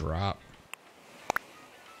like drop.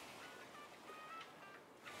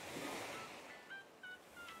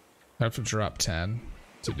 I have to drop 10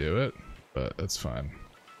 to do it, but that's fine.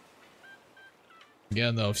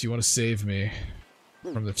 Again though, if you want to save me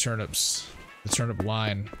from the turnips, the turnip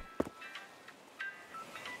line,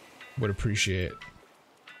 would appreciate.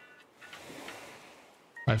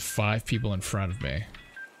 I have 5 people in front of me.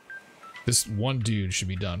 This one dude should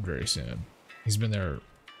be done very soon. He's been there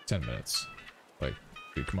 10 minutes. Like,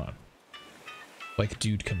 dude, come on. Like,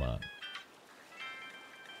 dude, come on.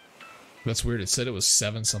 That's weird. It said it was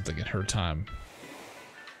 7 something at her time.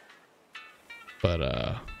 But,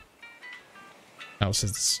 now it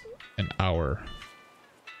says it's an hour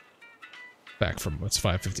back from, it's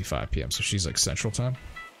 5:55 p.m. So she's like Central Time,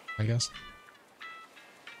 I guess.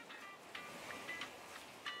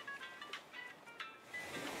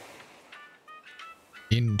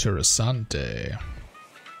 Interessante.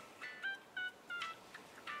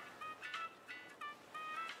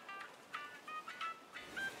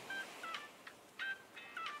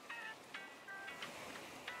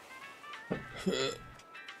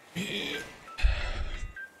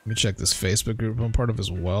 Let me check this Facebook group I'm part of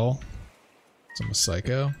as well. So I'm a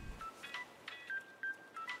psycho.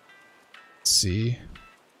 Let's see.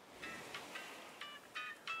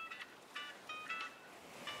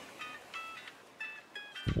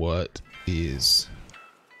 What is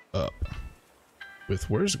up with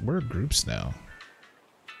where are groups now?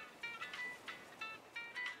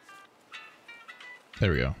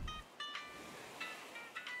 There we go.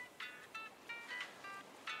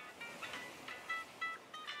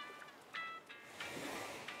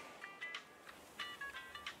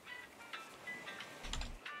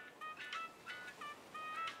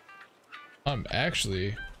 I'm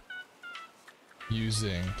actually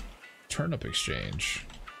using Turnip Exchange.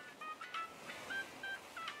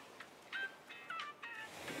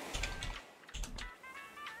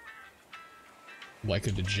 Like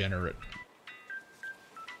a degenerate.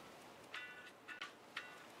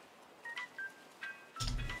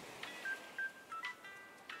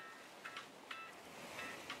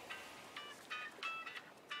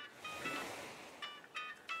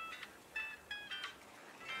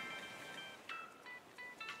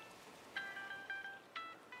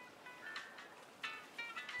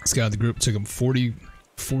 This guy in the group took him 40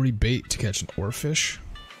 bait to catch an oarfish.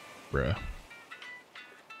 Bruh.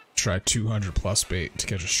 Try 200 plus bait to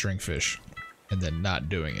catch a stringfish and then not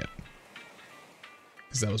doing it.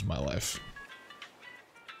 Because that was my life.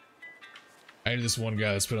 I knew this one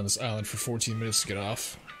guy that's been on this island for 14 minutes to get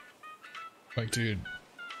off. Like, dude,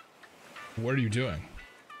 what are you doing?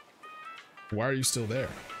 Why are you still there?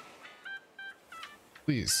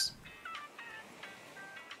 Please.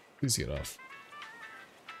 Please get off.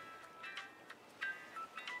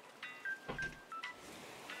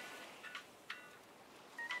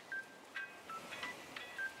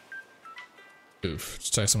 Oof,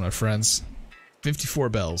 just text some of my friends. 54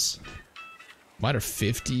 bells. Mine are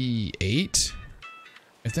 58,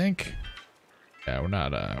 I think. Yeah, we're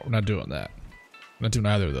not doing that. We're not doing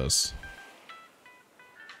either of those.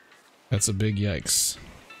 That's a big yikes.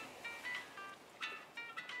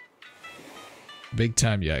 Big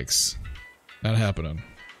time yikes. Not happening.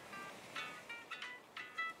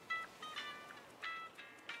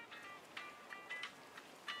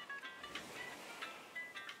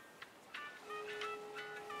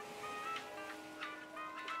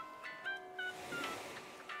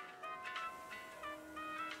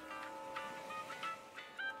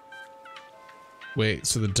 Wait,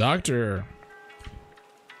 so the doctor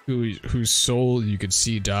whose soul you could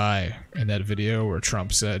see die in that video where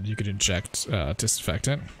Trump said you could inject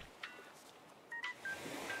disinfectant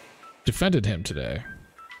defended him today,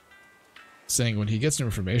 saying when he gets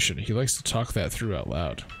information, he likes to talk that through out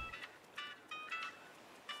loud.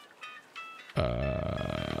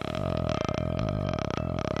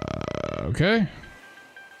 Okay.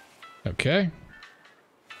 Okay.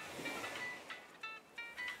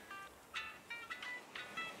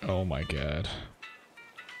 Oh my god.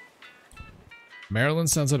 Maryland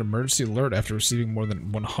sends an emergency alert after receiving more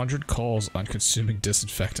than 100 calls on consuming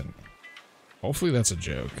disinfectant. Hopefully that's a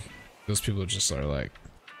joke. Those people just are like,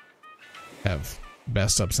 have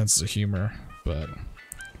messed up senses of humor, but...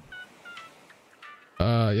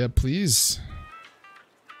 yeah, please.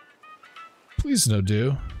 Please no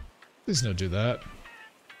do. Please no do that.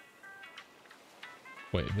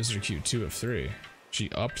 Wait, Mr. Q 2 of 3. She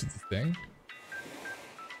upped the thing?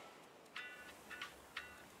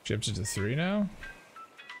 She upped it to 3 now?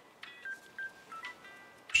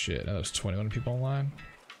 Shit, now there's 21 people online.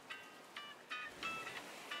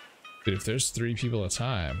 Dude, if there's 3 people at a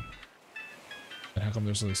time, And how come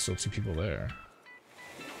there's only still 2 people there?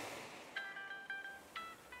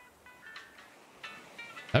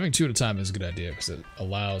 Having 2 at a time is a good idea because it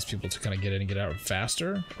allows people to kind of get in and get out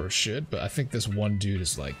faster, or should, but I think this one dude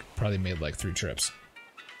is like probably made like 3 trips.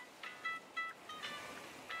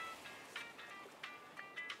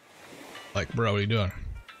 Like, bro, what are you doing?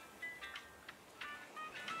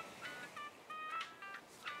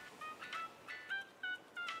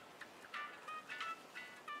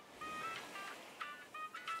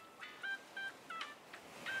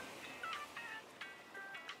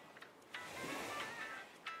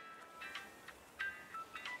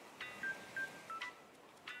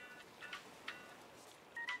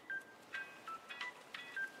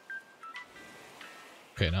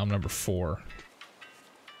 Okay, now I'm number 4.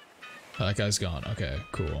 Oh, that guy's gone. Okay,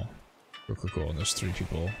 cool. Cool. And there's 3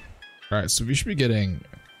 people. Alright, so we should be getting...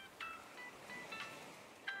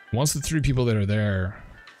 Once the 3 people that are there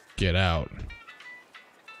get out,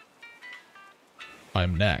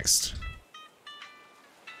 I'm next.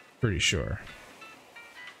 Pretty sure.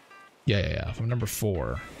 Yeah. If I'm number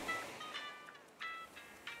 4.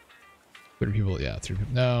 3 people, yeah, 3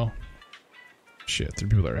 people. No. Shit, 3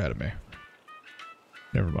 people are ahead of me.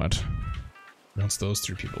 Never mind. Once those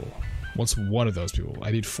 3 people... Once one of those people...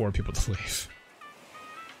 I need 4 people to leave.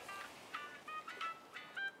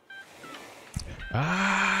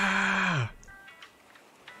 Ah!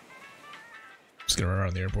 Just gonna run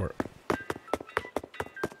around the airport.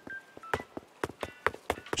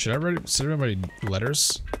 Should I send everybody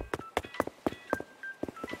letters?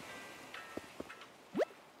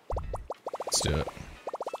 Let's do it.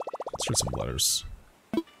 Let's read some letters.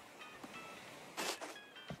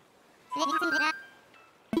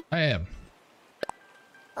 I am.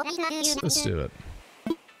 Let's do it.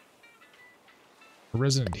 A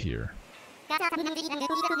resident here.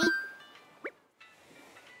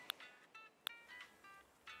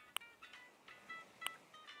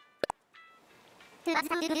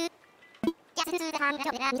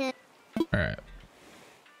 Alright.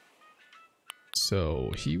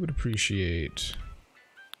 So, he would appreciate...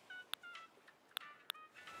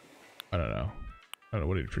 I don't know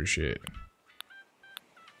what he'd appreciate.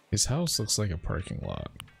 His house looks like a parking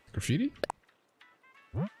lot. Graffiti?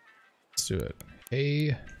 Let's do it.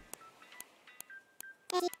 Hey.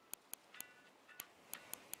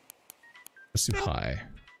 Let's do high.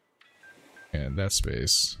 And that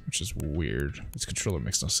space, which is weird. This controller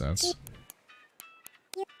makes no sense.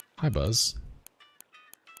 Hi, Buzz.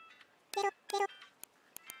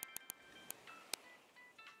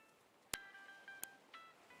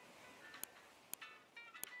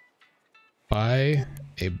 Buy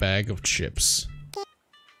a bag of chips.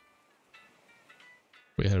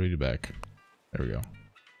 Wait, how do we do back? There we go.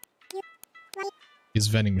 He has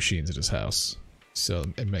vending machines at his house, so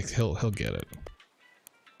it makes he'll get it.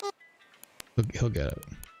 He'll get it.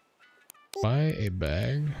 Buy a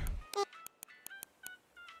bag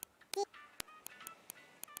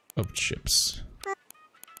of chips.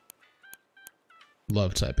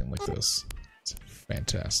 Love typing like this. It's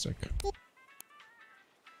fantastic.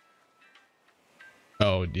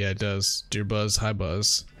 Oh, yeah, it does. Dear Buzz, hi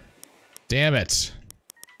Buzz. Damn it.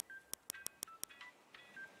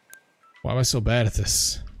 Why am I so bad at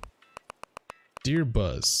this? Dear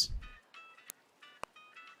Buzz.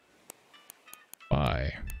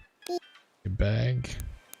 Buy a bag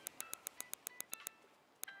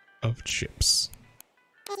of chips.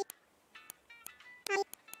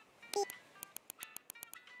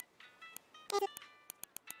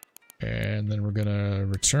 And then we're gonna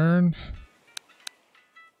return.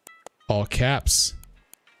 All caps.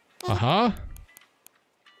 Aha.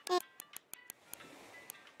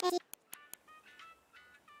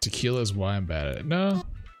 Tequila is why I'm bad at it. No.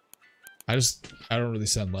 I don't really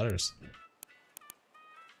send letters.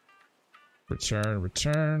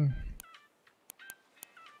 Return.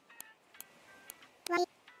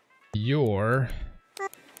 Your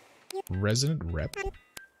resident rep.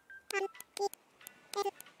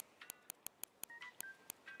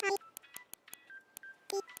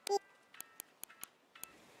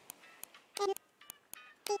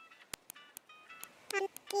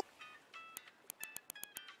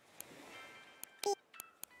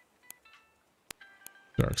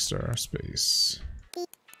 Dark Star Space.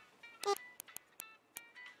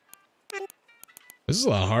 This is a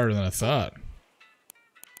lot harder than I thought.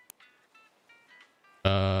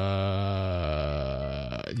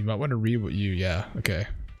 You might want to read what you, yeah, okay.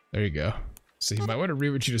 There you go. So you might want to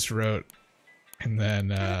read what you just wrote and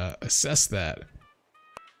then assess that.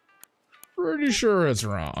 Pretty sure it's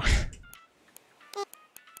wrong.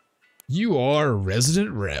 You are a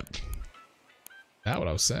resident rep. Not what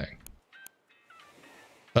I was saying.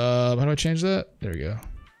 How do I change that? There we go.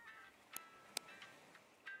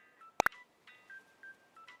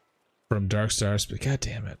 From Dark Stars, but god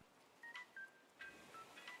damn it.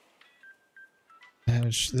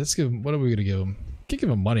 Let's give him, what are we gonna give him? Can't give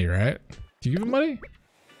him money, right? Do you give him money?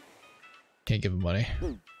 Can't give him money.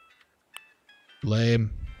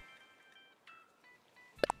 Lame.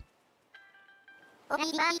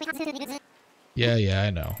 Yeah, I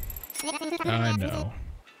know. I know.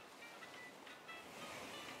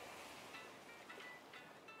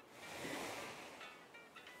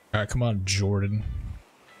 Alright, come on, Jordan.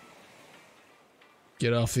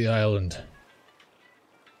 Get off the island.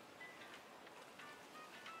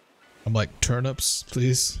 I'm like, turnips,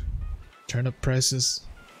 please. Turnip prices.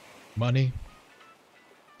 Money.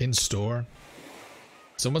 In store.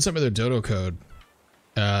 Someone sent me their dodo code.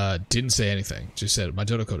 Didn't say anything. Just said, my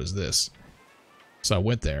dodo code is this. So I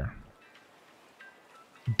went there.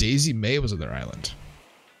 Daisy May was on their island.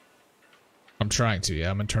 I'm trying to, yeah.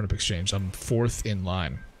 I'm in Turnip Exchange. I'm 4th in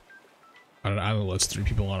line. On an island that lets 3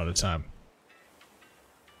 people on at a time.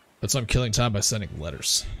 That's why I'm killing time by sending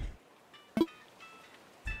letters.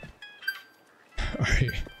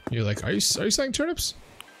 You're like, are you selling turnips?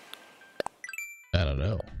 I don't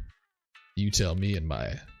know. You tell me in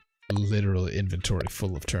my literal inventory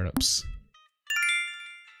full of turnips.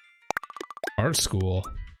 Art school.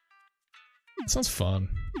 Sounds fun.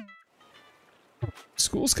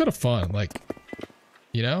 School's kind of fun. Like,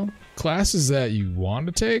 you know, classes that you want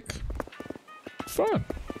to take. Fun.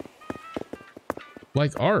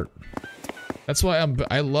 Like art. That's why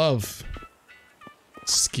I love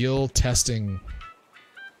skill testing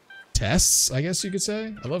tests, I guess you could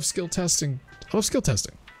say. I love skill testing. I love skill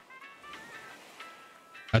testing.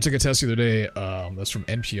 I took a test the other day, that's from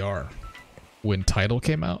NPR, when Tidal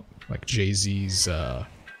came out, like Jay-Z's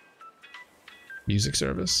music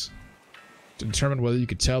service, to determine whether you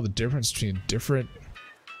could tell the difference between different...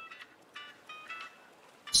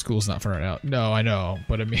 School's not fun right now. No, I know,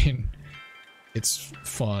 but I mean, it's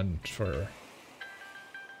fun for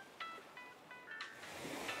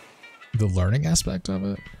the learning aspect of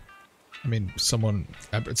it. I mean,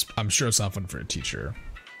 I'm sure it's not fun for a teacher,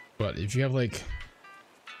 but if you have like,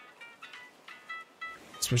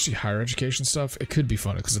 especially higher education stuff, it could be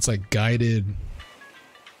fun because it's like guided.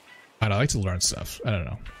 I like to learn stuff. I don't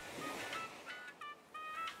know.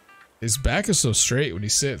 His back is so straight when he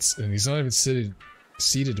sits, and he's not even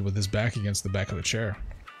seated with his back against the back of the chair.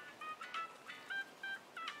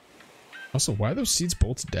 Also, why are those seats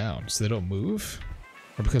bolted down? So they don't move?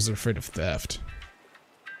 Or because they're afraid of theft?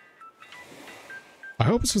 I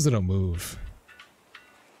hope it's because they don't move.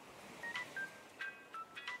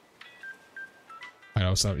 I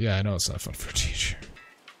know it's not, yeah, I know it's not fun for a teacher.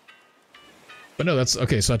 But no, that's,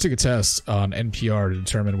 okay, so I took a test on NPR to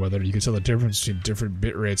determine whether you could tell the difference between different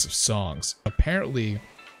bit rates of songs. Apparently,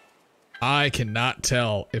 I cannot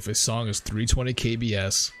tell if a song is 320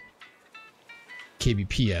 kbps,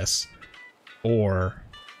 or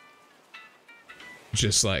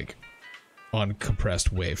just like uncompressed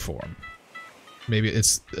waveform. Maybe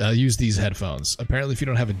it's, I'll use these headphones. Apparently if you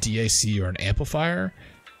don't have a DAC or an amplifier,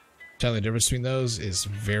 telling the difference between those is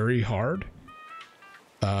very hard.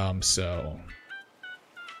 So,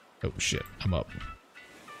 oh shit, I'm up.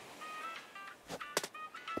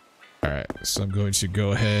 Alright, so I'm going to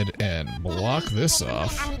go ahead and block this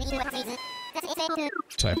off.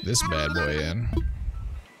 Type this bad boy in.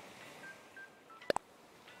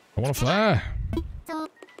 I wanna fly!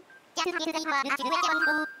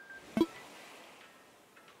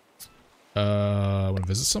 Wanna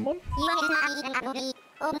visit someone?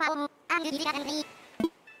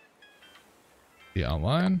 Yeah,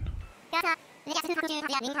 online.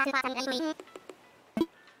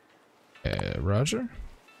 Roger.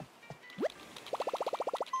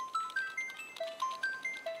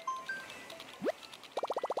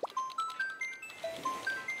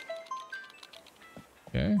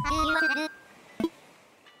 Okay.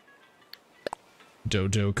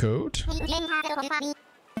 Dodo code.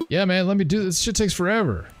 Yeah, man, let me do this. Shit takes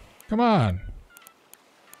forever. Come on.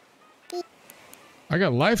 I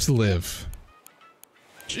got life to live.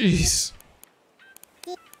 Jeez.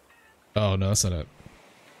 Oh, no, that's not it.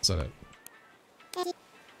 That's not it.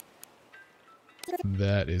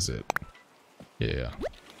 That is it. Yeah.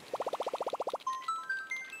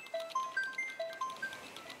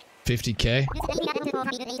 50K?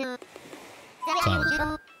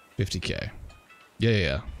 Fine. 50K.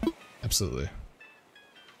 Yeah. Absolutely.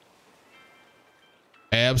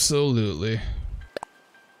 Absolutely.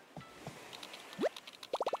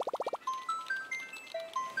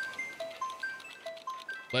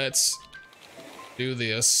 Let's do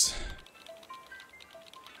this.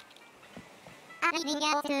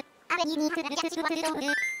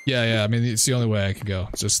 Yeah, I mean, it's the only way I can go.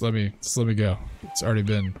 Just let me go. It's already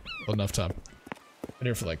been enough time. Been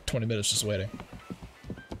here for like 20 minutes just waiting.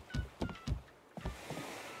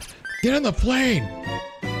 Get on the plane!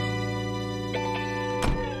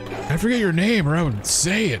 I forget your name or I would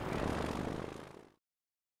say it.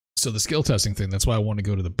 So the skill testing thing, that's why I want to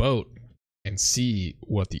go to the boat and see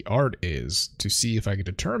what the art is to see if I can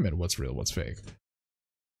determine what's real, what's fake.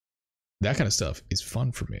 That kind of stuff is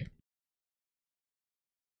fun for me.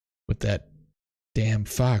 But that damn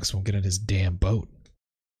fox won't get in his damn boat.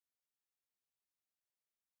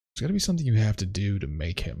 There's gotta be something you have to do to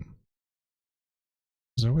make him.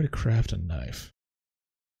 Is there a way to craft a knife?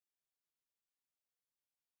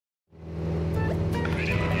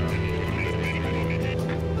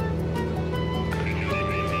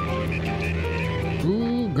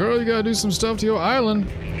 Ooh, girl, you gotta do some stuff to your island.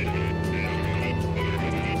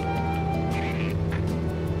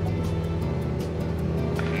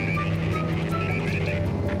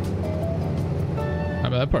 I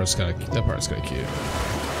mean, that part's kind of cute. That part's kind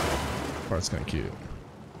of cute.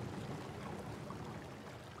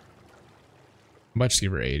 I might just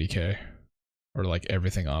give her 80k. Or like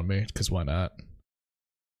everything on me, because why not?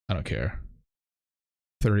 I don't care.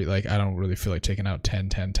 30, like, I don't really feel like taking out 10,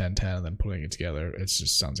 10, 10, 10, and then putting it together. It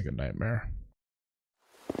just sounds like a nightmare.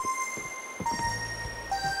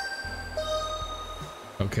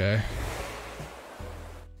 Okay.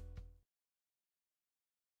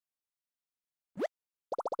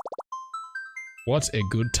 What's a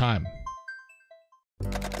good time?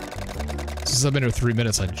 Since I've been here 3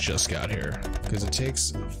 minutes, I just got here. Because it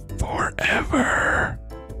takes forever.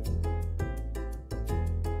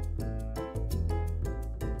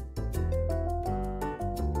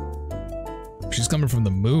 She's coming from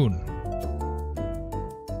the moon.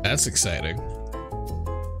 That's exciting.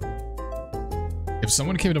 If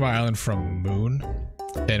someone came to my island from moon,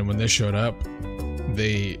 and when they showed up,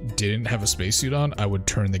 they didn't have a spacesuit on, I would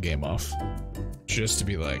turn the game off. Just to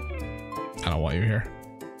be like, I don't want you here.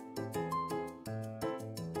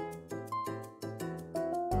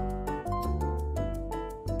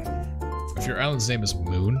 If your island's name is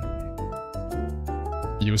Moon,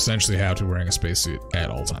 you essentially have to be wearing a spacesuit at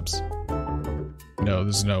all times. No,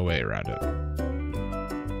 there's no way around it.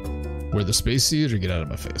 Wear the spacesuit or get out of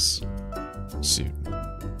my face. Suit.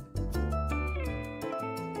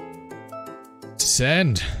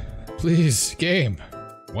 Send! Please, game.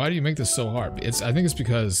 Why do you make this so hard? I think it's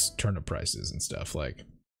because turnip prices and stuff, like.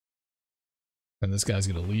 And this guy's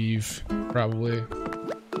gonna leave, probably.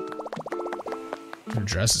 Her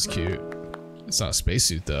dress is cute. It's not a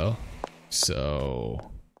spacesuit though.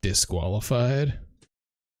 So disqualified.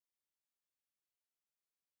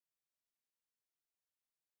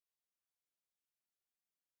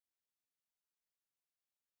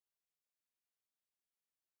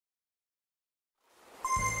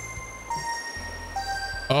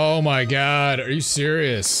 Oh my god, are you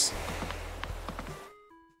serious?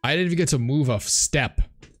 I didn't even get to move a step.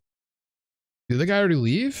 Did the guy already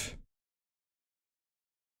leave?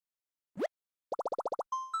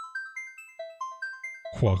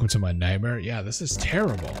 Welcome to my nightmare. Yeah, this is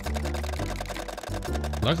terrible.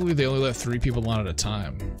 Luckily, they only let 3 people on at a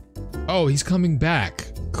time. Oh, he's coming back.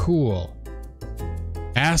 Cool.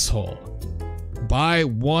 Asshole. Buy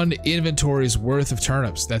 1 inventory's worth of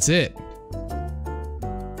turnips. That's it.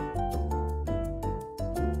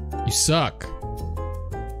 You suck.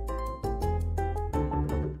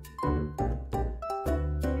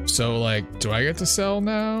 So, like, do I get to sell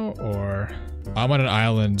now, or I'm on an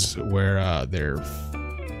island where they're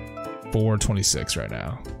 426 right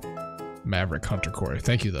now. Maverick Hunter Corey.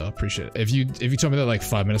 Thank you though, appreciate it. If you told me that like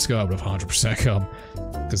 5 minutes ago, I would have 100% come,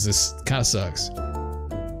 because this kind of sucks.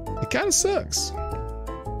 It kind of sucks.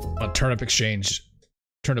 On Turnip Exchange,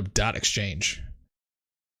 Turnip.exchange,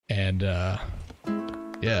 and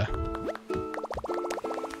yeah.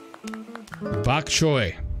 Bok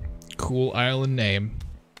Choy, cool island name.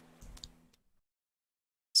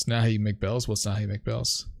 It's not how you make bells. What's not how you make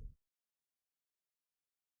bells?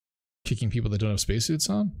 Kicking people that don't have spacesuits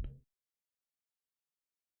on?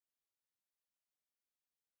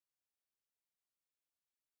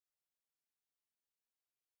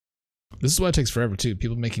 This is why it takes forever too.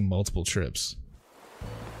 People making multiple trips.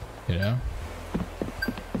 You know?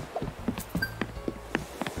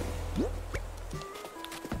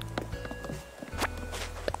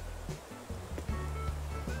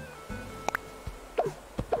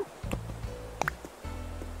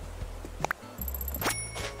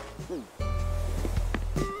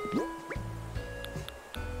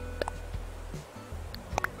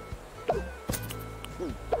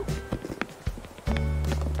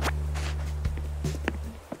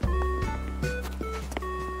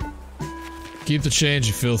 Keep the change,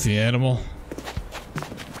 you filthy animal.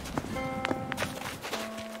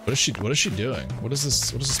 What is she doing? What is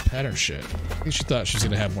this pattern shit? I think she thought she was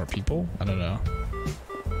gonna have more people. I don't know.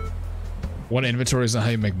 One inventory is not how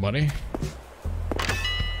you make money.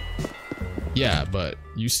 Yeah, but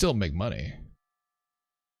you still make money.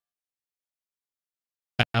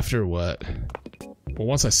 After what? Well,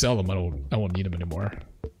 once I sell them, I won't need them anymore.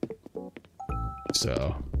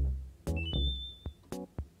 So,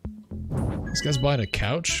 this guy's buying a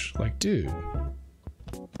couch? Like, dude.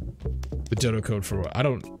 The dodo code for what? I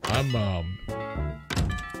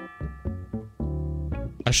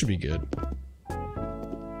should be good.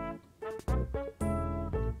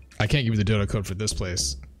 I can't give you the dodo code for this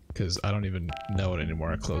place because I don't even know it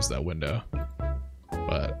anymore. I closed that window.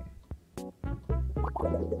 But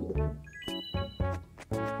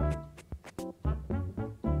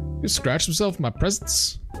he scratched himself in my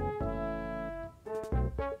presence.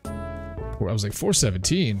 I was like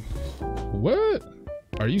 417. What?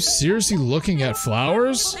 Are you seriously looking at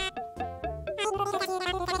flowers?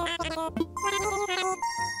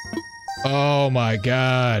 Oh my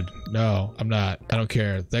god. No, I'm not. I don't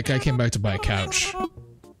care. That guy came back to buy a couch.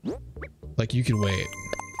 Like, you can wait.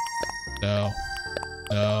 No.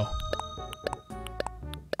 No.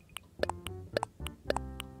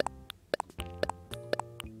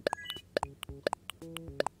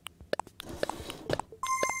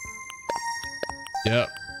 Yep.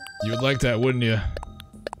 You would like that, wouldn't you?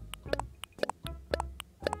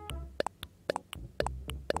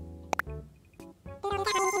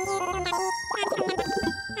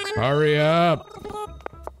 Hurry up!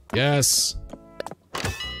 Yes!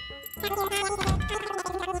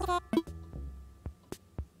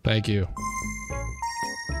 Thank you.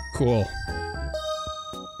 Cool.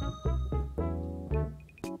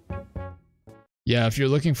 Yeah, if you're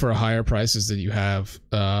looking for higher prices that you have,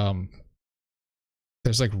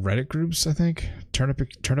 there's like Reddit groups, I think.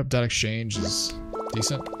 Turnip.exchange is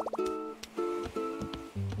decent.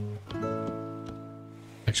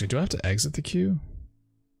 Actually, do I have to exit the queue?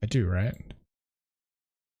 I do, right?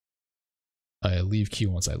 I leave queue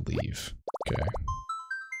once I leave. Okay.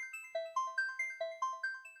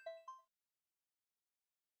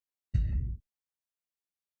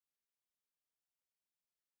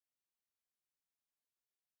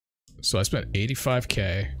 So I spent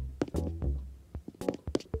 85k.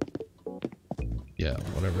 Yeah,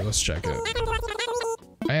 whatever, let's check it.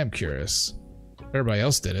 I am curious. Everybody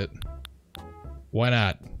else did it. Why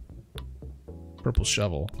not? Purple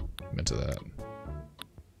shovel. I'm into that.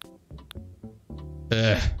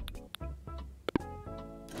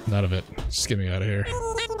 None of it. Just get me out of here.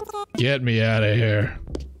 Get me out of here.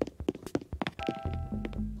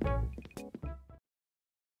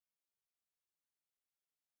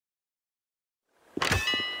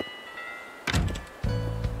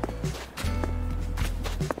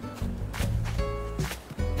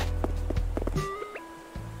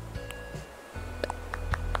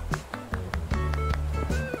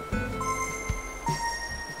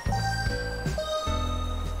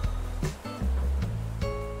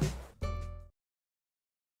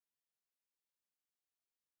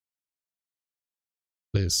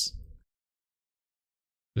 Please.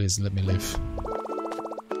 Please let me live.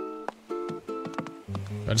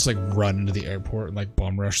 I just like run into the airport and like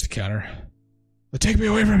bomb rush the counter. Take me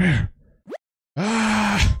away from here!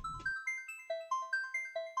 Ah!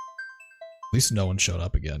 At least no one showed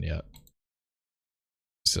up again yet.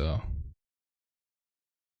 So.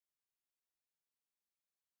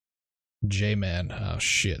 J-Man. Oh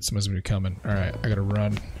shit, someone's gonna be coming. Alright, I gotta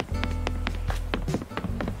run.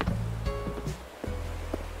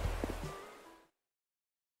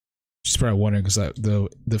 She's probably wondering because the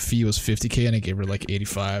fee was 50k and I gave her like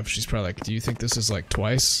 85. She's probably like, do you think this is like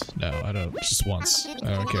twice? No, I don't. Just once.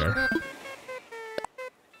 I don't care.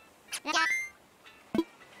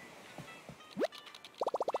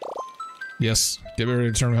 Yes, get me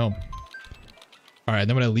ready to turn me home. Alright,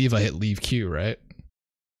 then when I leave, I hit leave queue, right?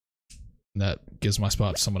 And that gives my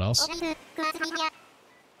spot to someone else.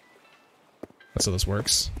 That's how this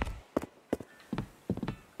works.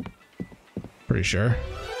 Pretty sure.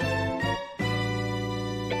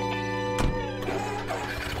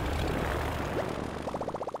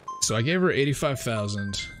 So I gave her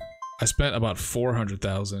 85,000. I spent about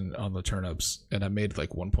 400,000 on the turnips, and I made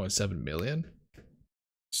like 1.7 million.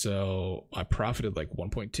 So I profited like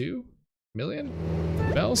 1.2 million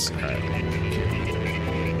bells. All right.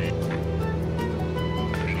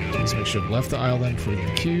 Let's make sure I've left the island for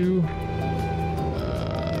the queue.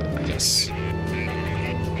 Yes.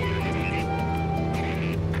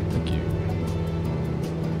 Thank you.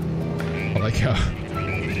 I like how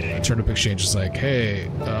Turnip Exchange is like, hey,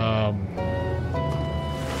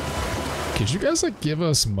 could you guys like give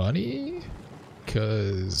us money?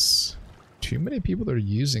 Because too many people are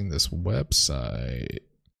using this website.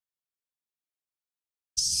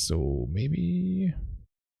 So maybe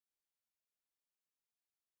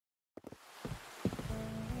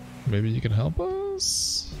you can help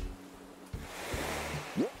us?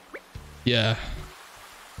 Yeah.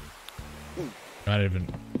 Not even.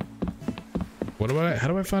 How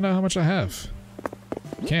do I find out how much I have?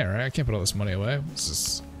 Can't, right? I can't put all this money away. This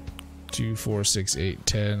is 2, 4, 6, 8,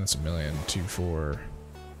 10. That's a million. 2, 4.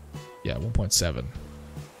 Yeah, 1.7.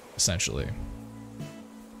 Essentially.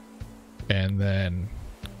 And then.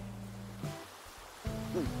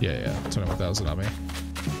 Yeah, 21,000 on me.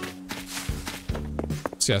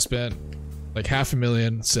 So yeah, I spent like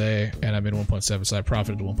 $500,000, say, and I made 1.7, so I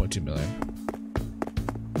profited 1.2 million.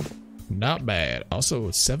 Not bad. Also,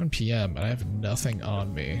 it's 7 p.m. and I have nothing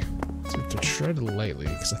on me. So I have to tread lightly,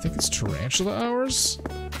 because I think it's tarantula hours?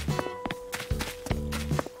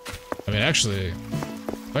 I mean, actually,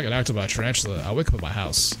 if I get acted by a tarantula, I'll wake up at my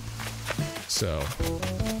house. So,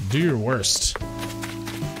 do your worst,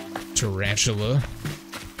 tarantula.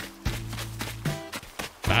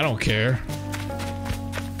 I don't care.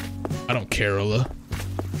 I don't care, Ola.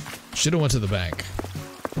 Should have went to the bank.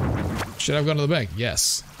 Should I have gone to the bank?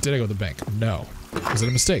 Yes. Did I go to the bank? No. Was it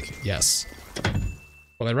a mistake? Yes.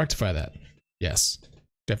 Will I rectify that? Yes.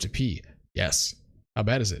 Do I have to pee? Yes. How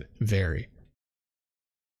bad is it? Very.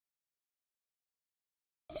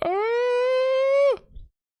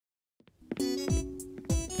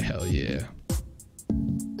 Hell yeah.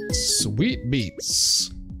 Sweet beats.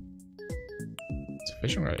 Is a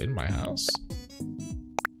fishing rod in my house?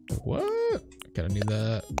 What? Gotta need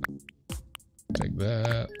that. Take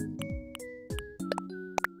that.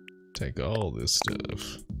 Take all this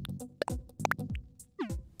stuff.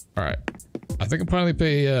 Alright. I think I finally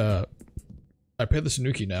pay, I pay the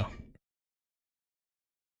Tanuki now.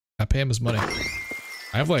 I pay him his money.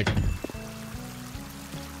 I have like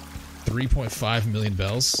 3.5 million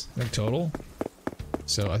bells, I think, total.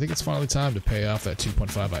 So I think it's finally time to pay off that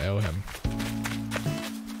 2.5 I owe him.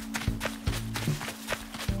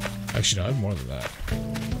 Actually, no, I have more than that.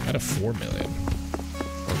 I had a 4 million.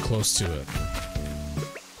 Or close to it.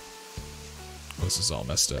 This is all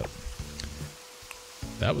messed up.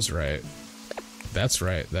 That was right. That's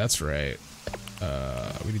right, that's right.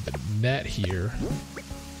 We need the net here.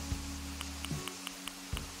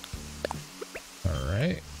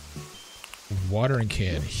 Alright. Watering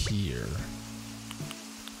can here.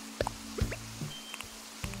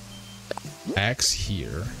 Axe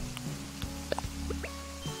here.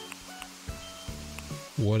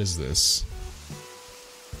 What is this?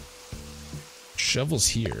 Shovels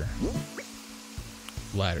here.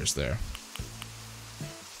 Ladders there.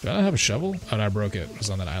 Do I not have a shovel? Oh no, I broke it. It was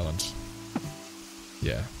on that island.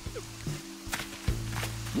 Yeah.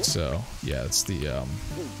 So, yeah, it's the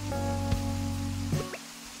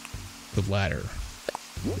ladder.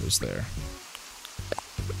 It was there.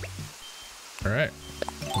 Alright.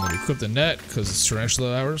 I'm gonna equip the net, because it's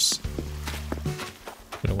tarantula hours.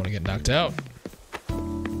 We don't want to get knocked out.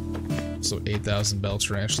 So 8,000 bell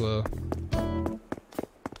tarantula. I'll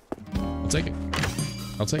take it.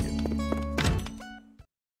 I'll take it.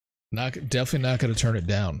 Definitely not gonna turn it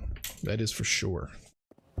down. That is for sure.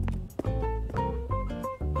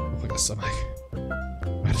 Look like a stomach. Am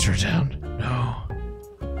I gonna turn it down? No.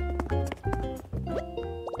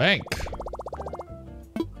 Bank.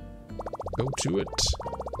 Go to it.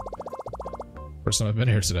 First time I've been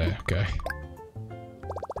here today. Okay.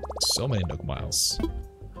 So many Nook miles.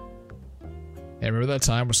 Hey, remember that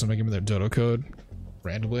time where somebody gave me their dodo code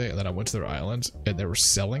randomly, and then I went to their island and they were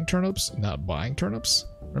selling turnips, not buying turnips?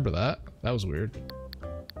 Remember that? That was weird.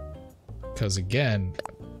 Because again,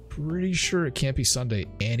 pretty sure it can't be Sunday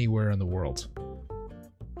anywhere in the world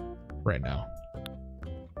right now.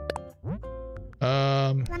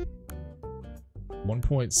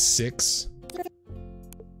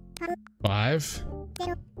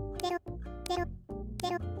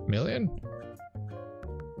 1.65 million?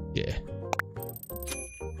 Yeah.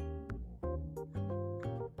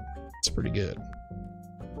 That's pretty good.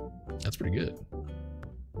 That's pretty good.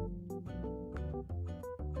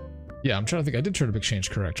 Yeah, I'm trying to think. I did Turnip Exchange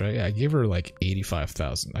correct, right? Yeah, I gave her like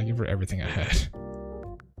 85,000. I gave her everything I had.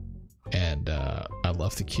 And I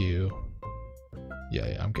left the queue.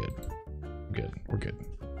 Yeah, I'm good. I'm good. We're good.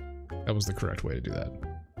 That was the correct way to do that.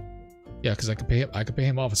 Yeah, because I could pay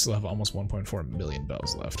him off and still have almost 1.4 million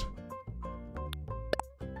bells left.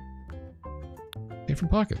 Pay from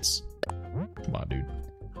pockets. Come on, dude.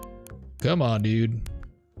 Come on, dude.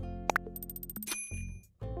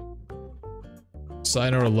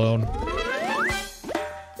 Sign or loan.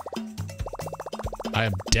 I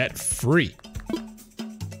am debt free.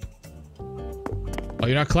 Oh,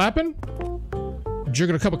 you're not clapping? You're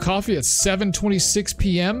drinking a cup of coffee at 7:26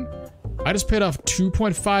 p.m.? I just paid off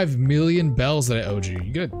 2.5 million bells that I owed you.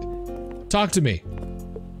 You gotta talk to me.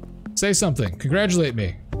 Say something. Congratulate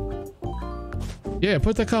me. Yeah,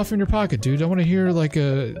 put that coffee in your pocket, dude. I want to hear like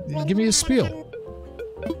a... Give me a spiel.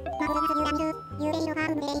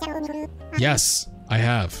 Yes, I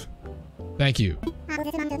have. Thank you.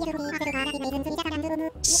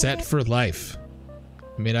 Set for life.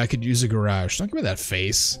 I mean, I could use a garage. Don't give me that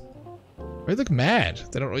face. They look mad.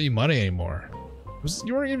 They don't owe you money anymore.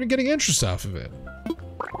 You weren't even getting interest off of it.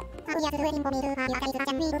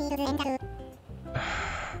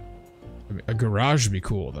 I mean, a garage would be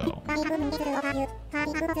cool, though.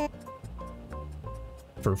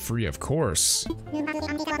 For free, of course.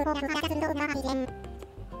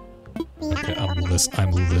 Okay,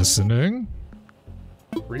 I'm listening.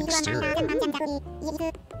 Freak stereo.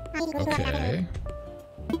 Okay.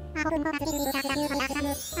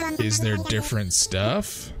 Is there different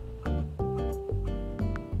stuff?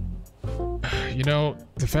 You know,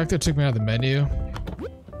 the fact that it took me out of the menu,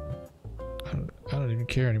 I don't even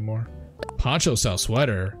care anymore. Poncho style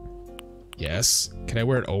sweater. Yes. Can I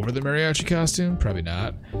wear it over the mariachi costume? Probably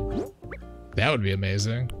not. That would be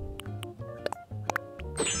amazing.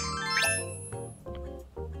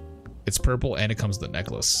 It's purple and it comes with a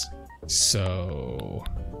necklace. So...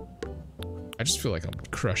 I just feel like I'm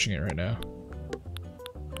crushing it right now.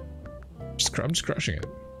 I'm just crushing it.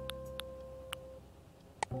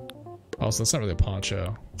 Also, that's not really a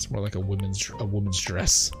poncho. It's more like a woman's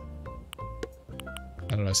dress.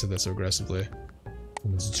 I don't know, I said that so aggressively.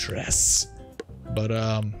 Woman's dress. But,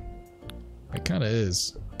 it kind of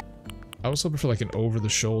is. I was hoping for like an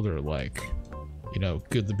over-the-shoulder, like, you know,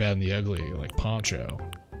 good, the bad, and the ugly, like poncho.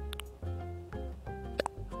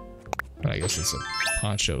 But I guess it's a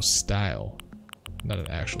poncho style, not an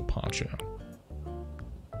actual poncho.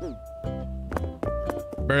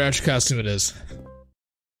 Mariachi costume it is.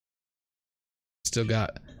 Still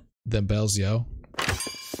got them bells, yo.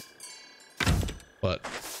 But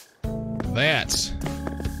that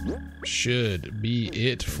should be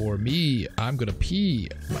it for me. I'm gonna pee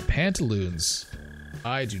my pantaloons.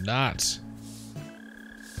 I do not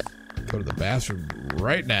go to the bathroom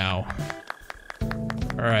right now.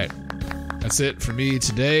 Alright. That's it for me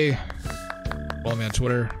today. Follow me on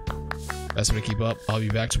Twitter. That's what I keep up. I'll be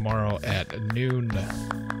back tomorrow at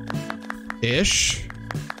noon-ish.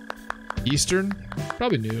 Eastern?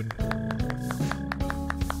 Probably noon.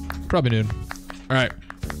 Probably noon. Alright.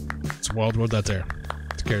 It's a wild world out there.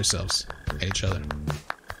 Take care of yourselves and each other.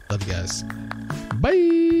 Love you guys.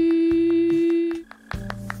 Bye!